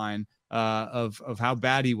chalk outline of how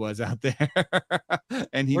bad he was out there.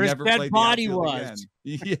 And he never played the outfield again.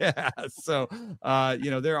 Yeah. So,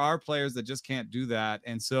 you know, there are players that just can't do that.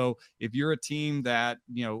 And so if you're a team that,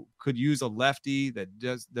 you know, could use a lefty that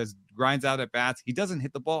does grinds out at bats, he doesn't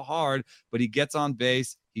hit the ball hard, but he gets on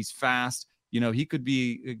base. He's fast. You know, he could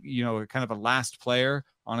be, you know, kind of a last player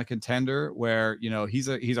on a contender where, you know, he's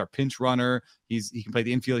our pinch runner. He can play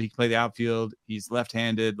the infield. He can play the outfield. He's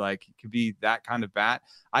left-handed. Like, he could be that kind of bat.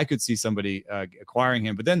 I could see somebody acquiring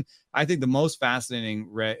him. But then I think the most fascinating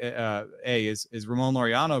is Ramon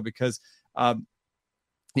Laureano, because,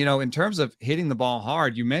 you know, in terms of hitting the ball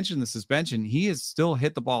hard, you mentioned the suspension. He has still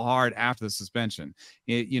hit the ball hard after the suspension.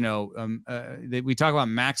 We talk about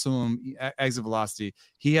maximum exit velocity.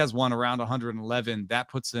 He has one around 111. That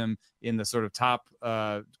puts him in the sort of top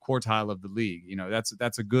quartile of the league. You know,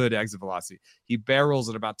 that's a good exit velocity. He barrels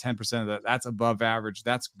at about 10% of that. That's above average.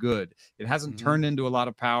 That's good. It hasn't turned into a lot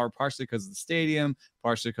of power, partially because of the stadium,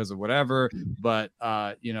 partially because of whatever. But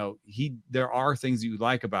you know, there are things you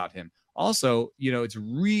like about him. Also, you know, it's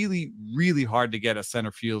really, really hard to get a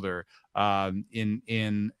center fielder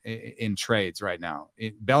in trades right now.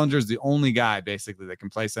 Bellinger's the only guy basically that can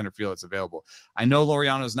play center field that's available. I know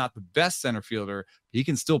Laureano is not the best center fielder, but he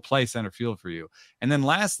can still play center field for you. And then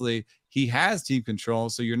lastly, he has team control,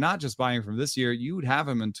 so you're not just buying from this year. You would have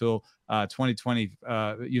him until 2020.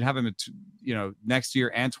 You'd have him, next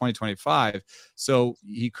year and 2025. So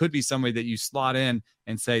he could be somebody that you slot in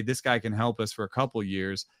and say, this guy can help us for a couple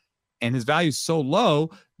years. And his value is so low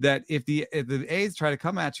that if the A's try to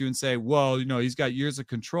come at you and say, well, you know, he's got years of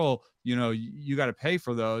control, you know, you got to pay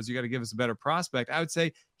for those. You got to give us a better prospect. I would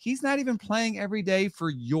say he's not even playing every day for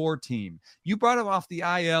your team. You brought him off the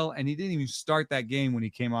IL and he didn't even start that game when he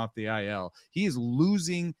came off the IL. He is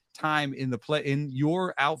losing time in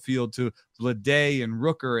your outfield to Bleday and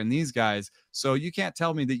Rooker and these guys. So you can't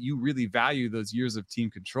tell me that you really value those years of team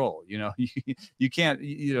control. You know, you can't,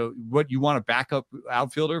 you know, what you want a backup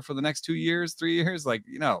outfielder for the next 2 years, 3 years, like,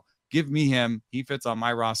 you know, give me him. He fits on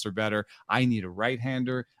my roster better. I need a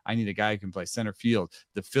right-hander. I need a guy who can play center field.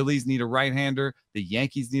 The Phillies need a right-hander. The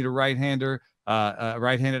Yankees need a right-hander, a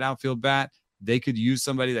right-handed outfield bat. They could use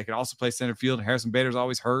somebody that could also play center field. Harrison Bader's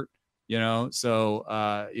always hurt, you know.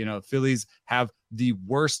 So, you know, Phillies have the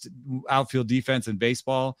worst outfield defense in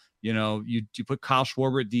baseball. You know, you put Kyle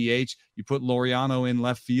Schwarber at DH, you put Laureano in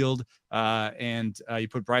left field, and you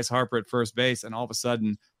put Bryce Harper at first base, and all of a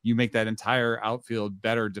sudden you make that entire outfield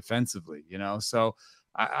better defensively, you know? So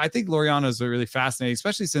I think Laureano is really fascinating,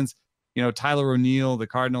 especially since, you know, Tyler O'Neill, the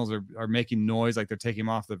Cardinals are making noise like they're taking him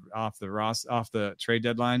off the trade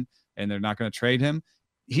deadline and they're not going to trade him.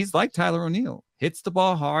 He's like Tyler O'Neill, hits the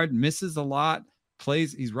ball hard, misses a lot,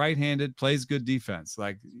 he's right-handed, plays good defense.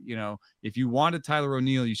 Like, if you wanted Tyler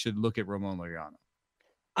O'Neill, you should look at Ramon Laureano.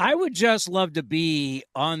 I would just love to be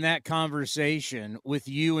on that conversation with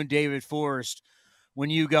you and David Forst when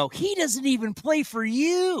you go, he doesn't even play for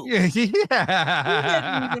you. Yeah. He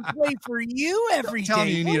doesn't even play for you every day. Tell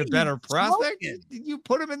me you need a better prospect. You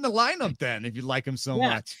put him in the lineup then if you like him so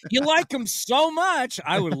much. You like him so much.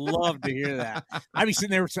 I would love to hear that. I'd be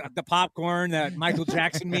sitting there with the popcorn, that Michael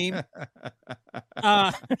Jackson meme.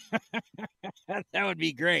 That would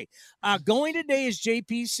be great. Going today is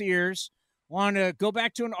JP Sears. Want to go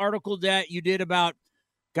back to an article that you did about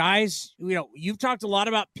guys. You've talked a lot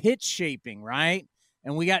about pitch shaping, right?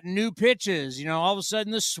 And we got new pitches. All of a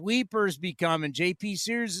sudden the sweepers become, and JP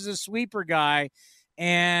Sears is a sweeper guy.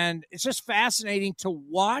 And it's just fascinating to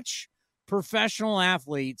watch professional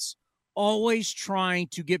athletes always trying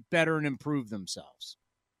to get better and improve themselves.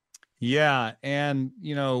 Yeah. And,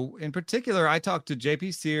 in particular, I talked to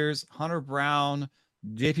JP Sears, Hunter Brown,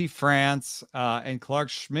 JP France, and Clark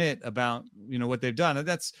Schmidt about, what they've done. And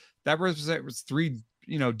that was three,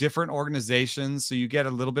 different organizations. So you get a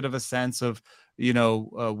little bit of a sense of,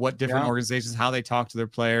 what different organizations, how they talk to their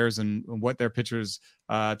players and what their pitchers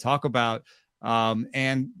talk about.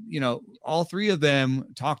 And, all three of them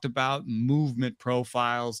talked about movement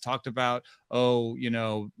profiles, talked about,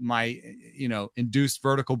 my, induced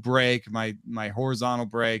vertical break, my horizontal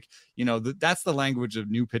break, that's the language of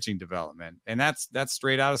new pitching development. And that's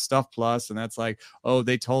straight out of Stuff Plus. And that's like, oh,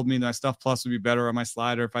 they told me my Stuff Plus would be better on my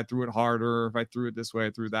slider if I threw it harder, or if I threw it this way,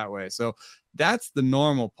 I threw it that way. So that's the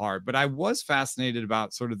normal part. But I was fascinated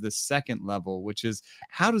about sort of the second level, which is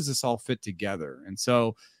how does this all fit together? And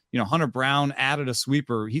so, Hunter Brown added a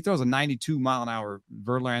sweeper. He throws a 92-mile-an-hour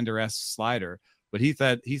Verlander-esque slider, but he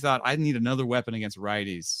thought I need another weapon against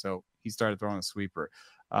righties, so he started throwing a sweeper.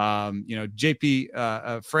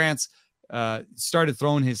 JP France started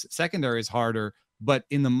throwing his secondaries harder, but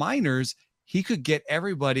in the minors, he could get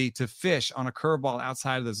everybody to fish on a curveball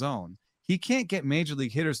outside of the zone. He can't get major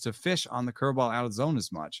league hitters to fish on the curveball out of the zone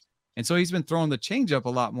as much, and so he's been throwing the changeup a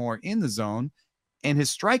lot more in the zone, and his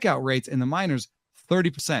strikeout rates in the minors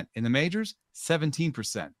 30%, in the majors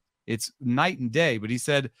 17%. It's night and day, but he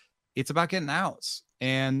said it's about getting outs.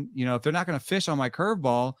 And if they're not going to fish on my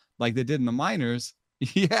curveball like they did in the minors,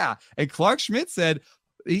 yeah. And Clark Schmidt said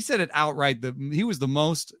it outright. He was the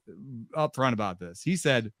most upfront about this. He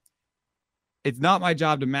said, it's not my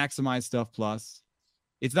job to maximize Stuff Plus.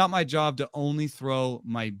 It's not my job to only throw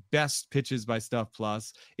my best pitches by Stuff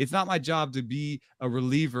Plus. It's not my job to be a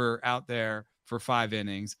reliever out there for 5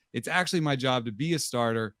 innings. It's actually my job to be a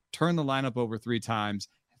starter, turn the lineup over 3 times,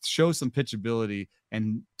 show some pitchability,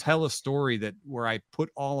 and tell a story where I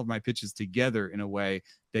put all of my pitches together in a way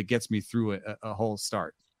that gets me through a whole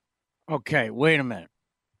start. Okay, wait a minute.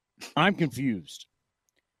 I'm confused.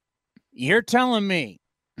 You're telling me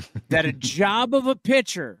that a job of a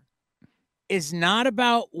pitcher is not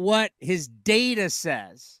about what his data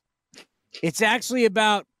says. It's actually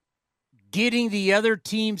about getting the other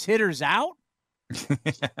team's hitters out?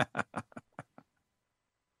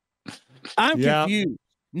 I'm confused.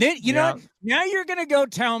 You know what? Now you're going to go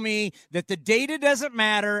tell me that the data doesn't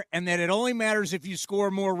matter and that it only matters if you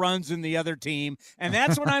score more runs than the other team. And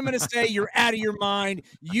that's when I'm going to say you're out of your mind.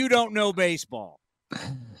 You don't know baseball.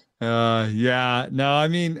 Yeah. No, I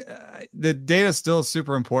mean, the data is still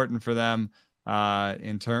super important for them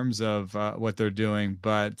in terms of what they're doing.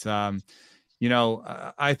 But,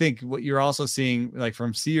 I think what you're also seeing, like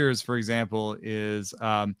from Sears, for example, is,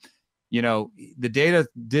 the data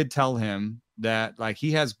did tell him that like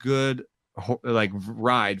he has good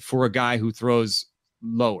ride for a guy who throws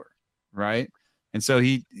lower, right? And so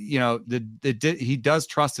he does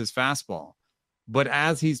trust his fastball, but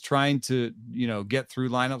as he's trying to get through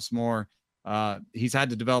lineups more, he's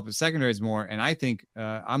had to develop his secondaries more. And I think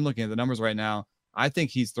I'm looking at the numbers right now. I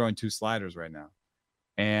think he's throwing 2 sliders right now.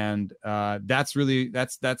 And that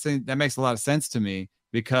makes a lot of sense to me,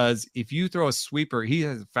 because if you throw a sweeper, he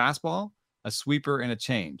has a fastball, a sweeper, and a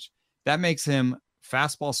change. That makes him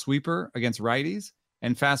fastball sweeper against righties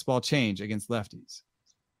and fastball change against lefties.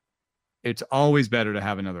 It's always better to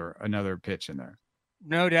have another pitch in there.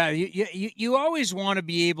 No doubt. You always want to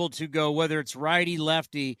be able to go, whether it's righty,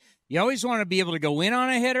 lefty, you always want to be able to go in on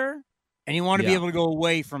a hitter, and you want to be able to go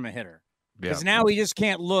away from a hitter. Because now we just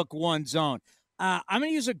can't look one zone. I'm going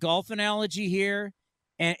to use a golf analogy here,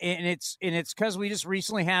 and it's because we just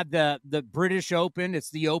recently had the British Open. It's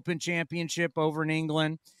the Open Championship over in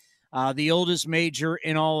England, the oldest major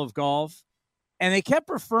in all of golf. And they kept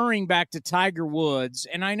referring back to Tiger Woods,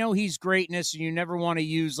 and I know he's greatness, and you never want to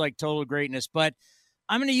use like total greatness, but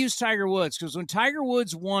I'm going to use Tiger Woods because when Tiger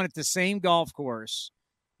Woods won at the same golf course,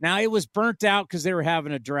 now it was burnt out because they were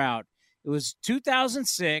having a drought. It was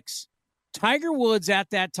 2006. Tiger Woods at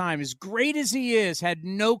that time, as great as he is, had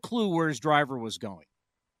no clue where his driver was going.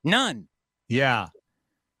 None. Yeah.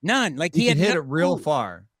 None. Like he had hit no it real clue.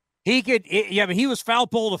 far. He could, but he was foul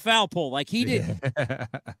pole to foul pole. Like he did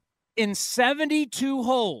in 72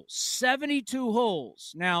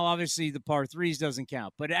 holes. Now, obviously, the par threes doesn't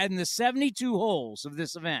count, but in the 72 holes of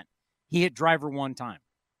this event, he hit driver one time.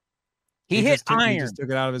 He hit iron. He just took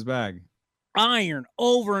it out of his bag. Iron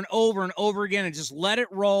over and over and over again and just let it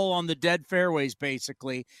roll on the dead fairways,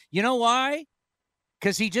 basically. You know why?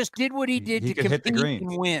 Because he just did what he did to compete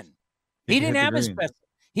and win. He didn't have his best.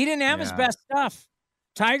 He didn't have his best stuff.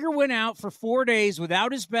 Tiger went out for 4 days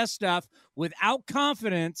without his best stuff, without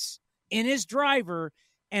confidence in his driver,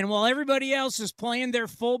 and while everybody else is playing their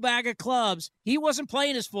full bag of clubs, he wasn't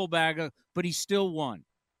playing his full bag, but he still won.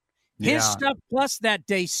 His stuff plus that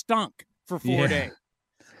day stunk for 4 days.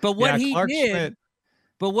 But what he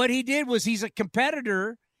did was he's a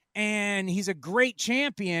competitor and he's a great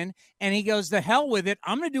champion, and he goes, the hell with it.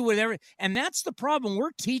 I'm going to do whatever. And that's the problem.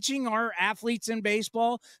 We're teaching our athletes in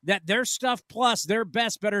baseball that their stuff plus their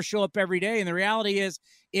best better show up every day. And the reality is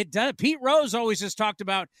it does. Pete Rose always has talked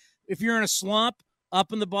about if you're in a slump,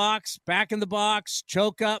 up in the box, back in the box,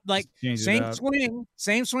 choke up, like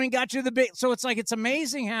same swing got you the big. So it's like, it's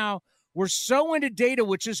amazing how we're so into data,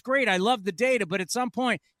 which is great. I love the data, but at some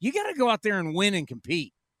point you got to go out there and win and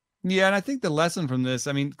compete. Yeah, and I think the lesson from this,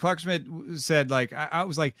 I mean, Clark Schmidt said, like, I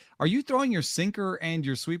was like, are you throwing your sinker and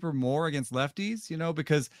your sweeper more against lefties? You know,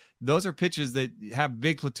 because those are pitches that have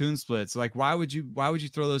big platoon splits. Like, why would you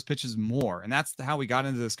throw those pitches more? And that's how we got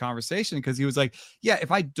into this conversation, because he was like, yeah,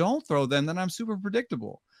 if I don't throw them, then I'm super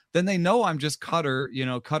predictable. Then they know I'm just cutter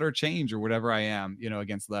change or whatever I am,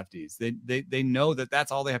 against lefties. They know that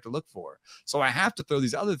that's all they have to look for. So I have to throw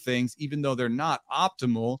these other things, even though they're not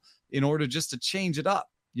optimal, in order just to change it up.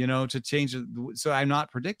 To change it so I'm not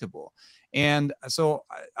predictable. And so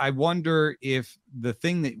I wonder if the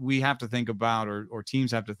thing that we have to think about or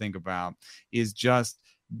teams have to think about is just,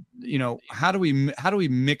 how do we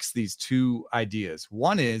mix these two ideas?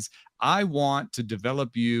 One is I want to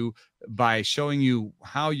develop you by showing you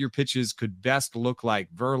how your pitches could best look like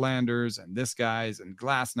Verlanders and this guys and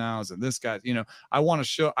Glasnows and this guys. I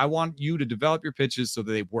want you to develop your pitches so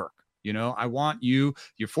that they work. I want you're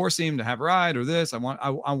forcing him to have ride or this. I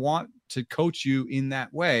want to coach you in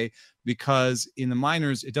that way, because in the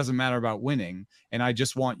minors, it doesn't matter about winning. And I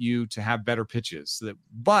just want you to have better pitches.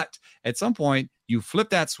 But at some point you flip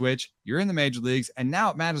that switch, you're in the major leagues, and now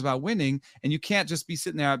it matters about winning. And you can't just be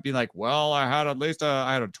sitting there and be like, well, I had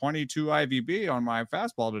a 22 IVB on my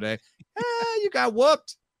fastball today. You got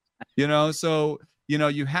whooped, so,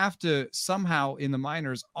 you have to somehow in the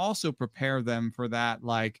minors also prepare them for that.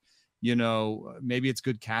 Like, maybe it's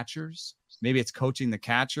good catchers. Maybe it's coaching the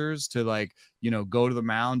catchers to go to the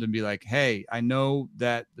mound and be like, hey, I know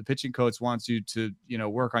that the pitching coach wants you to,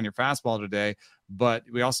 work on your fastball today, but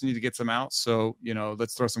we also need to get some outs. So,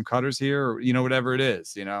 let's throw some cutters here or, whatever it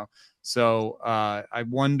is, So I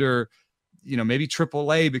wonder, maybe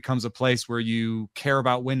AAA becomes a place where you care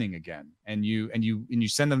about winning again, and you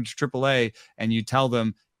send them to AAA and you tell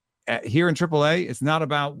them, here in AAA, it's not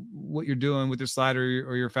about what you're doing with your slider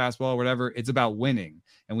or your fastball or whatever. It's about winning,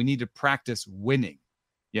 and we need to practice winning,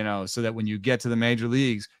 so that when you get to the major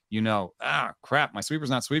leagues, crap, my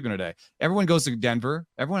sweeper's not sweeping today. Everyone goes to Denver.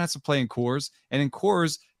 Everyone has to play in Coors, and in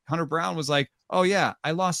Coors, Hunter Brown was like, oh yeah,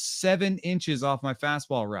 I lost 7 inches off my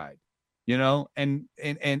fastball ride,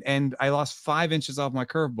 and I lost 5 inches off my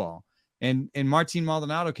curveball. And Martin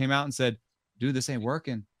Maldonado came out and said, dude, this ain't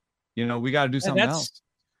working. We got to do something else.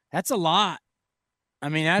 That's a lot. I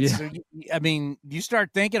mean, you start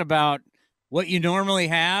thinking about what you normally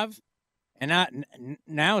have, and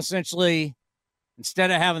now essentially,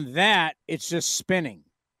 instead of having that, it's just spinning.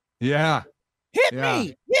 Yeah. Hit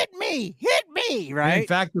me, right? And in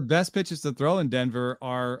fact, the best pitches to throw in Denver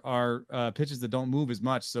are pitches that don't move as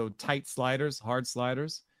much. So tight sliders, hard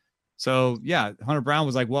sliders. So yeah, Hunter Brown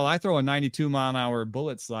was like, well, I throw a 92-mile-an-hour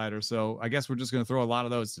bullet slider, so I guess we're just going to throw a lot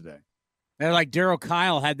of those today. They're like Darryl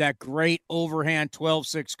Kyle had that great overhand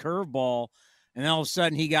 12-6 curveball, and then all of a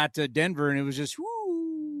sudden he got to Denver and it was just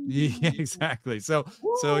woo. Yeah, exactly. So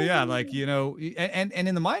yeah, and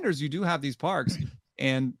in the minors you do have these parks,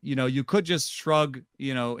 and you could just shrug,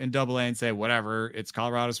 in AA and say whatever, it's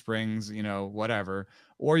Colorado Springs, whatever,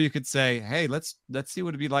 or you could say, hey, let's see what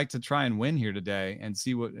it'd be like to try and win here today and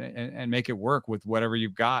see what and make it work with whatever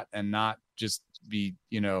you've got, and not just be,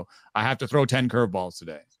 I have to throw 10 curveballs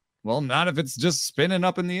today. Well, not if it's just spinning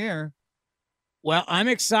up in the air. Well, I'm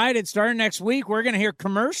excited. Starting next week, we're going to hear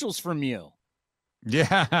commercials from you.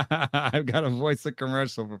 Yeah, I've got to voice a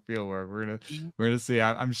commercial for Fieldwork. We're gonna see.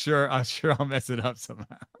 I'm sure I'll mess it up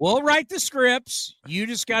somehow. We'll write the scripts. You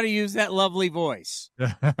just got to use that lovely voice.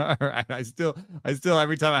 All right. I still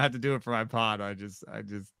every time I have to do it for my pod, I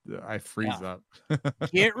freeze up.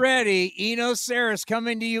 Get ready. Eno Sarris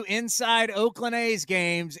coming to you inside Oakland A's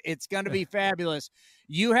games. It's going to be fabulous.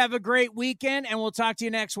 You have a great weekend, and we'll talk to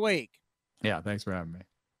you next week. Yeah, thanks for having me.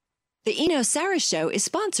 The Eno Sarris Show is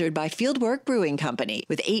sponsored by Fieldwork Brewing Company.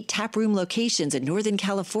 With 8 taproom locations in Northern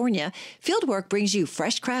California, Fieldwork brings you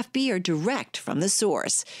fresh craft beer direct from the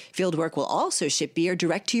source. Fieldwork will also ship beer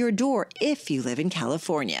direct to your door if you live in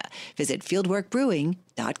California. Visit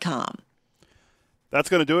fieldworkbrewing.com. That's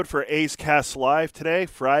going to do it for A's Cast Live today,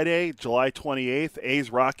 Friday, July 28th. A's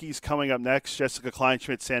Rockies coming up next. Jessica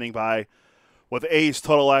Kleinschmidt standing by with A's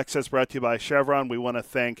Total Access, brought to you by Chevron. We want to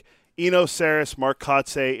thank Eno Sarris, Mark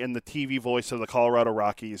Kotze, and the TV voice of the Colorado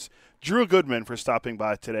Rockies, Drew Goodman, for stopping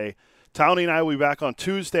by today. Townie and I will be back on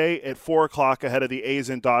Tuesday at 4 o'clock ahead of the A's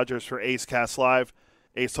and Dodgers for A's Cast Live.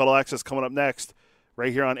 A's Total Access coming up next,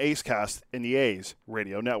 right here on A's Cast in the A's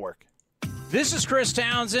Radio Network. This is Chris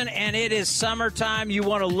Townsend, and it is summertime. You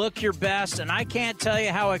want to look your best, and I can't tell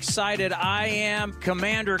you how excited I am.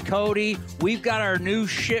 Commander Cody, we've got our new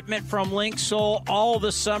shipment from Link Soul, all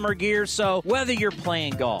the summer gear. So whether you're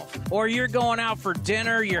playing golf or you're going out for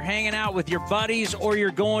dinner, you're hanging out with your buddies, or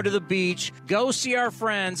you're going to the beach, go see our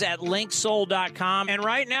friends at linksoul.com. And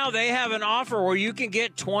right now they have an offer where you can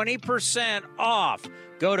get 20% off.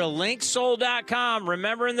 Go to linksoul.com.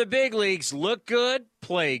 Remember, in the big leagues, look good,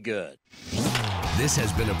 play good. This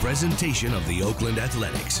has been a presentation of the Oakland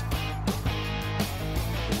Athletics.